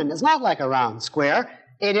phenomenon is not like a round square,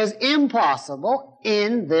 it is impossible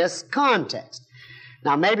in this context.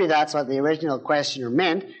 Now, maybe that's what the original questioner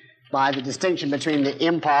meant by the distinction between the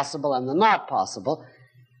impossible and the not possible,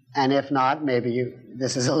 and if not, maybe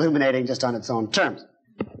this is illuminating just on its own terms.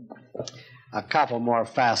 A couple more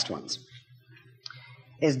fast ones.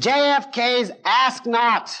 Is JFK's ask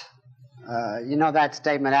not, you know that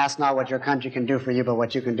statement, ask not what your country can do for you, but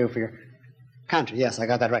what you can do for your country. Yes, I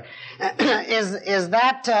got that right. Is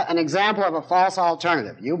that an example of a false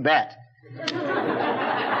alternative? You bet.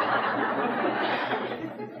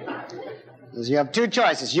 You have two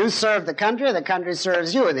choices. You serve the country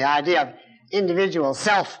serves you. And the idea of individual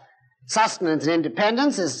self-sustenance and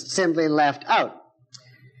independence is simply left out.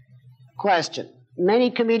 Question.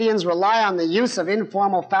 Many comedians rely on the use of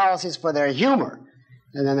informal fallacies for their humor.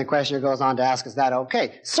 And then the questioner goes on to ask, is that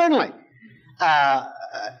okay? Certainly.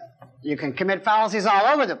 You can commit fallacies all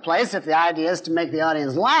over the place if the idea is to make the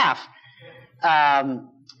audience laugh.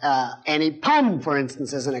 Any pun, for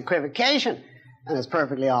instance, is an equivocation, and it's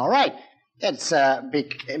perfectly all right.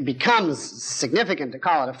 It becomes significant to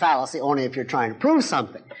call it a fallacy only if you're trying to prove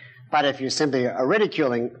something. But if you're simply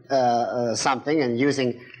ridiculing something and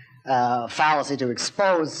using fallacy to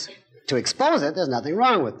expose it, there's nothing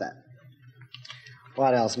wrong with that.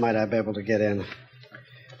 What else might I be able to get in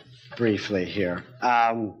briefly here?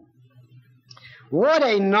 Would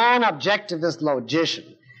a non-objectivist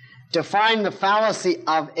logician define the fallacy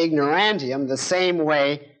of ignorantium the same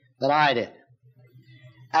way that I did?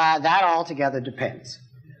 That altogether depends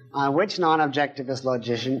on which non-objectivist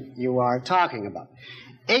logician you are talking about.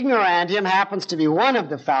 Ignorantium happens to be one of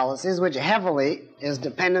the fallacies which heavily is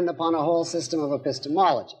dependent upon a whole system of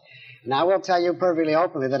epistemology. And I will tell you perfectly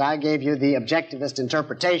openly that I gave you the objectivist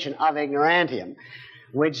interpretation of ignorantium,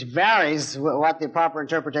 which varies what the proper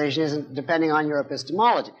interpretation is depending on your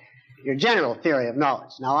epistemology, your general theory of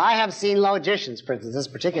knowledge. Now, I have seen logicians, for instance, this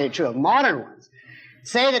is particularly true of modern ones,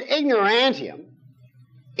 say that ignorantium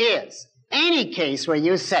is any case where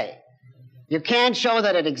you say, you can't show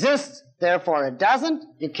that it exists, therefore it doesn't.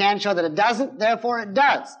 You can't show that it doesn't, therefore it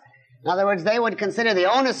does. In other words, they would consider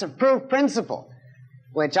the onus of proof principle,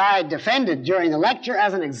 which I defended during the lecture,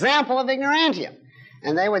 as an example of ignorantium.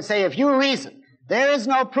 And they would say, if you reason, there is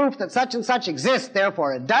no proof that such and such exists,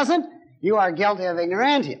 therefore it doesn't, you are guilty of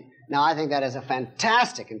ignorantium. Now, I think that is a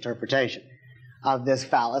fantastic interpretation of this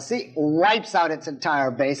fallacy, wipes out its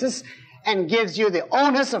entire basis, and gives you the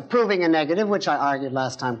onus of proving a negative, which I argued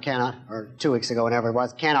last time cannot, or 2 weeks ago, whenever it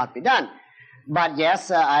was, cannot be done. But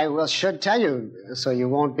yes, should tell you, so you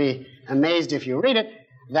won't be amazed if you read it,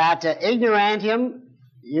 that ignorantium,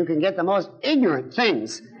 you can get the most ignorant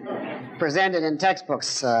things presented in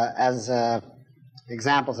textbooks as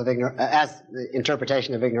examples of as the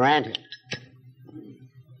interpretation of ignorantium.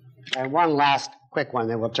 And one last quick one,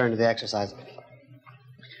 then we'll turn to the exercise.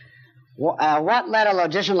 What led a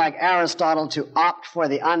logician like Aristotle to opt for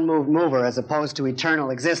the unmoved mover as opposed to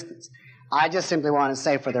eternal existence? I just simply want to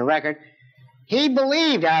say for the record, he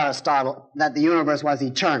believed, Aristotle, that the universe was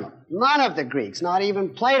eternal. None of the Greeks, not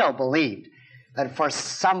even Plato, believed that for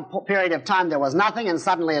some period of time there was nothing and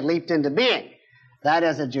suddenly it leaped into being. That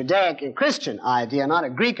is a Judaic and Christian idea, not a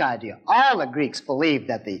Greek idea. All the Greeks believed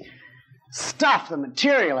that the stuff, the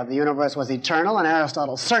material of the universe was eternal, and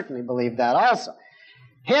Aristotle certainly believed that also.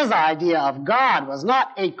 His idea of God was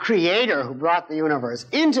not a creator who brought the universe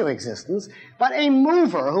into existence, but a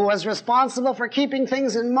mover who was responsible for keeping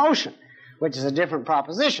things in motion, which is a different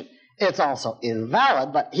proposition. It's also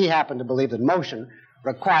invalid, but he happened to believe that motion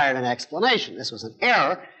required an explanation. This was an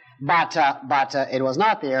error, but it was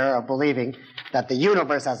not the error of believing that the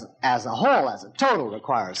universe as a whole, as a total,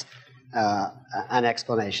 requires an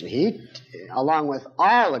explanation. He, along with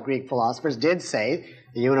all the Greek philosophers, did say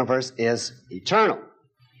The universe is eternal.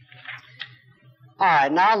 All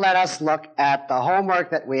right, now let us look at the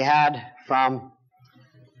homework that we had from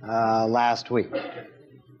last week.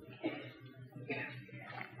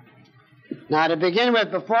 Now, to begin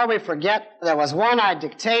with, before we forget, there was one I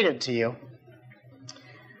dictated to you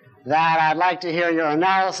that I'd like to hear your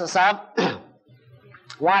analysis of.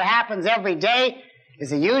 What happens every day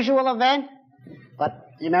is a usual event, but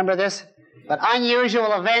you remember this? But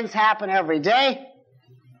unusual events happen every day.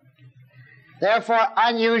 Therefore,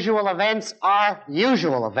 unusual events are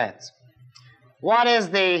usual events. What is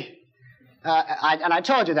the, and I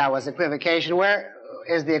told you that was equivocation. Where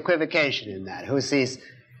is the equivocation in that? Who sees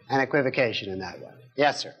an equivocation in that one?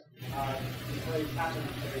 Yes, sir.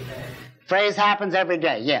 Phrase happens every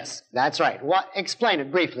day. Yes, that's right. Explain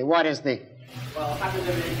it briefly. What is the... Well, happens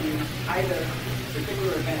every day means either a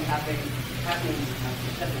particular event happening on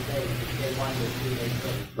successive days, day 1 to 2, day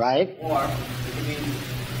 3. Right. Or it can mean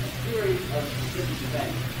a series of specific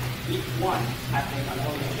events, each one happening on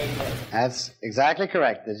only 8 days. That's exactly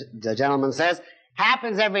correct. The gentleman says,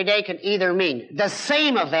 happens every day can either mean the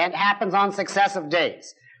same event happens on successive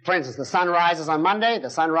days. For instance, the sun rises on Monday, the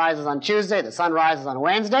sun rises on Tuesday, the sun rises on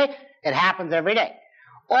Wednesday. It happens every day.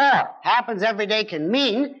 Or happens every day can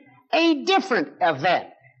mean a different event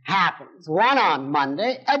happens. One on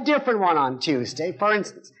Monday, a different one on Tuesday. For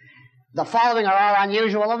instance, the following are all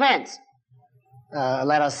unusual events.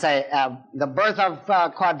 Let us say the birth of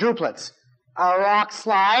quadruplets, a rock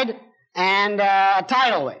slide, and a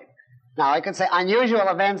tidal wave. Now, I could say unusual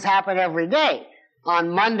events happen every day. On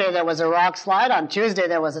Monday, there was a rock slide. On Tuesday,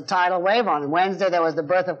 there was a tidal wave. On Wednesday, there was the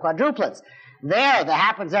birth of quadruplets. There, the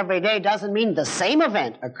happens every day doesn't mean the same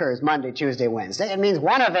event occurs Monday, Tuesday, Wednesday. It means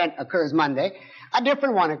one event occurs Monday, a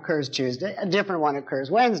different one occurs Tuesday, a different one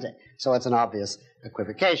occurs Wednesday. So it's an obvious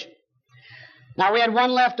equivocation. Now, we had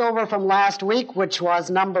one left over from last week, which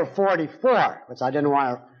was number 44, which I didn't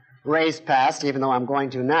want to race past, even though I'm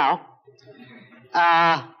going to now.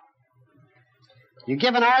 You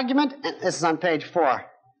give an argument, and this is on page 4.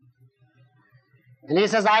 And he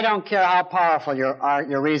says, I don't care how powerful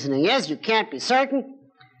your reasoning is, you can't be certain.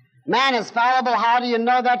 Man is fallible, how do you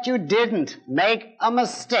know that you didn't make a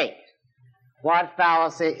mistake? What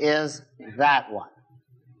fallacy is that one?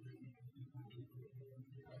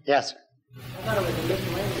 Yes, sir. I thought it was a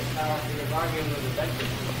miscellaneous fallacy of arguing with deductive.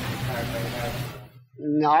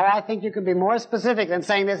 No, I think you could be more specific than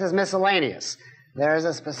saying this is miscellaneous. There is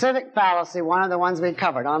a specific fallacy, one of the ones we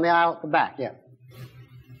covered, on the aisle at the back, yeah.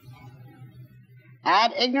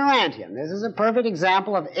 Ad ignorantium. This is a perfect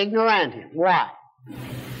example of ignorantium. Why?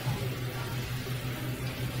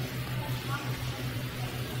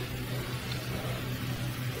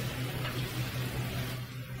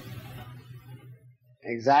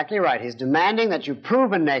 Exactly right. He's demanding that you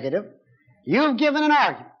prove a negative. You've given an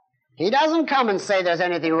argument. He doesn't come and say there's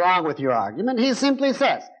anything wrong with your argument. He simply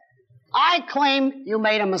says, I claim you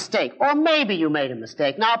made a mistake, or maybe you made a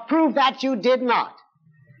mistake. Now prove that you did not.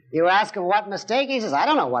 You ask him what mistake? He says, I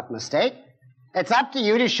don't know what mistake. It's up to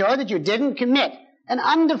you to show that you didn't commit an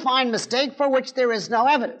undefined mistake for which there is no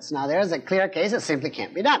evidence. Now, there's a clear case that simply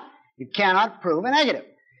can't be done. You cannot prove a negative.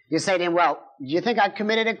 You say to him, well, do you think I've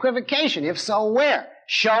committed equivocation? If so, where?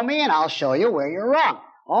 Show me and I'll show you where you're wrong.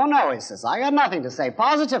 Oh, no, he says, I got nothing to say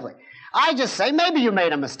positively. I just say maybe you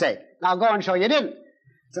made a mistake. Now go and show you didn't.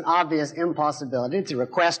 It's an obvious impossibility to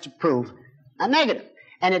request to prove a negative.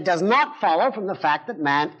 And it does not follow from the fact that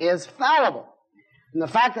man is fallible. From the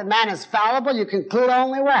fact that man is fallible, you conclude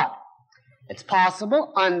only what? It's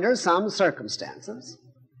possible under some circumstances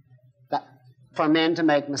for men to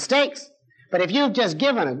make mistakes. But if you've just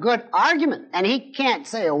given a good argument and he can't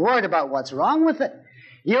say a word about what's wrong with it,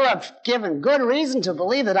 you have given good reason to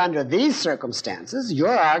believe that under these circumstances,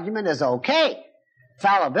 your argument is okay.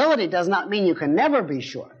 Fallibility does not mean you can never be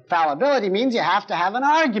sure. Fallibility means you have to have an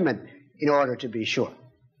argument in order to be sure.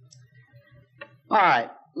 All right,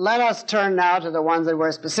 let us turn now to the ones that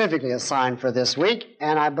were specifically assigned for this week.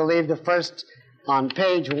 And I believe the first on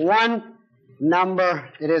page 1,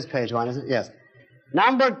 it is page 1, isn't it? Yes.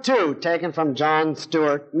 Number 2, taken from John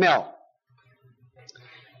Stuart Mill.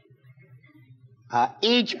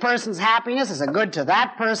 Each person's happiness is a good to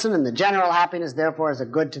that person, and the general happiness, therefore, is a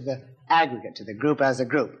good to the aggregate, to the group as a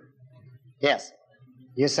group. Yes.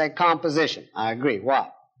 You say composition. I agree. Why?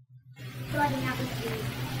 Starting out with the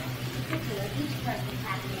particular, each person's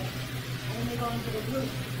happiness, and then we go into the group,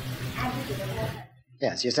 aggregate of all.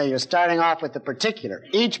 Yes, you say you're starting off with the particular,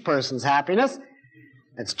 each person's happiness.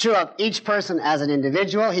 It's true of each person as an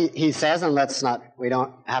individual, he says, and we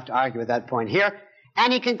don't have to argue with that point here.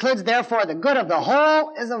 And he concludes, therefore, the good of the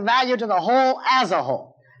whole is of value to the whole as a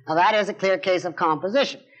whole. Now that is a clear case of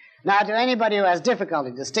composition. Now to anybody who has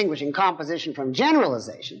difficulty distinguishing composition from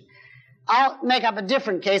generalization, I'll make up a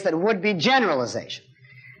different case that would be generalization.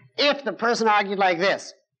 If the person argued like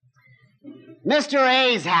this, Mr.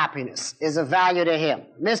 A's happiness is of value to him,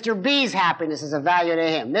 Mr. B's happiness is of value to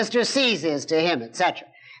him, Mr. C's is to him, etc.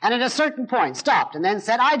 And at a certain point stopped and then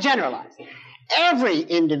said, I generalize. Every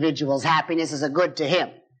individual's happiness is a good to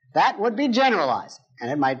him. That would be generalizing.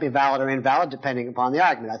 And it might be valid or invalid depending upon the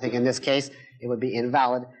argument. I think in this case it would be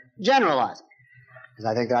invalid generalizing. Because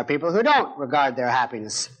I think there are people who don't regard their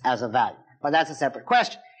happiness as a value. But that's a separate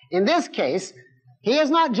question. In this case, he is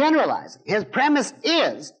not generalizing. His premise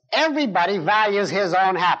is everybody values his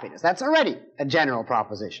own happiness. That's already a general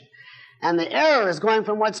proposition. And the error is going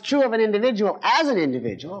from what's true of an individual as an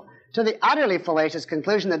individual to the utterly fallacious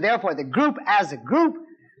conclusion that therefore the group as a group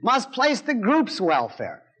must place the group's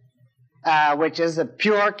welfare, which is a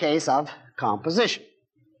pure case of composition.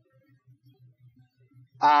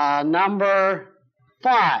 Number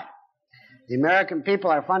 5. The American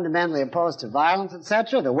people are fundamentally opposed to violence,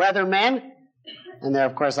 etc. The weathermen, and there,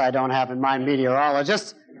 of course, I don't have in mind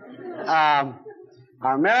meteorologists, are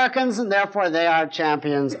Americans, and therefore they are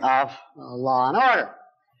champions of law and order.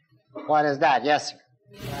 What is that? Yes, sir.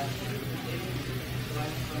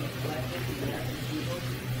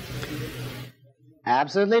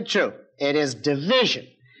 Absolutely true. It is division.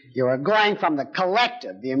 You are going from the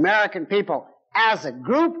collective, the American people as a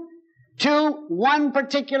group, to one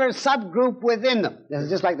particular subgroup within them. This is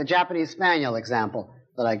just like the Japanese Spaniel example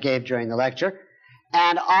that I gave during the lecture.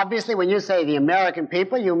 And obviously when you say the American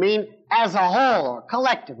people, you mean as a whole or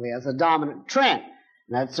collectively as a dominant trend.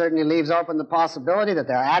 And that certainly leaves open the possibility that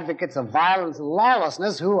there are advocates of violence and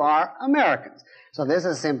lawlessness who are Americans. So this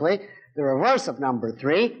is simply the reverse of number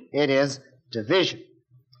 3. It is division.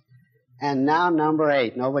 And now number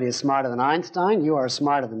 8. Nobody is smarter than Einstein. You are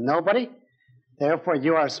smarter than nobody. Therefore,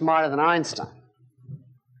 you are smarter than Einstein.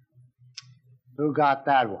 Who got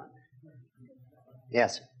that one?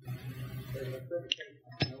 Yes, sir.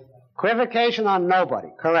 Equivocation on nobody.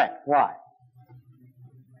 Correct. Why?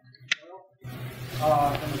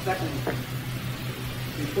 In the second,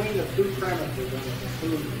 between the two premises and the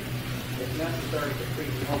conclusion, it's necessary to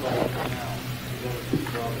treat nobody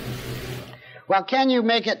now. Well, can you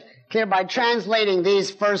make it clear by translating these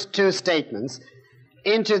first two statements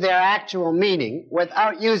into their actual meaning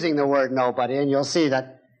without using the word nobody? And you'll see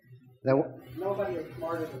that nobody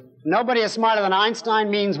is smarter than Einstein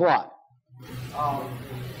means what?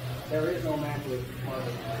 There is no man who is smarter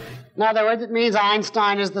than Einstein. In other words, it means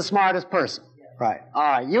Einstein is the smartest person. Yes. Right. All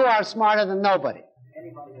right. You are smarter than nobody.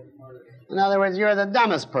 Anybody is smarter than In other words, you're the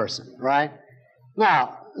dumbest person, right?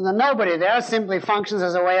 Now, the nobody there simply functions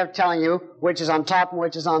as a way of telling you which is on top and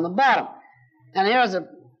which is on the bottom. And here's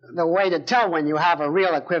the way to tell when you have a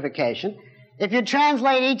real equivocation. If you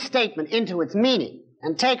translate each statement into its meaning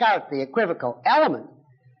and take out the equivocal element,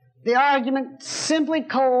 the argument simply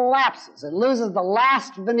collapses. It loses the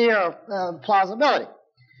last veneer of plausibility.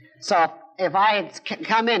 So if I had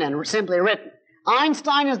come in and simply written,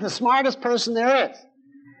 Einstein is the smartest person there is.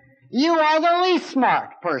 You are the least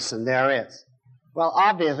smart person there is. Well,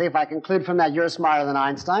 obviously, if I conclude from that you're smarter than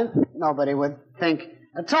Einstein, nobody would think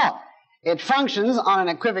at all. It functions on an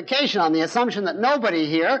equivocation on the assumption that nobody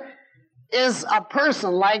here is a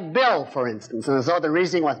person like Bill, for instance. And so the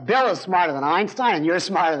reasoning was Bill is smarter than Einstein, and you're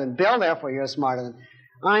smarter than Bill, therefore you're smarter than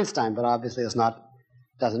Einstein. But obviously it's not,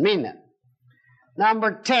 doesn't mean that.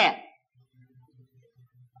 Number 10.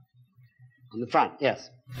 On the front, yes.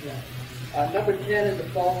 Yeah. Number 10 is a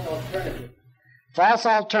false alternative. False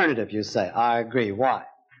alternative, you say. I agree. Why?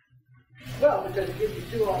 Well, because it gives you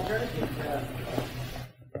two alternatives.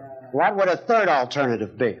 What would a third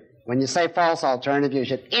alternative be? When you say false alternative, you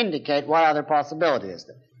should indicate what other possibility is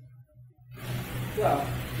there. Well,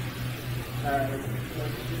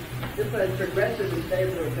 if a progressive in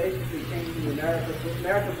favor of basically changing the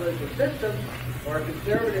American political system, or a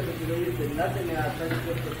conservative who believes that nothing in our present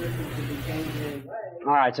political system should be changed in any way.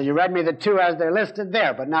 All right, so you read me the two as they're listed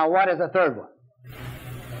there, but now what is the third one?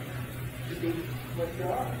 To be what you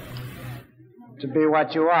are. To be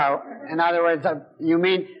what you are. In other words, you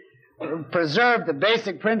mean preserve the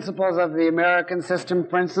basic principles of the American system,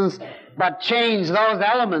 for instance, but change those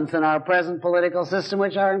elements in our present political system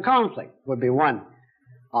which are in conflict, would be one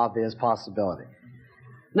obvious possibility.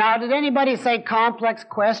 Now, did anybody say complex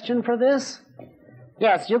question for this?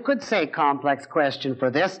 Yes, you could say complex question for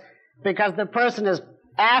this, because the person is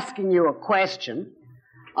asking you a question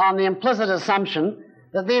on the implicit assumption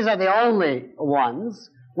that these are the only ones,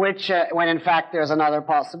 which, when in fact there's another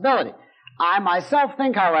possibility. I myself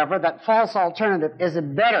think, however, that false alternative is a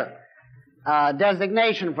better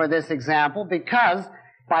designation for this example because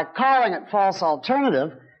by calling it false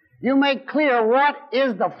alternative, you make clear what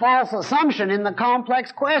is the false assumption in the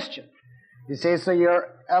complex question. You see, so you're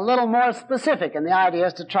a little more specific, and the idea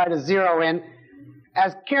is to try to zero in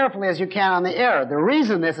as carefully as you can on the error. The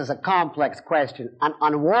reason this is a complex question, an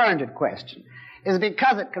unwarranted question, is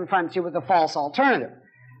because it confronts you with a false alternative.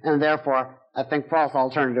 And therefore, I think false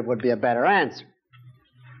alternative would be a better answer.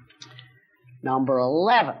 Number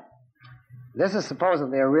 11. This is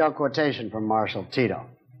supposedly a real quotation from Marshal Tito.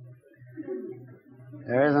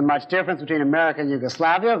 There isn't much difference between America and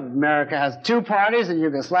Yugoslavia. America has 2 parties and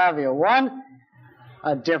Yugoslavia 1.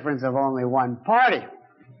 A difference of only 1 party.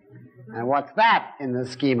 And what's that in the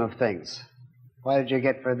scheme of things? What did you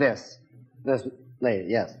get for this? This lady,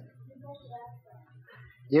 yes.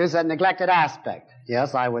 Use a neglected aspect.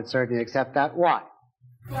 Yes, I would certainly accept that. Why?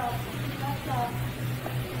 Well, that's one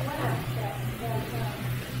aspect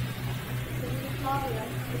that Yugoslavia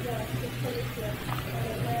is a dictatorship.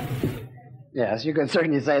 Yes, you could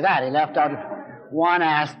certainly say that. He left out one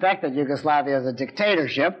aspect, that Yugoslavia is a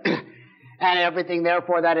dictatorship, and everything,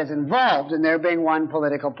 therefore, that is involved in there being one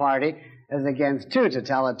political party is against 2,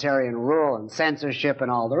 totalitarian rule and censorship and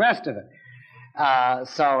all the rest of it.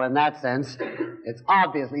 So in that sense, it's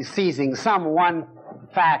obviously seizing some one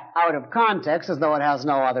fact out of context as though it has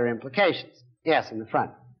no other implications. Yes, in the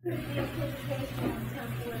front.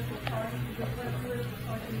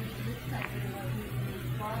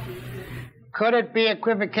 Could it be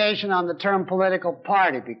equivocation on the term political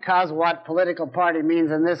party? Because what political party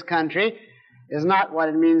means in this country is not what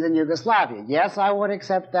it means in Yugoslavia. Yes, I would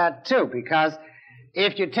accept that too, because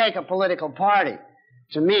if you take a political party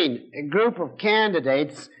to mean a group of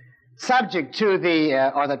candidates subject to the,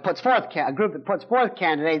 a group that puts forth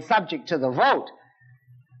candidates subject to the vote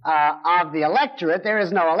of the electorate, there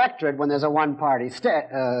is no electorate when there's a one-party state.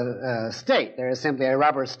 There is simply a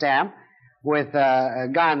rubber stamp with a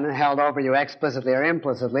gun held over you explicitly or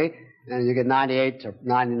implicitly, and you get 98 to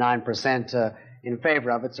 99% in favor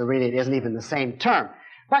of it, so really it isn't even the same term.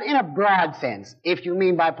 But in a broad sense, if you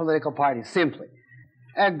mean by political party simply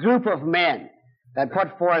a group of men that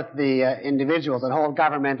put forth the individuals that hold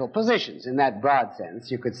governmental positions, in that broad sense,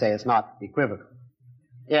 you could say it's not equivocal.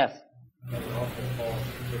 Yes?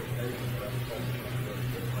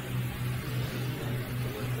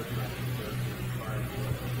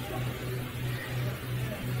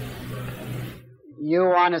 You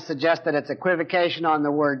want to suggest that it's equivocation on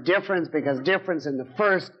the word difference, because difference in the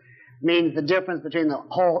first means the difference between the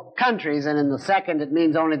whole countries, and in the second it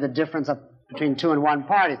means only the difference between 2 and 1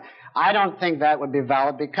 parties. I don't think that would be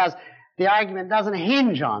valid, because the argument doesn't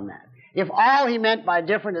hinge on that. If all he meant by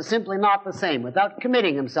different is simply not the same, without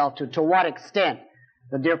committing himself to what extent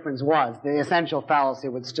the difference was, the essential fallacy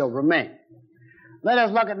would still remain. Let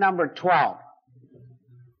us look at number 12.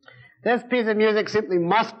 This piece of music simply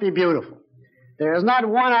must be beautiful. There is not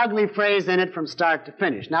one ugly phrase in it from start to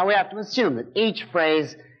finish. Now we have to assume that each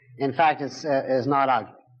phrase, in fact, is not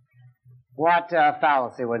ugly. What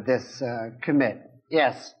fallacy would this commit?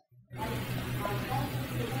 Yes?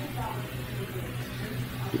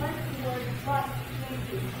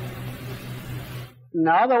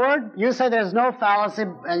 No, you say there's no fallacy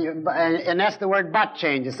unless the word but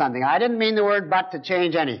changes something. I didn't mean the word but to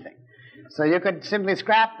change anything. So you could simply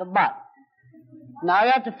scrap the but. Now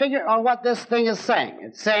you have to figure out what this thing is saying.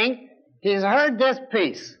 It's saying he's heard this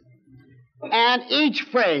piece. And each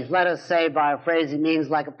phrase, let us say by a phrase he means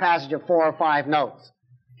like a passage of 4 or 5 notes.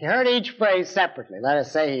 He heard each phrase separately. Let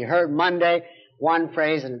us say he heard Monday, 1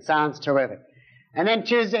 phrase, and it sounds terrific. And then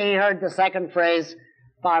Tuesday he heard the second phrase,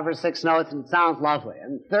 5 or 6 notes, and it sounds lovely.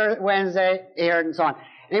 And Wednesday he heard, and so on.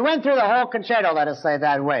 And he went through the whole concerto, let us say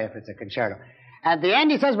that way, if it's a concerto. At the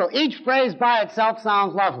end he says, well, each phrase by itself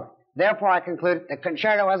sounds lovely. Therefore, I conclude the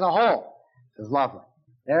concerto as a whole is lovely.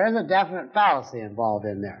 There is a definite fallacy involved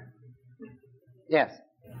in there. Yes?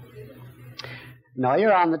 No,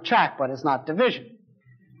 you're on the track, but it's not division.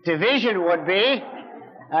 Division would be,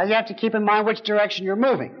 you have to keep in mind which direction you're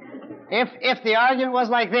moving. If the argument was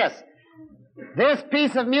like this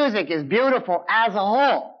piece of music is beautiful as a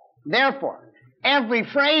whole, therefore, every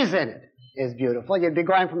phrase in it is beautiful, you'd be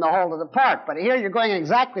going from the whole to the part. But here you're going in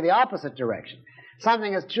exactly the opposite direction.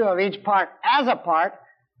 Something is true of each part as a part,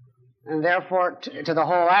 and therefore to the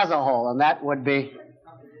whole as a whole, and that would be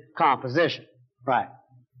composition. Right.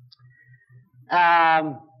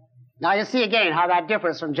 Now you see again how that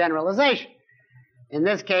differs from generalization. In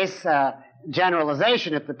this case,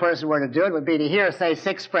 generalization, if the person were to do it, would be to hear, say,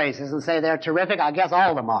 6 phrases and say they're terrific. I guess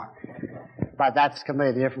all of them are. But that's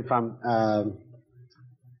completely different from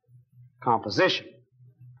composition.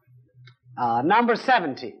 Number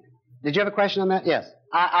 17. Did you have a question on that? Yes.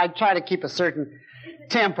 I try to keep a certain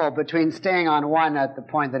tempo between staying on one at the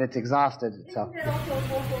point that it's exhausted itself. Isn't it also a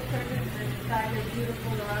false alternative that it's either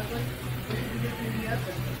beautiful or ugly?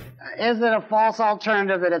 Is it a false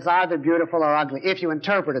alternative that it's either beautiful or ugly? If you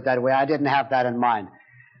interpret it that way, I didn't have that in mind.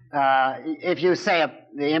 If you say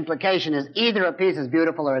the implication is either a piece is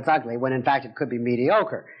beautiful or it's ugly, when in fact it could be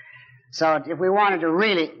mediocre. So if we wanted to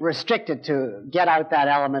really restrict it to get out that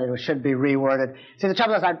element, it should be reworded. See, the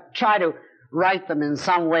trouble is I try to write them in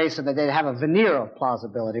some way so that they have a veneer of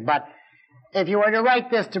plausibility. But if you were to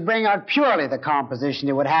write this to bring out purely the composition,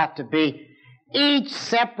 it would have to be each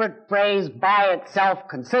separate phrase by itself,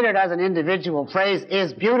 considered as an individual phrase,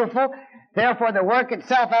 is beautiful. Therefore, the work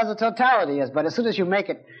itself as a totality is. But as soon as you make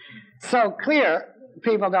it so clear,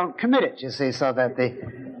 people don't commit it, you see, so that the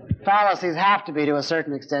fallacies have to be, to a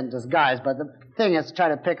certain extent, disguised. But the thing is to try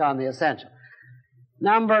to pick on the essential.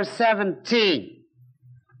 Number 17.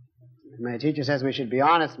 My teacher says we should be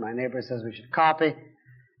honest. My neighbor says we should copy.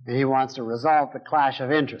 And he wants to resolve the clash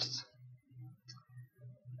of interests.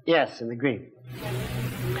 Yes, in the green.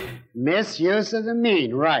 Misuse of the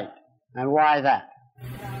mean, right. And why that?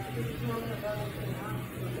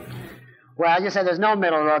 Well, you said there's no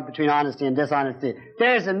middle road between honesty and dishonesty.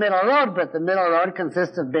 There's a middle road, but the middle road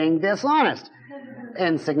consists of being dishonest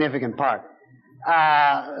in significant part.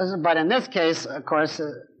 But in this case, of course,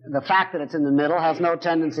 the fact that it's in the middle has no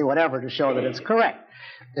tendency whatever to show that it's correct.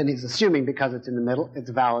 And he's assuming because it's in the middle, it's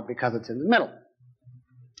valid because it's in the middle.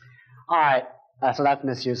 All right, so that's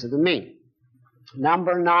misuse of the mean.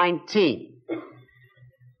 Number 19.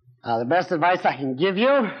 The best advice I can give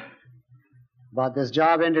you about this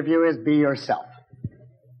job interview is be yourself.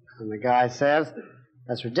 And the guy says,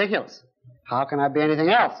 that's ridiculous. How can I be anything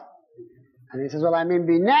else? And he says, well, I mean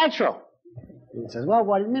be natural. And he says, well,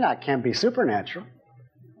 what do you mean I can't be supernatural?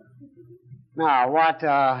 Now, what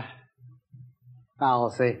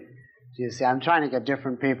fallacy do you see? I'm trying to get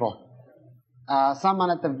different people. Someone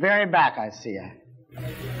at the very back, I see you.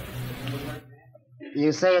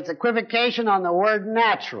 You say it's equivocation on the word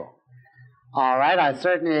natural. All right, I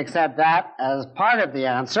certainly accept that as part of the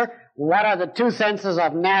answer. What are the two senses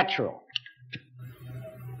of natural?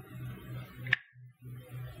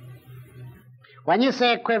 When you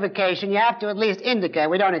say equivocation, you have to at least indicate,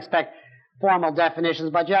 we don't expect formal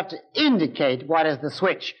definitions, but you have to indicate what is the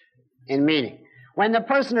switch in meaning. When the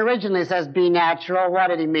person originally says be natural, what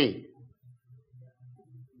did he mean?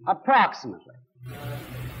 Approximately.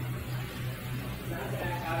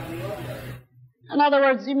 In other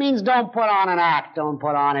words, he means don't put on an act, don't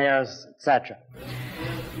put on airs, etc.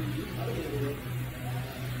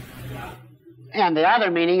 And the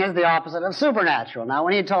other meaning is the opposite of supernatural. Now,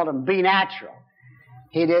 when he told him be natural,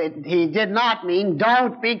 he did not mean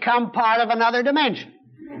don't become part of another dimension,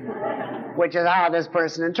 which is how this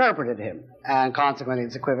person interpreted him, and consequently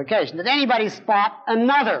it's equivocation. Did anybody spot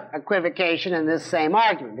another equivocation in this same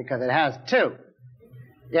argument? Because it has two.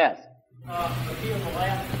 Yes?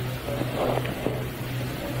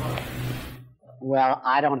 Well,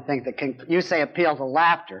 I don't think you say appeal to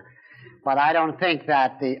laughter, but I don't think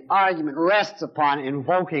that the argument rests upon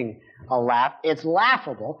invoking a laugh. It's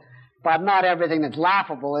laughable, but not everything that's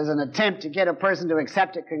laughable is an attempt to get a person to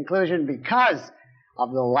accept a conclusion because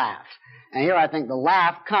of the laugh. And here I think the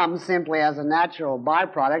laugh comes simply as a natural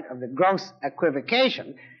byproduct of the gross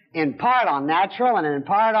equivocation, in part on natural and in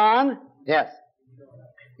part on, yes,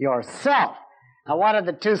 yourself. Now, what are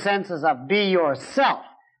the two senses of be yourself?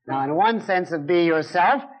 Now, in one sense of be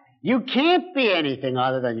yourself, you can't be anything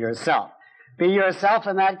other than yourself. Be yourself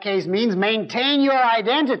in that case means maintain your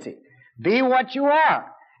identity. Be what you are.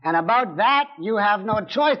 And about that, you have no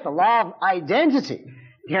choice. The law of identity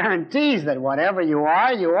guarantees that whatever you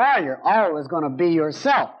are, you are. You're always going to be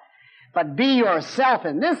yourself. But be yourself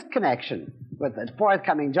in this connection with the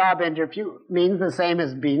forthcoming job interview means the same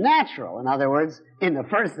as be natural. In other words, in the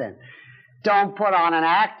first sense, don't put on an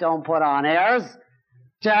act, don't put on airs.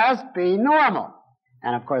 Just be normal.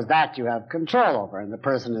 And of course that you have control over, and the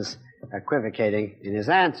person is equivocating in his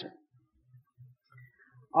answer.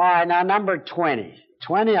 All right, now number 20.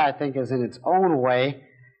 20, I think, is in its own way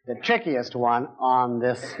the trickiest one on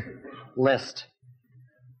this list.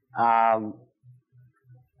 And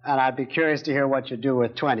I'd be curious to hear what you do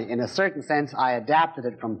with 20. In a certain sense, I adapted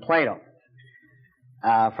it from Plato,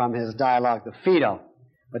 from his dialogue, the Phaedo,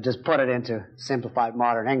 but just put it into simplified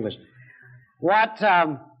modern English.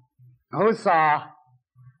 Who saw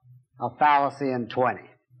a fallacy in 20?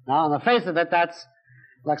 Now, on the face of it,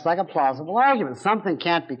 looks like a plausible argument. Something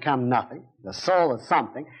can't become nothing. The soul is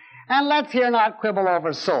something. And let's here not quibble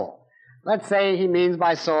over soul. Let's say he means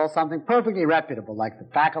by soul something perfectly reputable, like the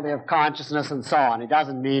faculty of consciousness and so on. He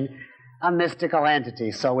doesn't mean a mystical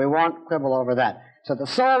entity, so we won't quibble over that. So the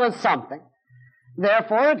soul is something,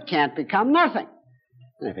 therefore it can't become nothing.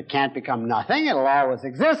 And if it can't become nothing, it'll always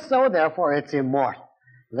exist, so therefore it's immortal.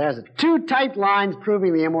 There's two tight lines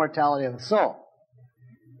proving the immortality of the soul.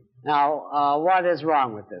 Now, what is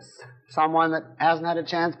wrong with this? Someone that hasn't had a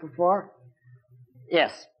chance before?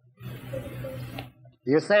 Yes.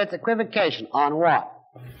 You say it's equivocation. On what?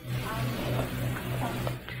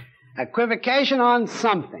 Equivocation on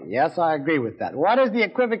something. Yes, I agree with that. What is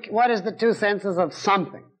the two senses of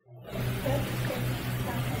something?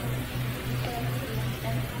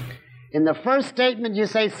 In the first statement, you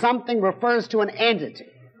say something refers to an entity,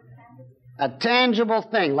 a tangible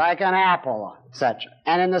thing, like an apple, etc.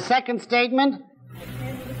 And in the second statement,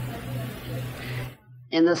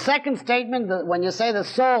 when you say the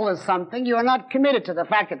soul is something, you are not committed to the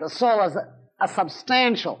fact that the soul is a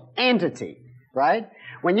substantial entity, right?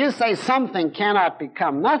 When you say something cannot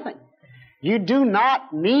become nothing, you do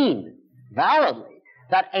not mean validly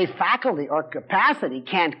that a faculty or capacity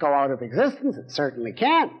can't go out of existence. It certainly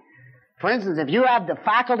can. For instance, if you have the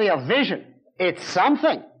faculty of vision, it's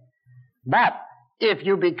something. But if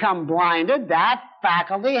you become blinded, that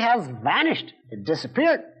faculty has vanished. It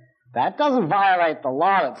disappeared. That doesn't violate the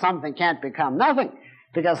law that something can't become nothing,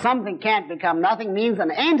 because something can't become nothing means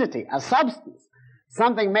an entity, a substance.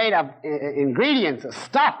 Something made of ingredients, a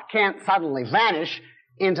stuff, can't suddenly vanish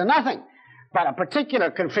into nothing. But a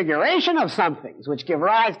particular configuration of some things, which give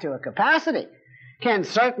rise to a capacity, can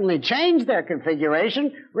certainly change their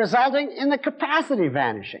configuration, resulting in the capacity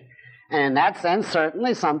vanishing. And in that sense,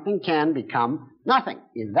 certainly something can become nothing,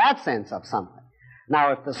 in that sense of something.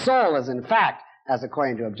 Now, if the soul is in fact, as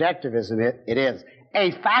according to objectivism it is,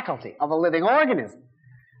 a faculty of a living organism,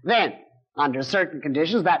 then, under certain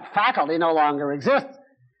conditions, that faculty no longer exists.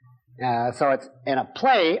 So it's in a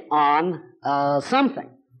play on something.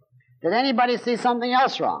 Did anybody see something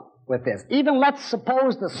else wrong with this? Even let's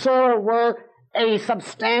suppose the soul were a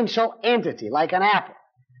substantial entity, like an apple.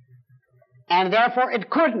 And therefore it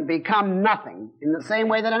couldn't become nothing, in the same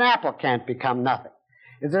way that an apple can't become nothing.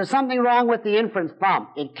 Is there something wrong with the inference from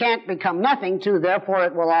it can't become nothing to therefore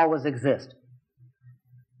it will always exist?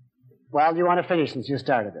 Well, do you want to finish since you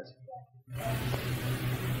started this?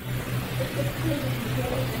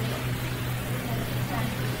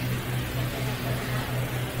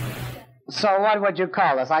 So what would you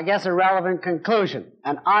call this? I guess a relevant conclusion,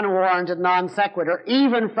 an unwarranted non sequitur,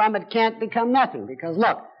 even from it can't become nothing. Because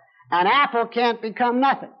look, an apple can't become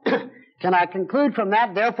nothing. Can I conclude from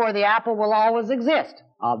that, therefore the apple will always exist?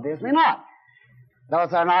 Obviously not.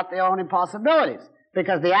 Those are not the only possibilities,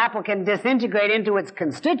 because the apple can disintegrate into its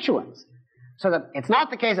constituents. So that it's not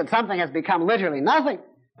the case that something has become literally nothing,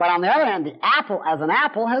 but on the other hand, the apple as an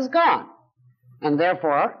apple has gone. And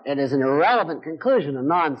therefore, it is an irrelevant conclusion, a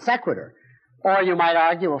non sequitur. Or you might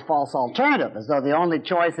argue a false alternative, as though the only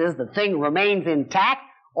choice is the thing remains intact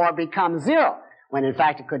or becomes zero, when in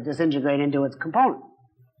fact it could disintegrate into its component.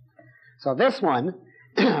 So this one,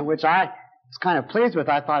 which I was kind of pleased with,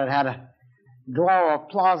 I thought it had a glow of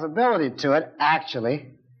plausibility to it,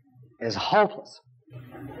 actually is hopeless.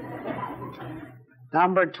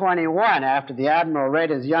 Number 21, after the Admiral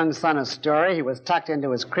read his young son a story, he was tucked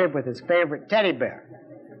into his crib with his favorite teddy bear.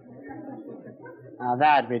 Now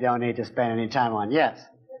that we don't need to spend any time on. Yes,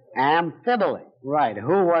 amphibole. Right,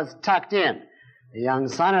 who was tucked in? The young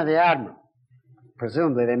son or the Admiral?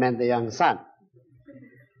 Presumably they meant the young son.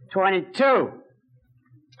 22.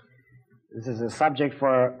 This is a subject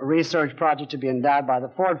for a research project to be endowed by the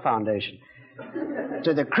Ford Foundation.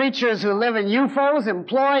 Do the creatures who live in UFOs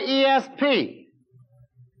employ ESP?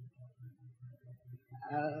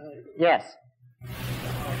 Yes.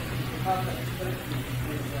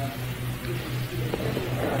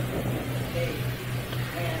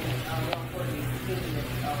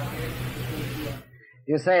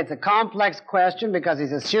 You say it's a complex question because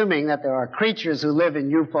he's assuming that there are creatures who live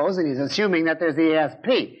in UFOs, and he's assuming that there's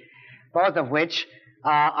ESP, both of which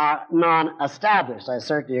are non-established. I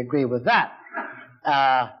certainly agree with that.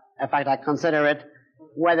 In fact, I consider it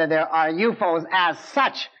whether there are UFOs as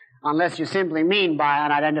such, unless you simply mean by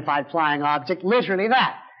unidentified flying object literally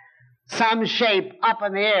that. Some shape up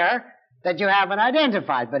in the air that you haven't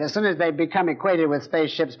identified. But as soon as they become equated with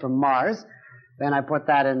spaceships from Mars, then I put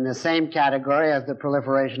that in the same category as the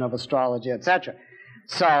proliferation of astrology, etc.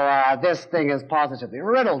 So this thing is positively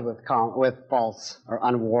riddled with false or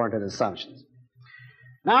unwarranted assumptions.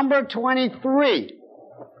 Number 23.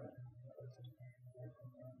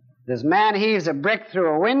 This man heaves a brick through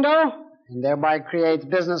a window and thereby creates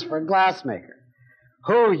business for a glassmaker,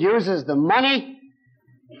 who uses the money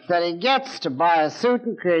that he gets to buy a suit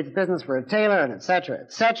and creates business for a tailor, and etc.,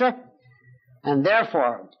 etc. And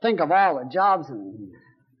therefore, think of all the jobs and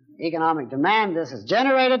economic demand this has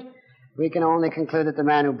generated. We can only conclude that the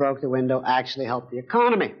man who broke the window actually helped the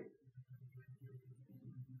economy.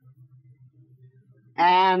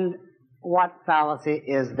 And what fallacy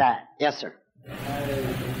is that? Yes, sir.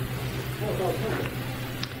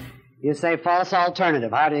 You say false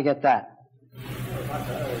alternative. How do you get that?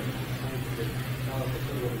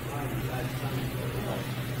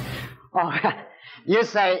 Oh, you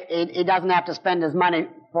say he doesn't have to spend his money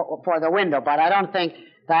for the window, but I don't think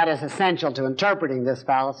that is essential to interpreting this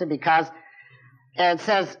fallacy, because it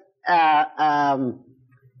says the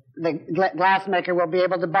glassmaker will be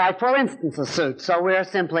able to buy, for instance, a suit. So we're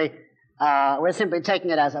simply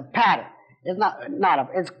taking it as a pattern. It's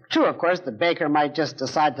it's true, of course, the baker might just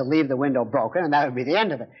decide to leave the window broken, and that would be the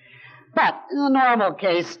end of it. But in the normal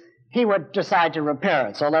case, he would decide to repair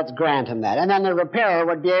it, so let's grant him that. And then the repairer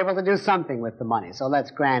would be able to do something with the money, so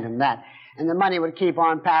let's grant him that. And the money would keep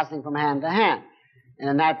on passing from hand to hand. And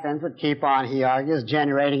in that sense would keep on, he argues,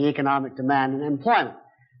 generating economic demand and employment.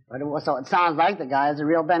 So it sounds like the guy is a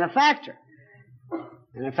real benefactor.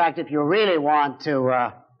 And in fact, if you really want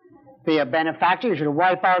to be a benefactor, you should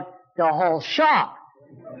wipe out the whole shop.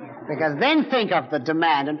 Because then think of the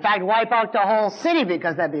demand. In fact, wipe out the whole city,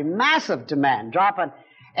 because there'd be massive demand. Drop an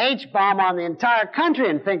H-bomb on the entire country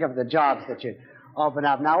and think of the jobs that you'd open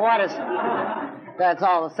up. Now that's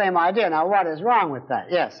all the same idea. Now what is wrong with that?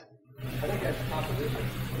 Yes? I think that's composition.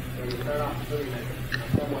 So you start off doing it.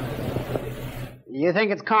 You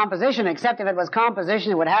think it's composition, except if it was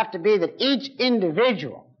composition, it would have to be that each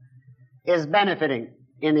individual is benefiting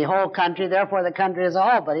in the whole country, therefore the country as a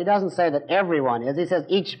whole. But he doesn't say that everyone is. He says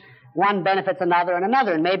each one benefits another and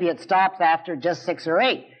another, and maybe it stops after just 6 or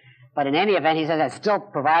 8. But in any event, he says, I still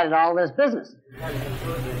provided all this business.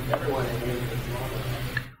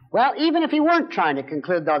 Well, even if he weren't trying to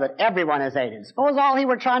conclude, though, that everyone is aided, suppose all he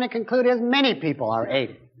were trying to conclude is many people are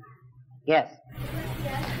aided. Yes?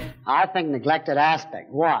 I think neglected aspect.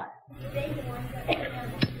 Why?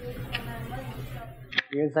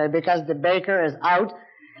 You say because the baker is out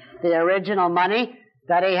the original money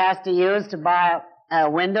that he has to use to buy a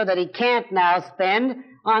window that he can't now spend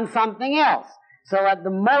on something else. So at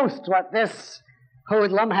the most, what this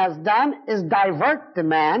hoodlum has done is divert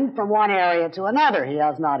demand from one area to another. He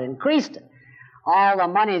has not increased it. All the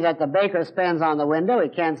money that the baker spends on the window, he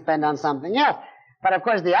can't spend on something else. But of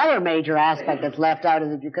course, the other major aspect that's left out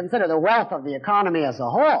is if you consider the wealth of the economy as a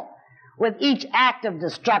whole. With each act of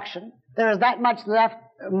destruction, there is that much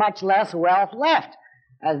less wealth left,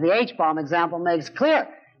 as the H-bomb example makes clear.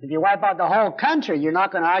 If you wipe out the whole country, you're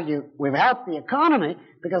not going to argue we've helped the economy,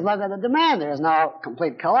 because look at the demand. There is now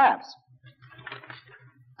complete collapse.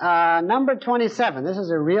 Number 27. This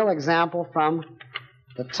is a real example from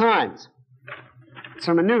the Times. It's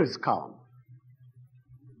from a news column.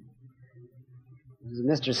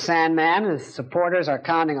 Mr. Sandman and his supporters are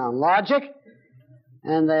counting on logic,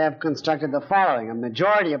 and they have constructed the following. A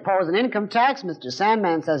majority oppose an income tax. Mr.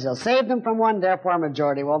 Sandman says he'll save them from one, therefore a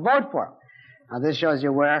majority will vote for him. Now this shows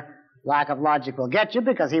you where lack of logic will get you,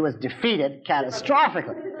 because he was defeated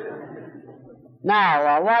catastrophically.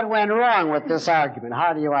 Now, what went wrong with this argument?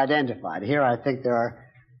 How do you identify it? Here I think there are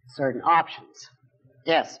certain options.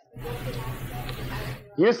 Yes?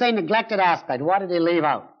 You say neglected aspect. What did he leave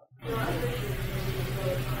out?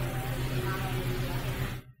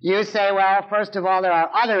 You say, well, first of all, there are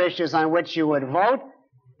other issues on which you would vote,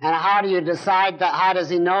 and how do you decide that? How does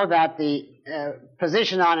he know that the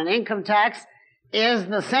position on an income tax is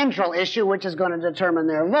the central issue which is going to determine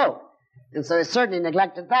their vote? And so he certainly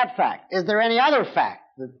neglected that fact. Is there any other fact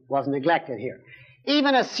that was neglected here?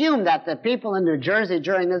 Even assume that the people in New Jersey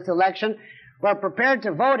during this election were prepared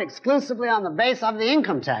to vote exclusively on the basis of the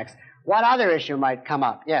income tax. What other issue might come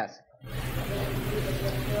up? Yes?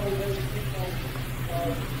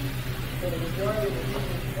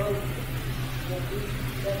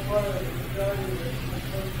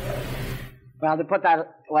 Well, to put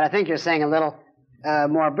that, what I think you're saying a little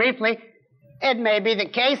more briefly, it may be the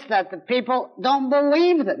case that the people don't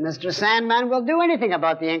believe that Mr. Sandman will do anything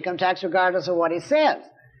about the income tax regardless of what he says.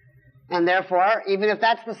 And therefore, even if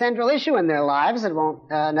that's the central issue in their lives, it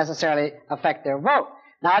won't necessarily affect their vote.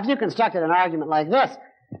 Now, if you constructed an argument like this,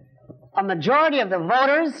 a majority of the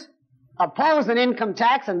voters oppose an income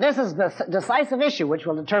tax, and this is the decisive issue which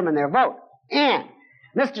will determine their vote. And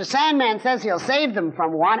Mr. Sandman says he'll save them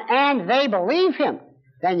from one, and they believe him.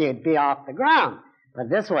 Then you'd be off the ground. But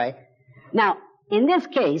this way. Now, in this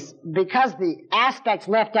case, because the aspects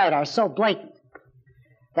left out are so blatant,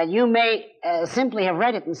 that you may simply have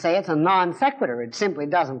read it and say it's a non sequitur. It simply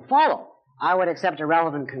doesn't follow. I would accept a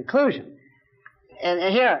relevant conclusion. And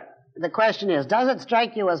here, the question is, does it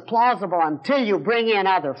strike you as plausible until you bring in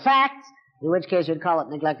other facts, in which case you'd call it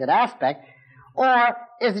neglected aspect, or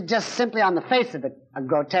is it just simply on the face of it a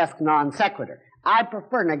grotesque non sequitur? I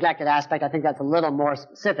prefer neglected aspect. I think that's a little more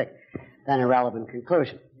specific than a relevant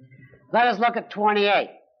conclusion. Let us look at 28.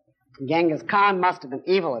 Genghis Khan must have been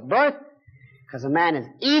evil at birth, because a man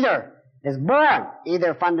is born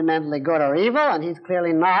either fundamentally good or evil, and he's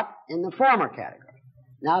clearly not in the former category.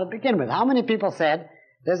 Now, to begin with, how many people said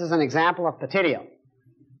this is an example of patitio?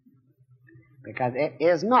 Because it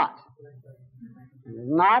is not. It is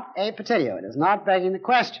not a patitio. It is not begging the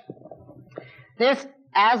question. This,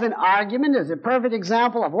 as an argument, is a perfect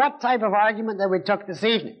example of what type of argument that we took this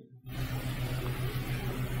evening.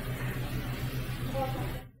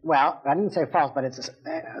 Well, I didn't say false, but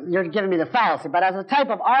you're giving me the fallacy. But as a type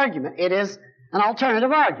of argument, it is an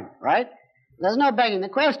alternative argument, right? There's no begging the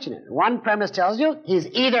question. One premise tells you he's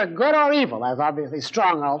either good or evil, as obviously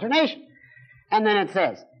strong alternation. And then it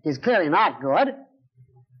says he's clearly not good,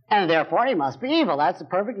 and therefore he must be evil. That's a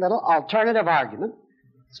perfect little alternative argument.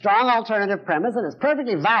 Strong alternative premise, and it's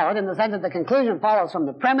perfectly valid in the sense that the conclusion follows from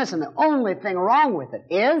the premise, and the only thing wrong with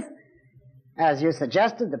it is, as you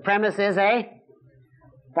suggested, the premise is a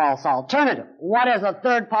false alternative. What is a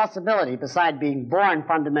third possibility beside being born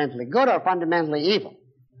fundamentally good or fundamentally evil?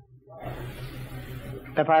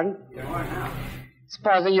 Pardon?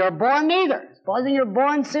 Supposing you're born neither. Supposing you're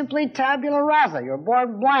born simply tabula rasa. You're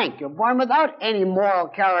born blank. You're born without any moral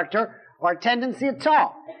character or tendency at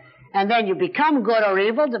all. And then you become good or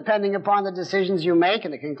evil depending upon the decisions you make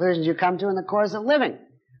and the conclusions you come to in the course of living.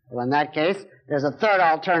 Well, in that case, there's a third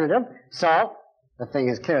alternative, so the thing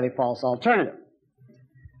is clearly false alternative.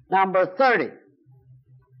 Number 30.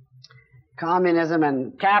 Communism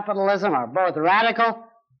and capitalism are both radical,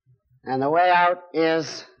 and the way out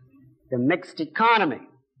is the mixed economy.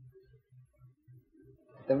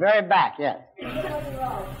 At the very back, yes.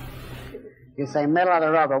 You say middle of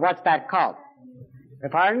the road, but what's that called?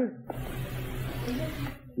 Pardon?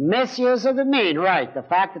 Misuse of the mean, right. The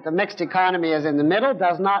fact that the mixed economy is in the middle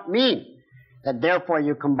does not mean that therefore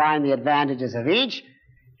you combine the advantages of each.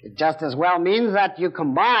 It just as well means that you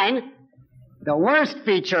combine the worst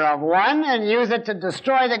feature of one and use it to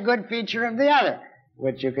destroy the good feature of the other,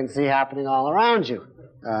 which you can see happening all around you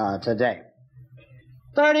today.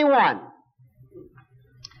 31.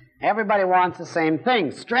 Everybody wants the same thing,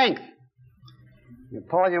 strength.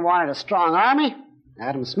 Napoleon wanted a strong army,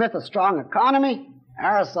 Adam Smith a strong economy,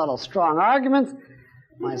 Aristotle strong arguments,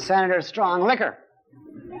 my senator strong liquor.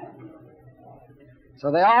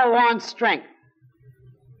 So they all want strength.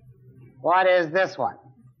 What is this one?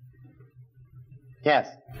 Yes?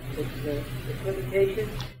 It's equivocation.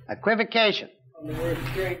 Equivocation. On the word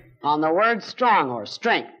strength. On the word strong or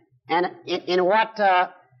strength. And in what,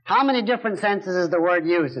 how many different senses is the word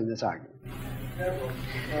used in this argument? Several.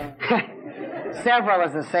 Several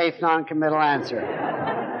is a safe, non-committal answer.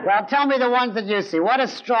 Well, tell me the ones that you see. What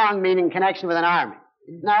does strong mean in connection with an army?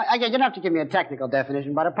 Now, again, you don't have to give me a technical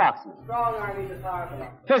definition, but approximately. Strong armies are powerful.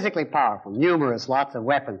 Physically powerful, numerous, lots of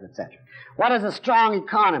weapons, etc. What does a strong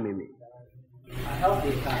economy mean? A healthy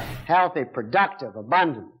economy. Healthy, productive,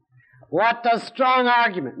 abundant. What does strong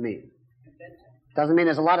argument mean? Doesn't mean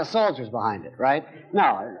there's a lot of soldiers behind it, right?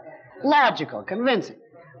 No. Logical, convincing.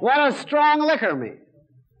 What does strong liquor mean?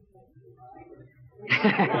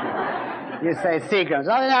 You say Seagram's.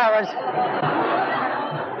 Oh, in other words,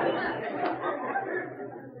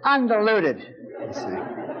 undiluted, you see.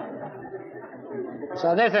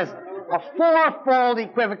 So this is a fourfold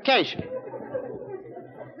equivocation.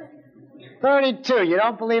 32. You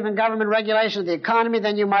don't believe in government regulation of the economy,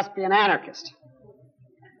 then you must be an anarchist.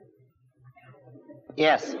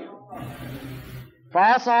 Yes.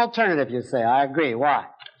 False alternative, you say. I agree. Why?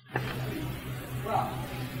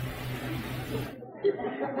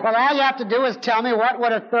 Well, all you have to do is tell me what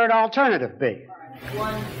would a third alternative be.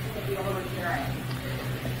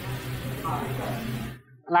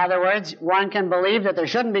 In other words, one can believe that there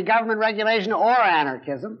shouldn't be government regulation or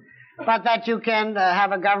anarchism, but that you can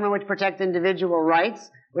have a government which protects individual rights,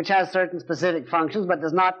 which has certain specific functions, but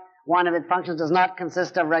does not, one of its functions does not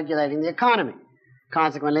consist of regulating the economy.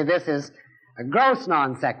 Consequently, this is a gross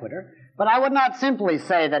non sequitur, but I would not simply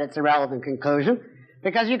say that it's a relevant conclusion,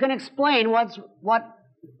 because you can explain what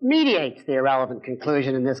mediates the irrelevant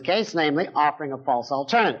conclusion in this case, namely offering a false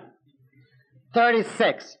alternative.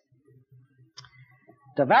 36.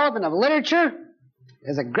 Development of literature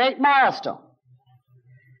is a great milestone.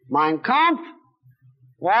 Mein Kampf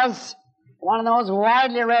was one of the most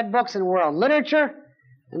widely read books in world literature,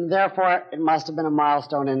 and therefore it must have been a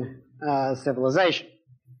milestone in civilization.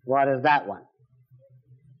 What is that one?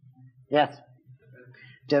 Yes?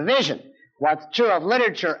 division. What's true of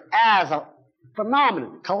literature as a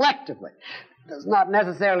phenomenon, collectively, does not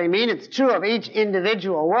necessarily mean it's true of each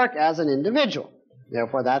individual work as an individual.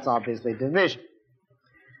 Therefore, that's obviously division.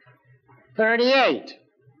 38.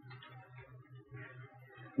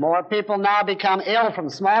 More people now become ill from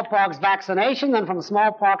smallpox vaccination than from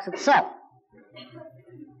smallpox itself.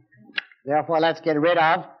 Therefore, let's get rid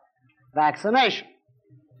of vaccination.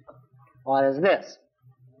 What is this?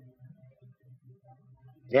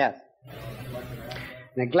 Yes.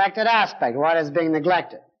 Neglected aspect. What is being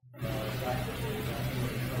neglected?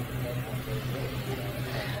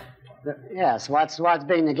 Yes, what's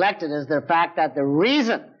being neglected is the fact that the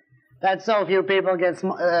reason that so few people get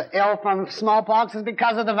ill from smallpox is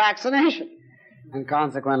because of the vaccination. And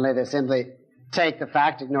consequently, they simply take the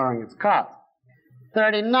fact, ignoring its cause.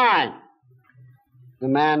 39. The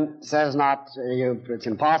man says it's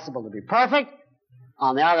impossible to be perfect.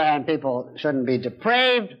 On the other hand, people shouldn't be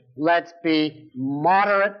depraved. Let's be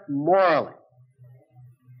moderate morally.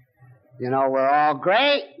 You know, we're all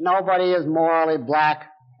gray. Nobody is morally black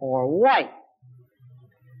or white.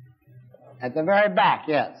 At the very back,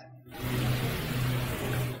 yes.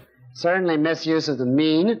 Certainly misuse of the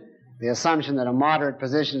mean, the assumption that a moderate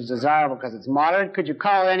position is desirable because it's moderate. Could you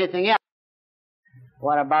call it anything else?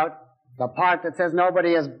 What about the part that says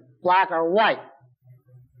nobody is black or white?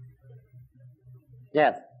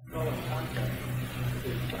 Yes.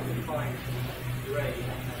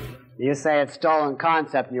 You say it's stolen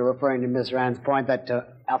concept, and you're referring to Miss Rand's point that to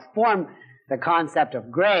form the concept of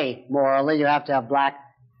gray morally, you have to have black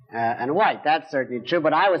and white. That's certainly true,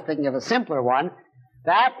 but I was thinking of a simpler one.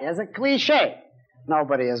 That is a cliche.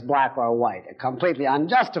 Nobody is black or white. A completely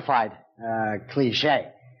unjustified cliche.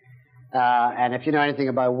 And if you know anything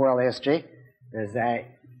about world history, there's a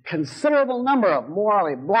considerable number of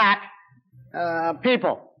morally black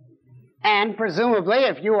people. And presumably,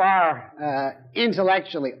 if you are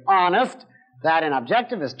intellectually honest, that in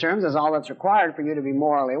objectivist terms is all that's required for you to be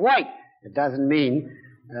morally white. It doesn't mean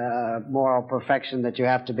moral perfection that you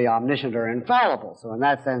have to be omniscient or infallible. So in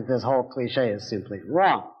that sense, this whole cliche is simply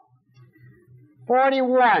wrong.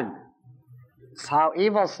 41. It's how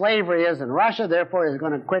evil slavery is in Russia. Therefore, he's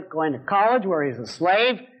going to quit going to college where he's a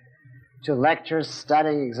slave to lectures,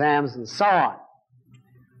 studying, exams, and so on.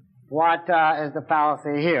 What is the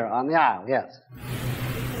fallacy here on the aisle? Yes.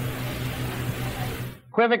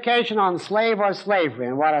 Equivocation on slave or slavery,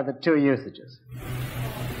 and what are the two usages?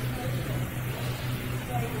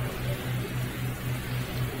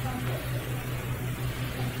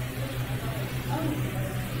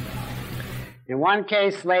 In one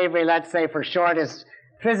case, slavery, let's say for short, is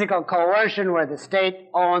physical coercion where the state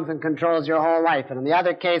owns and controls your whole life. And in the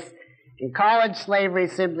other case, in college, slavery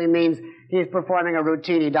simply means he's performing a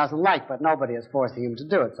routine he doesn't like, but nobody is forcing him to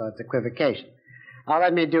do it, so it's equivocation. Now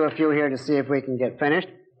let me do a few here to see if we can get finished.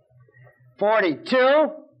 42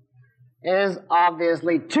 is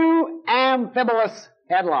obviously two amphibolous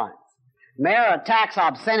headlines. Mayor attacks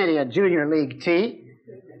obscenity at Junior League tea.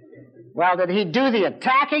 Well, did he do the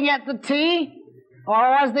attacking at the tea, or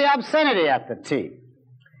was the obscenity at the tea?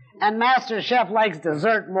 And Master Chef likes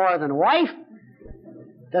dessert more than wife.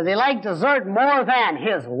 Does he like dessert more than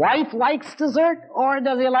his wife likes dessert, or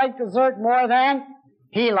does he like dessert more than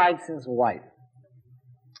he likes his wife?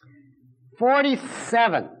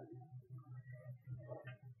 47.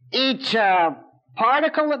 Each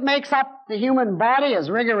particle that makes up the human body is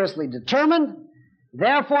rigorously determined.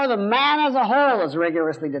 Therefore, the man as a whole is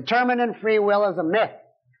rigorously determined, and free will is a myth.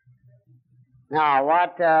 Now,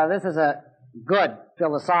 this is a good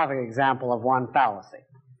philosophic example of one fallacy.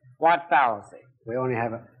 What fallacy? We only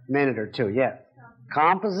have a minute or two. Yes.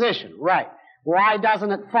 Composition. Right. Why doesn't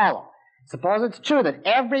it follow? Suppose it's true that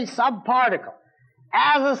every subparticle,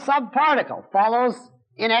 as a subparticle, follows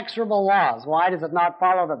inexorable laws. Why does it not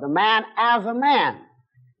follow that the man as a man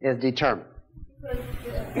is determined?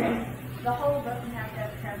 The whole doesn't have to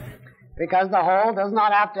have characteristics. Because the whole does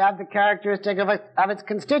not have to have the characteristic of its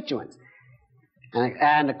constituents.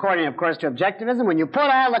 And according, of course, to objectivism, when you put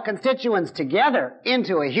all the constituents together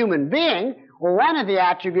into a human being, one of the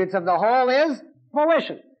attributes of the whole is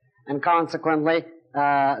volition. And consequently,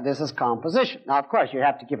 this is composition. Now, of course, you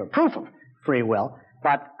have to give a proof of free will,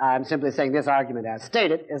 but I'm simply saying this argument, as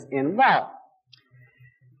stated, is invalid.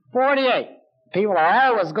 48. People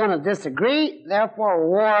are always going to disagree, therefore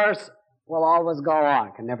wars will always go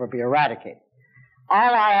on, can never be eradicated.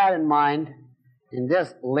 All I had in mind in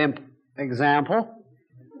this limp example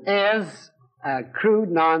is a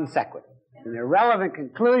crude non sequitur. An irrelevant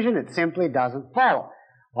conclusion, it simply doesn't follow.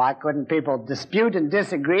 Why couldn't people dispute and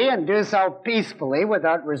disagree and do so peacefully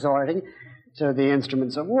without resorting to the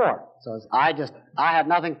instruments of war. So I have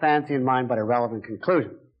nothing fancy in mind but a relevant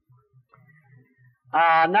conclusion.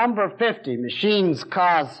 Number 50, machines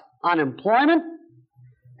cause unemployment.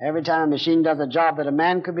 Every time a machine does a job that a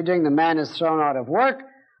man could be doing, the man is thrown out of work.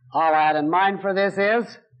 All I had in mind for this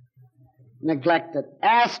is neglected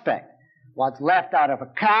aspect. What's left out of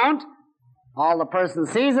account, all the person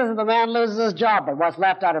sees is that the man loses his job, but what's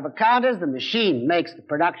left out of account is the machine makes the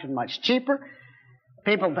production much cheaper.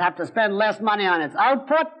 People have to spend less money on its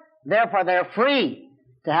output, therefore they're free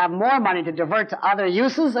to have more money to divert to other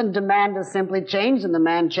uses, and demand is simply changed, and the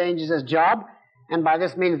man changes his job, and by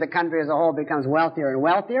this means the country as a whole becomes wealthier and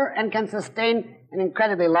wealthier and can sustain an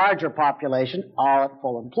incredibly larger population, all at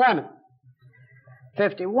full employment.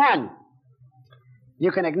 51.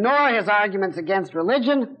 You can ignore his arguments against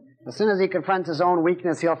religion. As soon as he confronts his own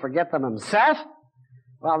weakness, he'll forget them himself.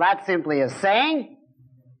 Well, that simply is saying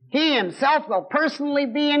he himself will personally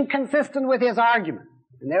be inconsistent with his argument,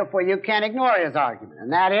 and therefore you can't ignore his argument,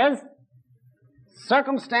 and that is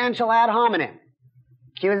circumstantial ad hominem,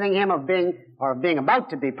 accusing him of being about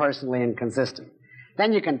to be personally inconsistent.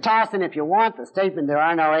 Then you can toss in, if you want, the statement there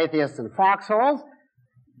are no atheists in foxholes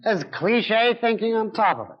as cliche thinking on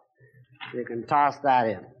top of it. You can toss that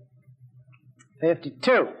in.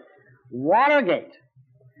 52. Watergate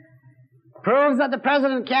proves that the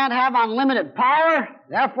president can't have unlimited power,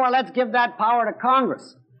 therefore let's give that power to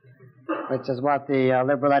Congress, which is what the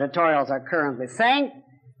liberal editorials are currently saying,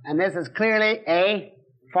 and this is clearly a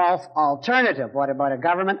false alternative. What about a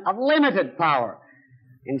government of limited power,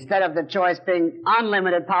 instead of the choice being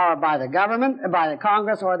unlimited power by the government, by the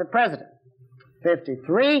Congress or the president?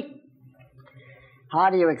 53. How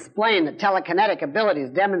do you explain the telekinetic abilities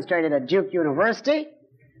demonstrated at Duke University?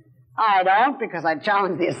 I don't, because I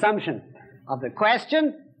challenge the assumption of the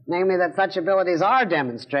question, namely that such abilities are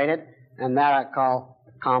demonstrated, and that I call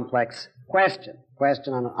a complex question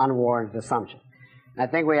on an unwarranted assumption. And I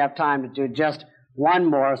think we have time to do just one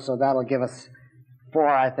more, so that'll give us 4,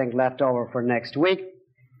 I think, left over for next week.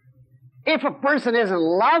 If a person is in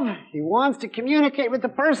love, he wants to communicate with the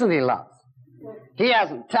person he loves. He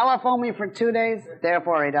hasn't telephoned me for 2 days,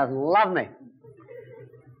 therefore he doesn't love me.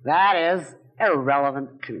 That is a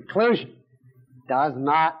relevant conclusion. Does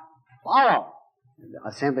not follow.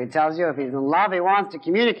 It simply tells you if he's in love, he wants to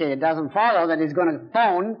communicate. It doesn't follow that he's going to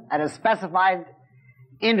phone at a specified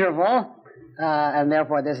interval, and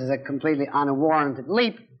therefore this is a completely unwarranted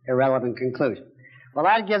leap, irrelevant conclusion. Well,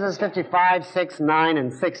 that gives us 55, 6, 9,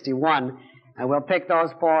 and 61, and we'll pick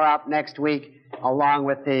those 4 up next week along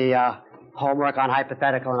with the homework on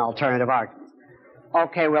hypothetical and alternative arguments.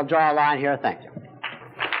 Okay, we'll draw a line here. Thank you.